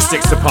and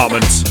logistics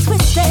department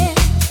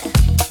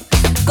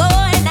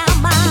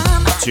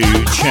to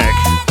check.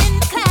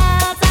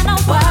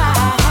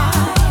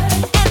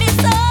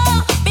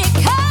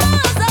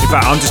 In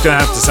fact, I'm just going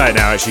to have to say it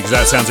now, actually, because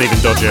that sounds even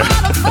dodgier.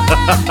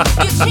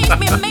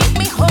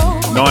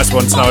 Nice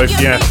one, Toph,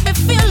 yeah.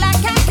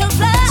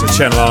 So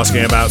Channel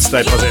asking about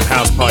Stay Positive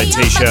House Party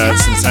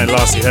t-shirts and saying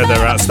last he heard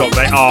they're out of stock.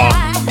 They are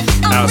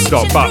out of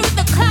stock, but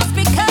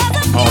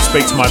I'll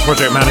speak to my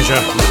project manager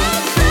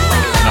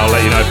and I'll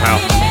let you know, pal.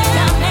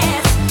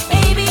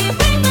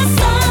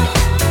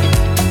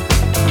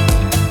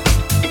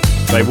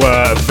 They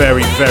were a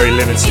very, very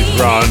limited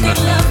run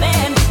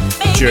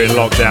during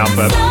lockdown,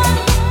 but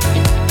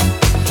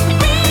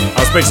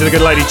I'll speak to the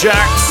good lady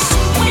Jax.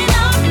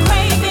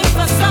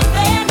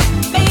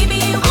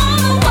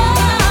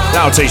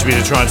 That'll teach me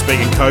to try and speak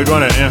in code,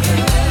 won't it? Yeah.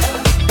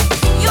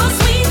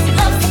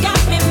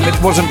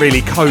 It wasn't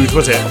really code,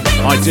 was it?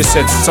 I just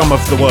said some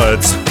of the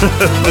words.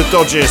 The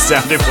dodgiest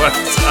sounding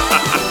words.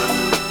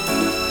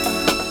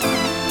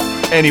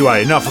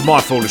 Anyway, enough of my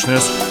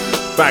foolishness.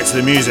 Back to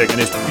the music and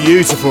this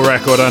beautiful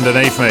record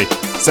underneath me.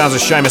 Sounds of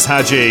Seamus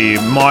Hadji,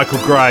 Michael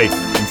Gray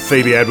and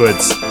Phoebe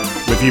Edwards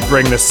with You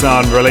Bring the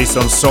Sun, released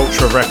on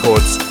Sultra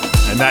Records.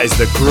 And that is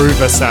the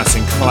Groove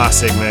Assassin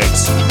classic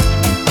mix.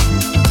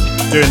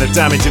 Doing the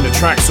damage in the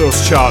track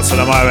source charts at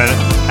the moment,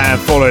 and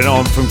following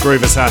on from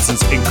Groove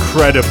Assassin's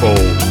incredible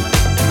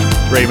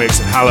remix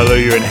of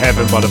Hallelujah in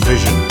Heaven by The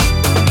Vision,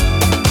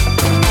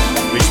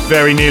 which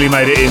very nearly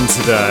made it in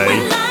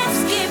today,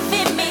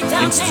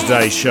 into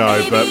today's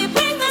show, but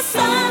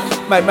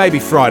maybe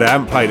Friday. I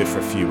haven't played it for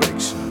a few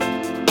weeks.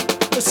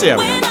 Let's see how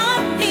we go.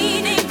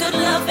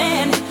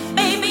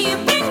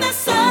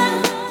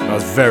 I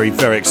was very,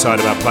 very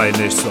excited about playing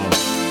this song.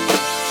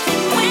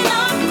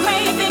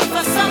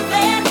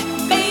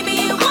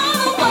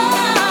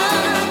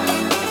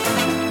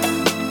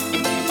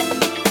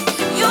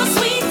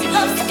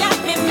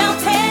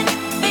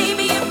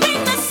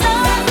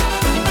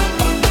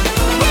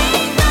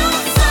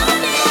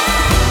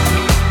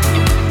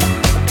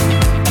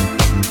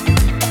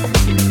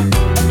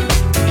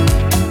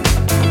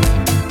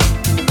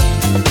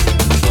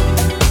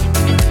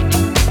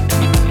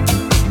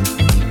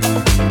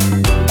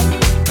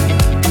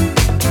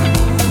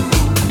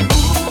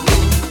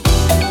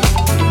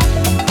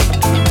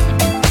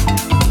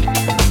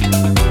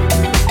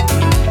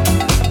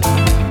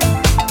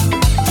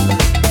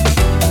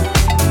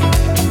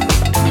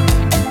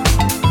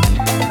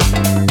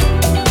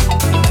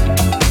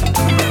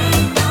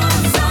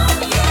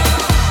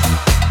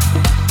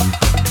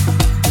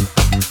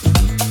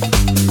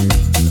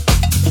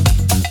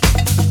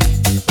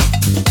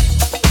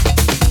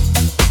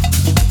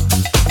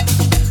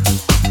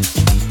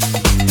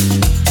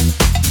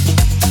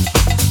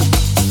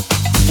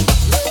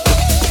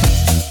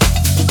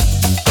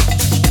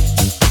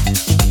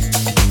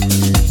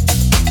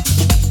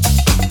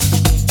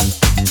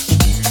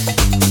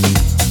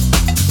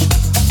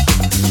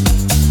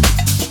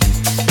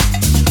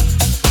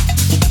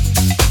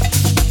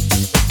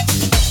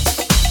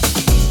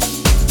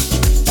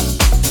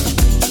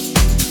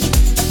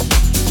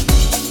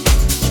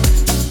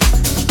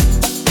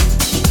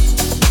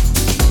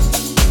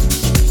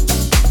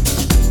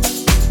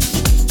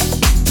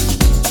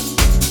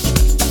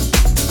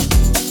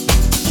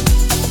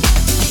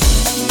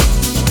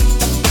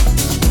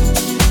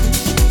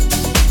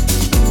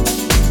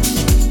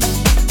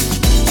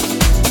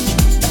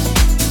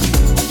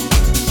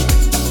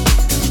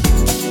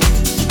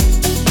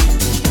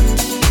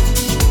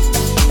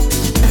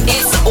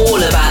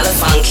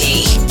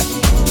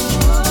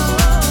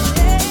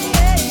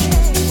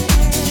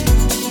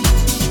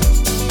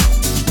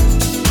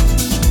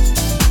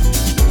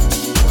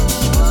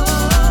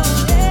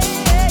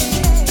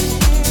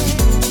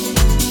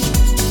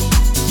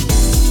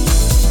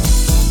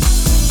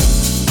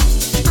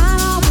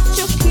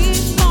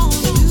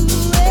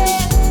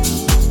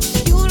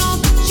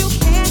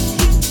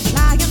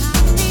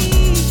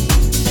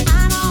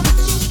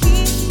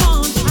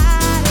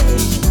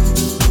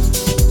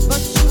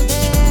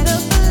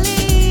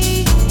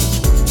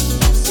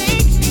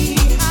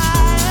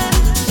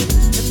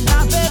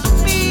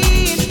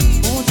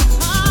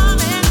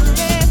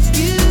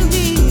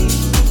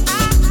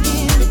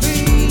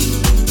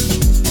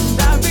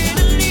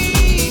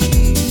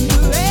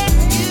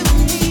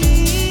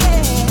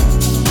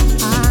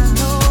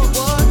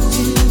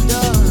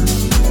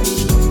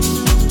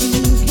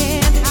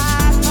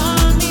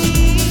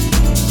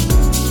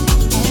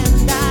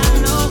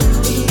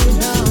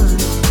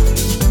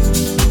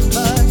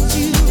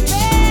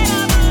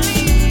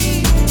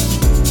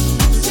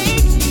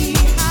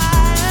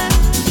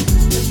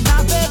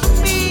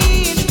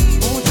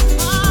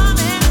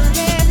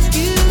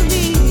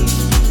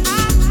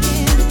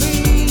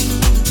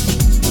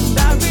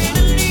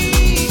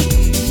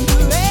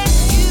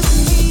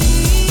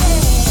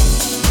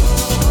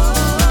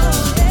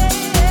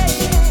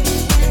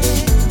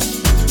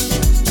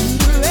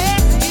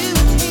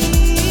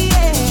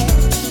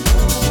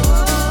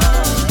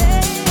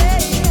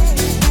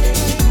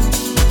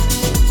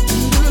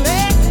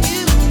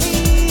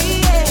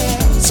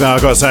 So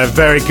I've got to say a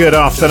very good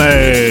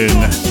afternoon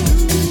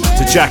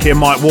to Jackie and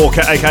Mike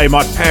Walker, aka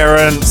my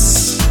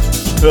parents,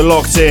 who are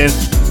locked in,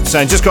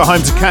 saying just got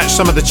home to catch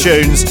some of the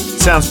tunes,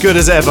 sounds good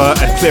as ever,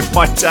 and Cliff,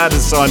 my dad,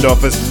 has signed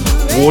off as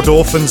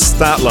Wardorf and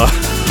Statler.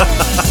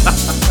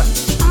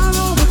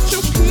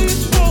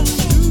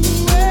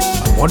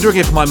 I'm wondering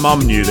if my mum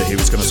knew that he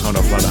was going to sign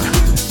off like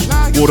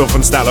that. Wardorf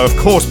and Statler, of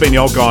course, being the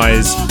old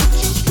guys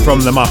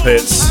from the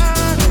Muppets.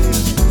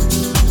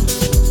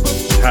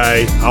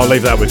 Hey, I'll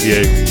leave that with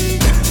you.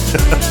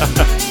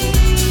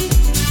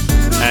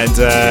 And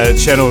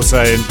Channel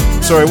saying,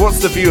 sorry, what's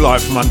the view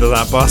like from under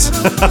that bus?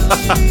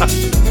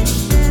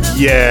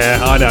 Yeah,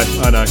 I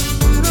know.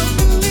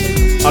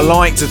 I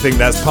like to think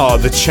that's part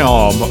of the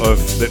charm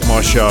of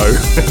my show.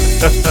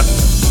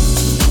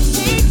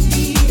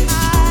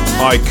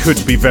 I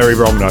could be very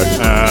wrong though.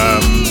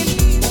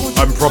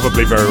 I'm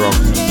probably very wrong.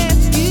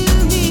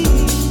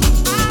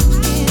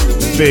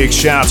 Big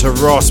shout to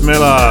Ross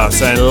Miller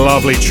saying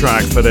lovely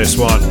track for this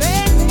one.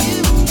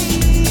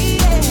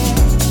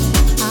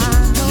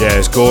 Yeah,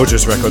 it's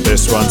gorgeous record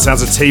this one.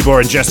 Sounds of T-Bor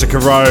and Jessica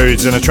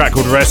Rhodes and a track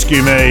called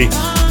Rescue Me.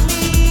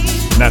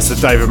 And that's the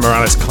David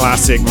Morales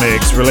classic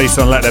mix released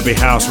on Let There Be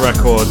House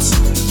Records.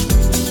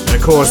 And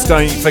of course,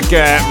 don't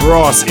forget,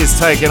 Ross is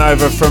taking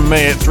over from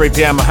me at 3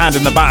 p.m.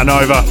 handing the baton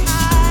over.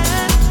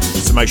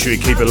 So make sure you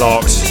keep it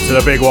locked to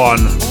the big one,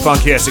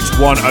 FunkySX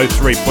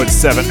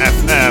 103.7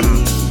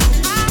 FM.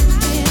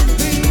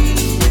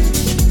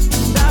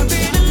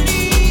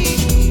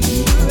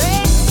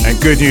 And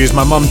good news,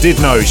 my mum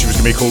did know she was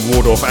going to be called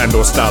Waldorf and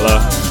or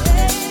Staller.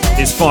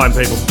 It's fine,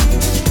 people.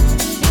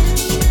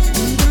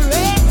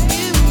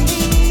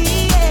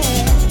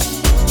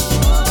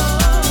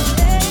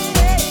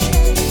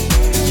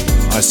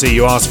 I see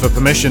you asked for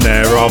permission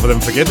there rather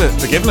than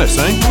forgiveness,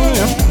 eh? Oh,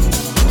 yeah.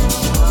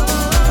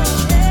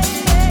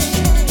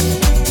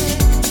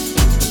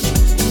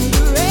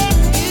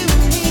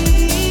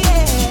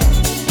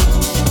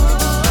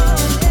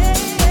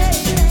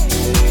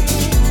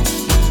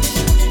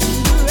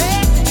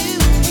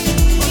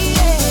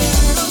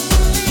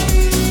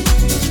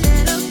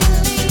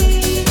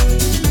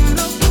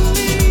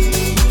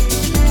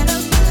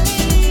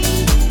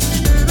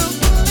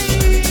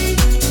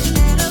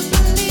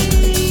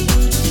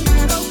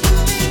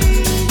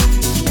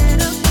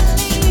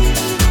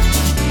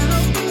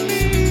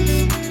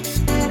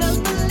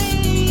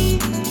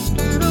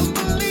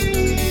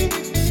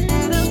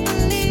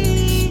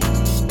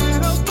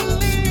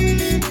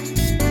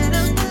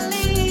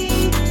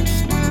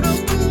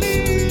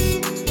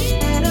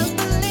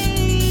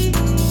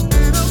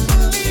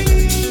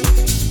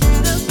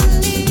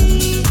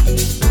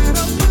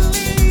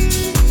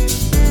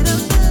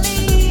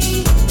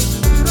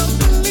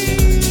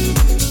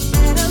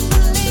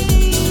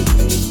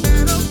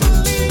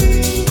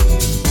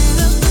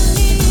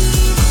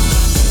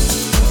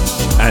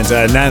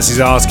 Nancy's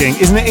asking,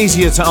 isn't it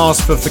easier to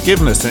ask for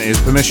forgiveness than it is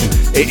permission?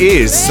 It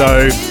is,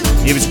 so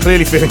he was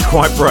clearly feeling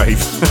quite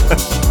brave.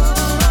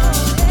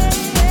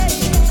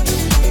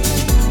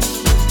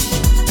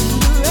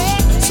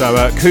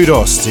 So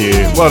kudos to you.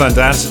 Well done,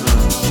 Dad.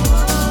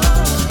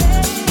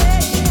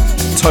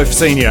 Toph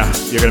Senior,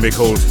 you're going to be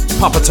called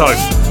Papa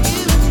Toph.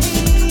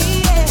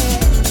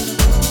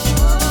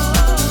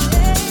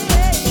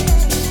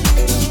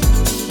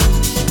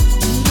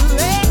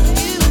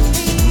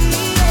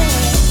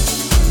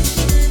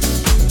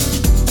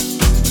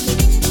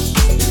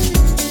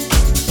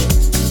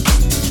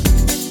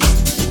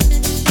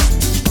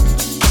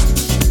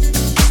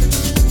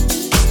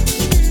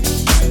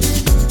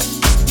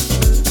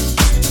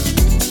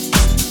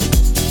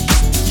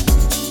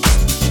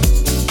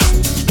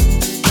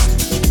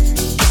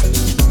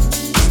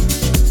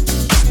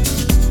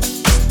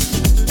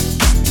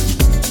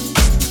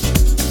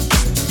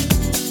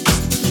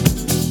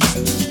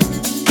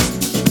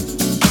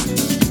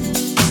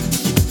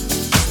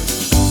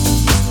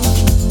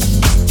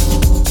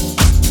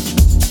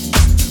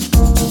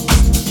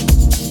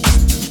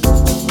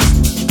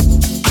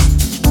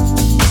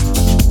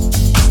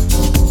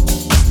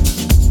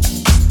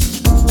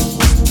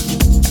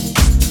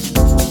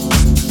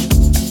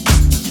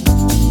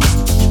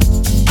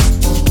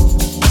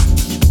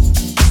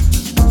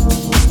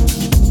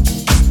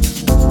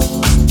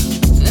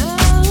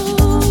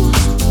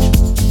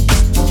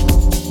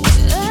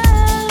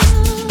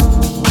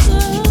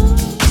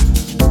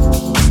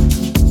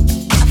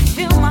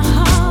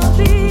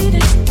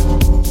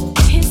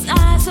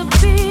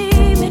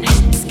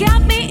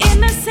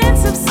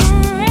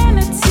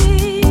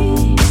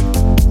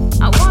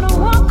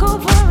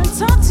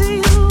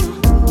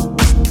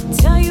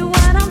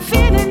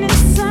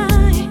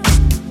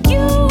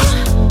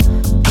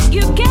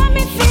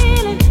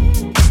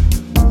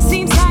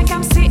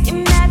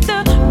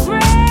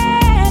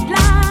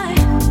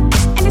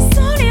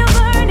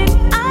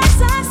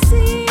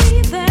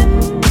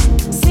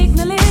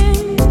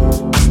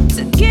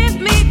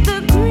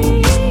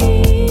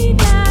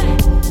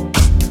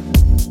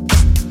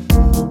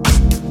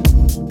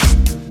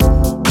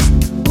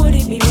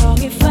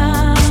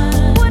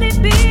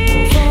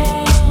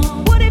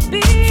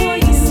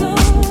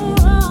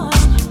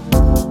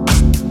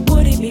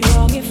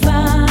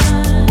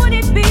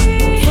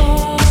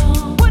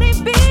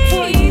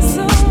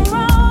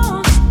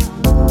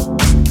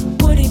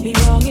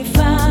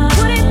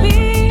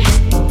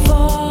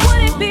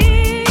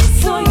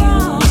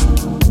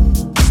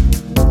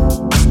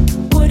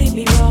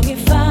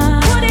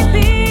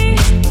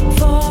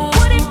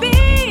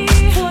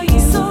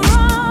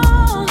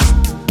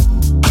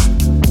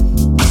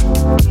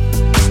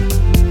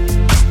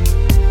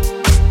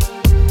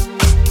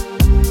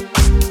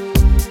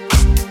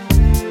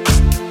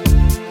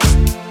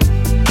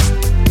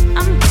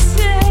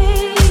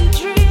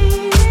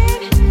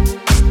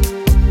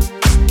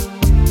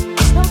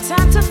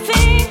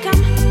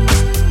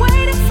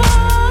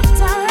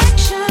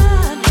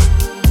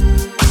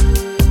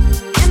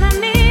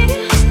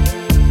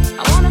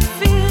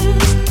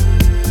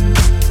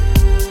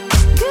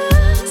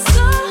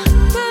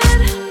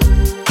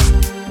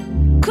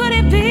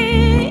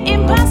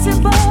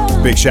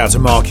 shout to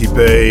Marky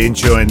B,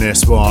 enjoying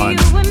this one.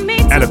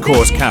 And of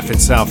course, Kath in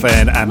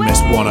Southend and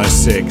Miss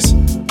 106.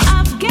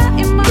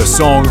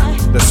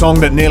 The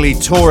song that nearly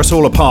tore us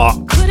all apart.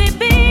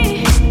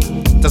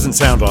 Doesn't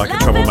sound like a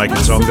troublemaker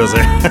song, does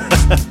it?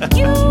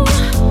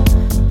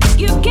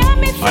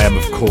 I am,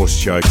 of course,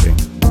 joking.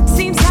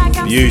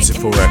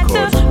 Beautiful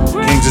record.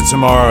 Kings of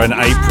Tomorrow in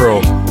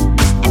April.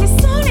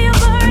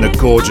 And the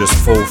gorgeous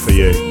Fall for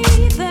You.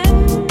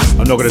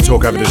 I'm not going to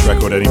talk over this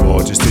record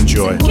anymore, just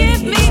enjoy.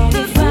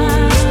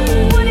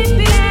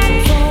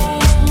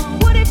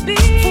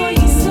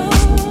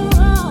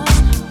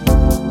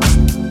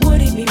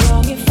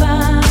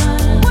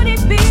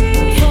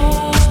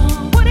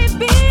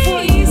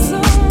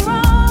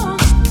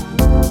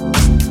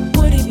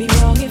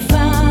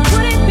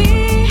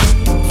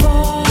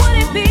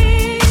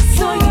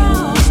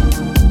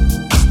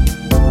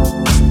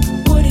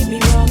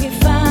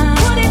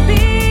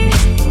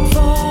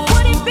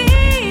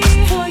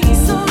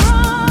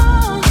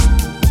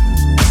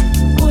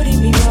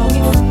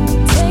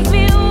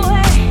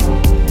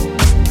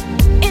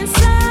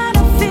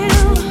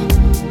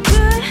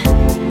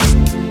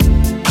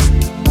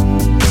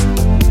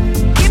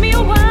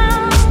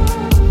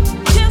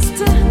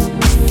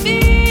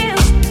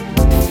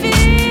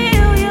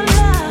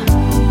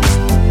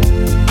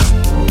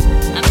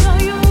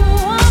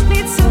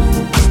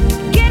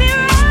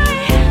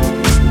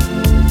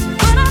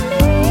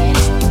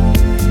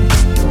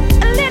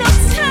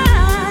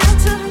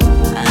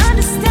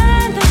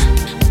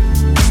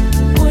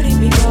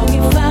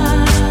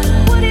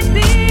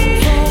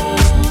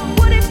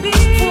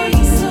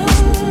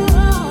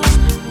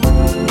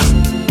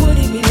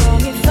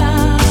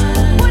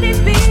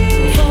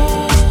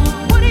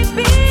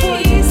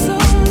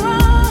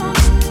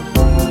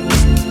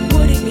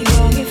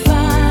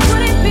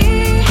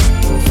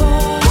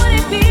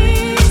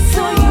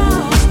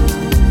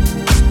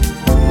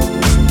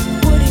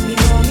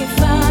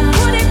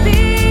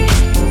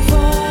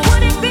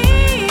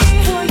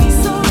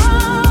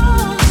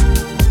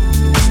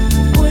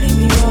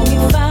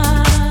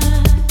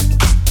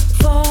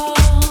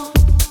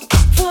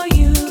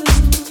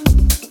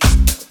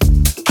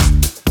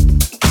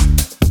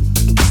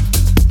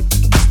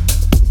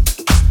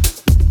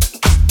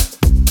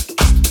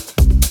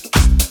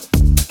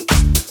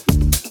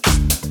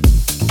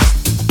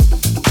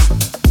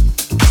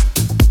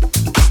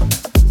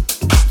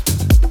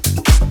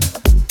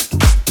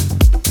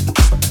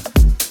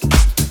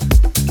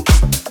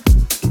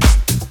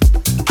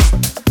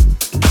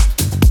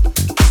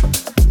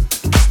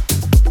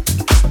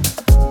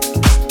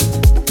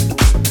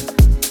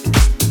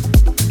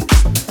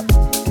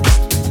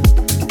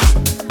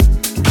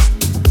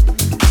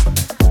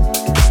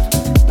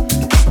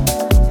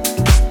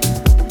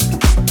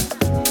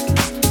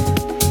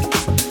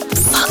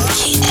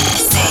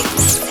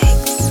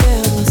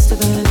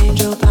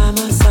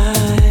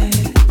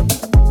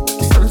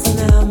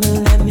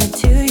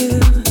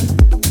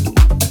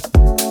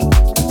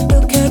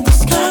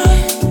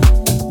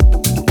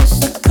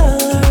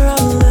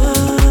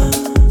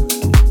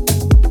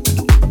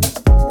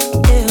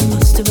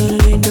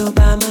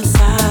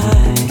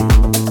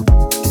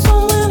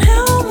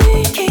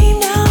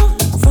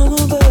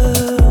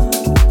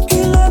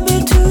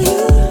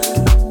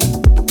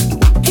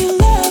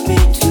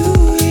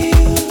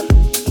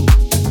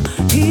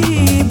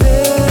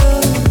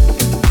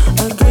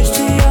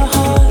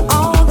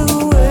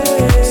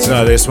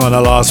 This one,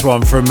 the last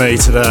one from me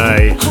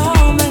today.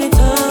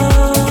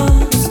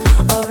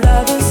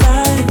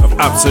 I've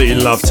absolutely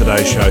loved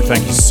today's show.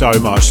 Thank you so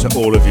much to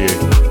all of you.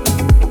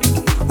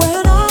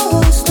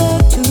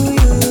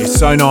 It's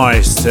so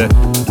nice to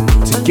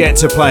get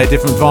to play a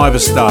different vibe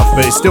of stuff,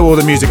 but it's still all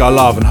the music I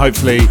love, and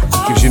hopefully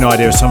gives you an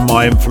idea of some of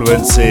my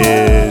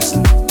influences.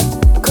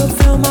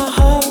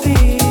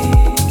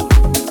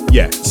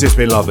 Yeah, it's just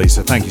been lovely,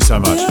 so thank you so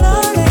much.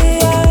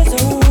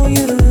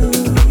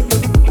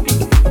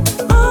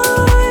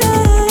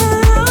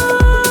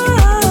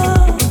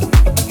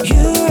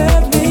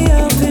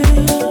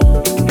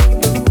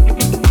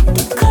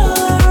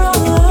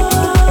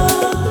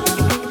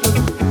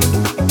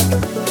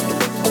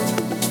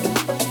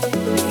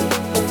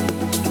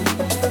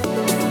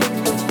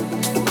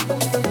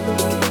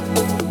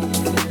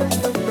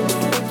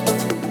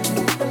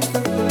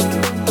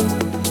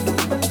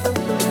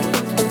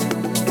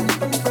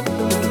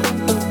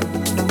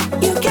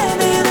 You get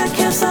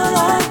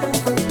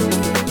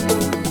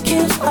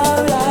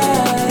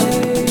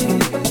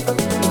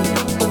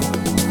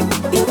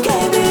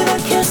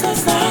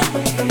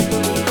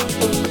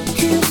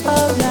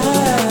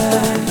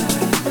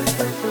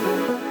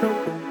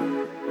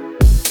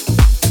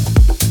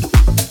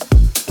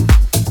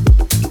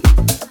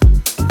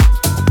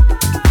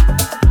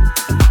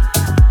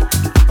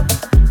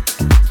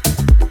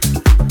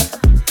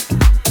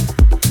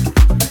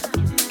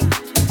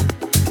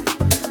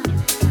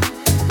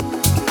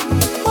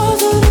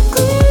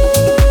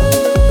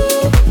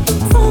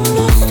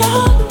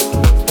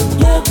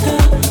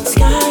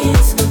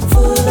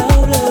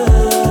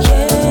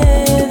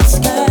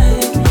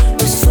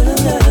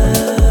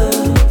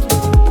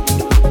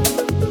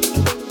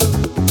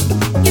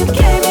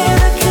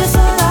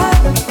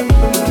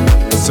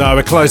So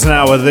we're closing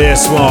out with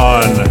this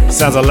one.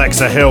 Sounds like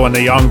Alexa Hill and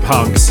the Young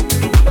Punks.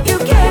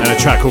 And a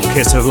track called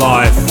Kiss of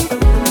Life.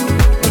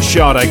 The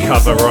Sade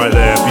cover right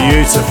there.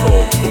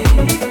 Beautiful.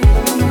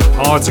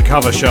 Hard to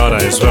cover Sade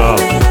as well.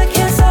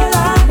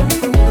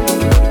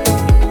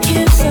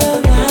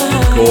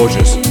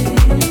 Gorgeous.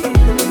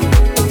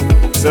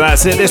 So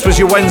that's it. This was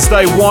your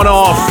Wednesday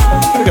one-off.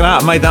 Look at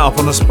that. I made that up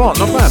on the spot.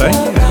 Not bad,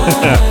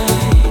 eh?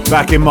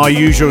 Back in my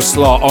usual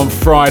slot on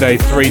Friday,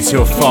 3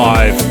 till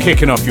 5.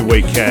 Kicking off your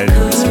weekend.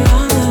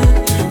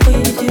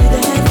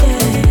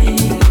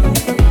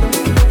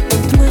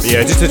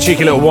 Yeah, just a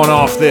cheeky little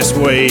one-off this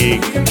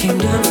week,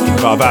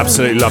 but I've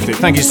absolutely loved it.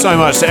 Thank you so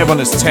much to everyone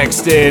that's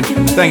texted.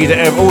 Thank you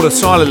to all the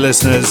silent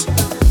listeners.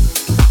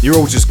 You're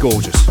all just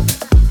gorgeous.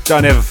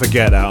 Don't ever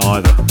forget that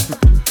either.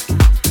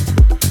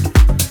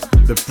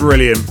 The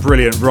brilliant,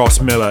 brilliant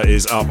Ross Miller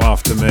is up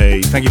after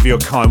me. Thank you for your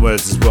kind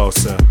words as well,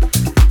 sir.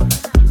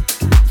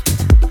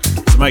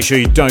 So make sure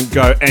you don't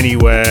go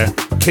anywhere.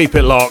 Keep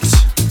it locked.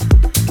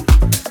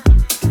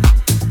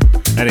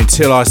 And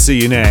until I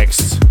see you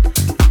next,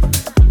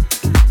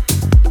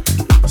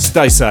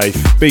 stay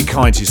safe, be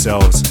kind to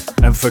yourselves,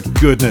 and for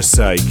goodness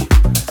sake,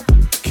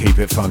 keep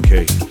it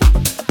funky.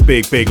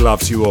 Big, big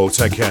love to you all.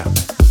 Take care.